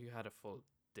had a full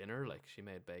dinner. Like, she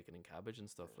made bacon and cabbage and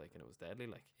stuff, like, and it was deadly.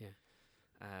 Like,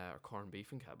 or corned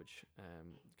beef and cabbage.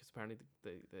 Because apparently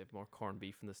they have more corned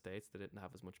beef in the States. They didn't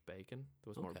have as much bacon.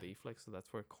 There was more Okay. beef, like, so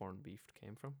that's where corned beef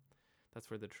came from. That's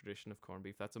where the tradition of corned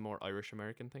beef. That's a more Irish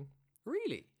American thing.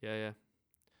 really? Yeah.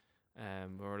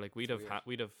 Or like That's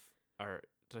weird. did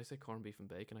I say corned beef and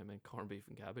bacon? I meant corned beef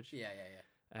and cabbage. Yeah.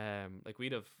 Like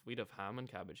we'd have ham and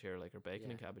cabbage here, like, or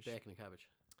bacon and cabbage. Bacon and cabbage.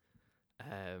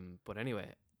 But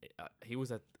anyway, he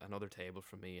was at another table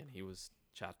from me, and he was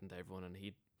chatting to everyone, and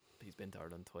he's been to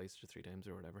Ireland twice or 3 times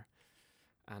or whatever.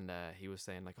 And he was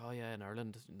saying, like, oh yeah, in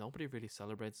Ireland nobody really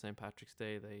celebrates St. Patrick's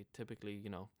Day. They typically,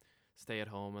 stay at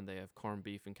home and they have corned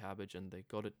beef and cabbage, and they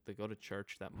go to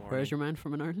church that morning. Where's your man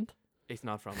from in Ireland? He's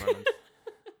not from Ireland.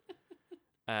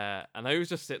 And I was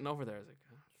just sitting over there. I was like,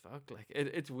 oh, fuck. Like,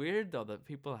 it's weird though that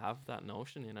people have that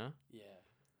notion, Yeah.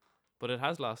 But it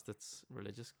has lost its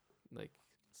religious, like,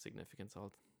 significance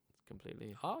all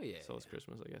completely. Oh yeah. So it's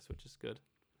Christmas, I guess, which is good.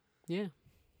 Yeah.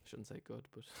 I shouldn't say good,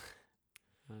 but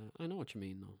I know what you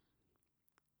mean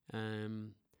though.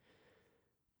 And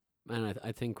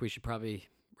I think we should probably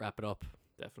wrap it up.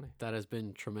 definitely That has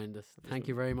been tremendous. It's Thank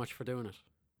you been- very much for doing it.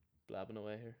 blabbing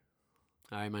away here.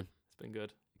 All right, man. It's been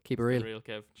good. Keep it Been real. real,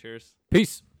 Kev. Cheers.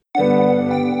 Peace.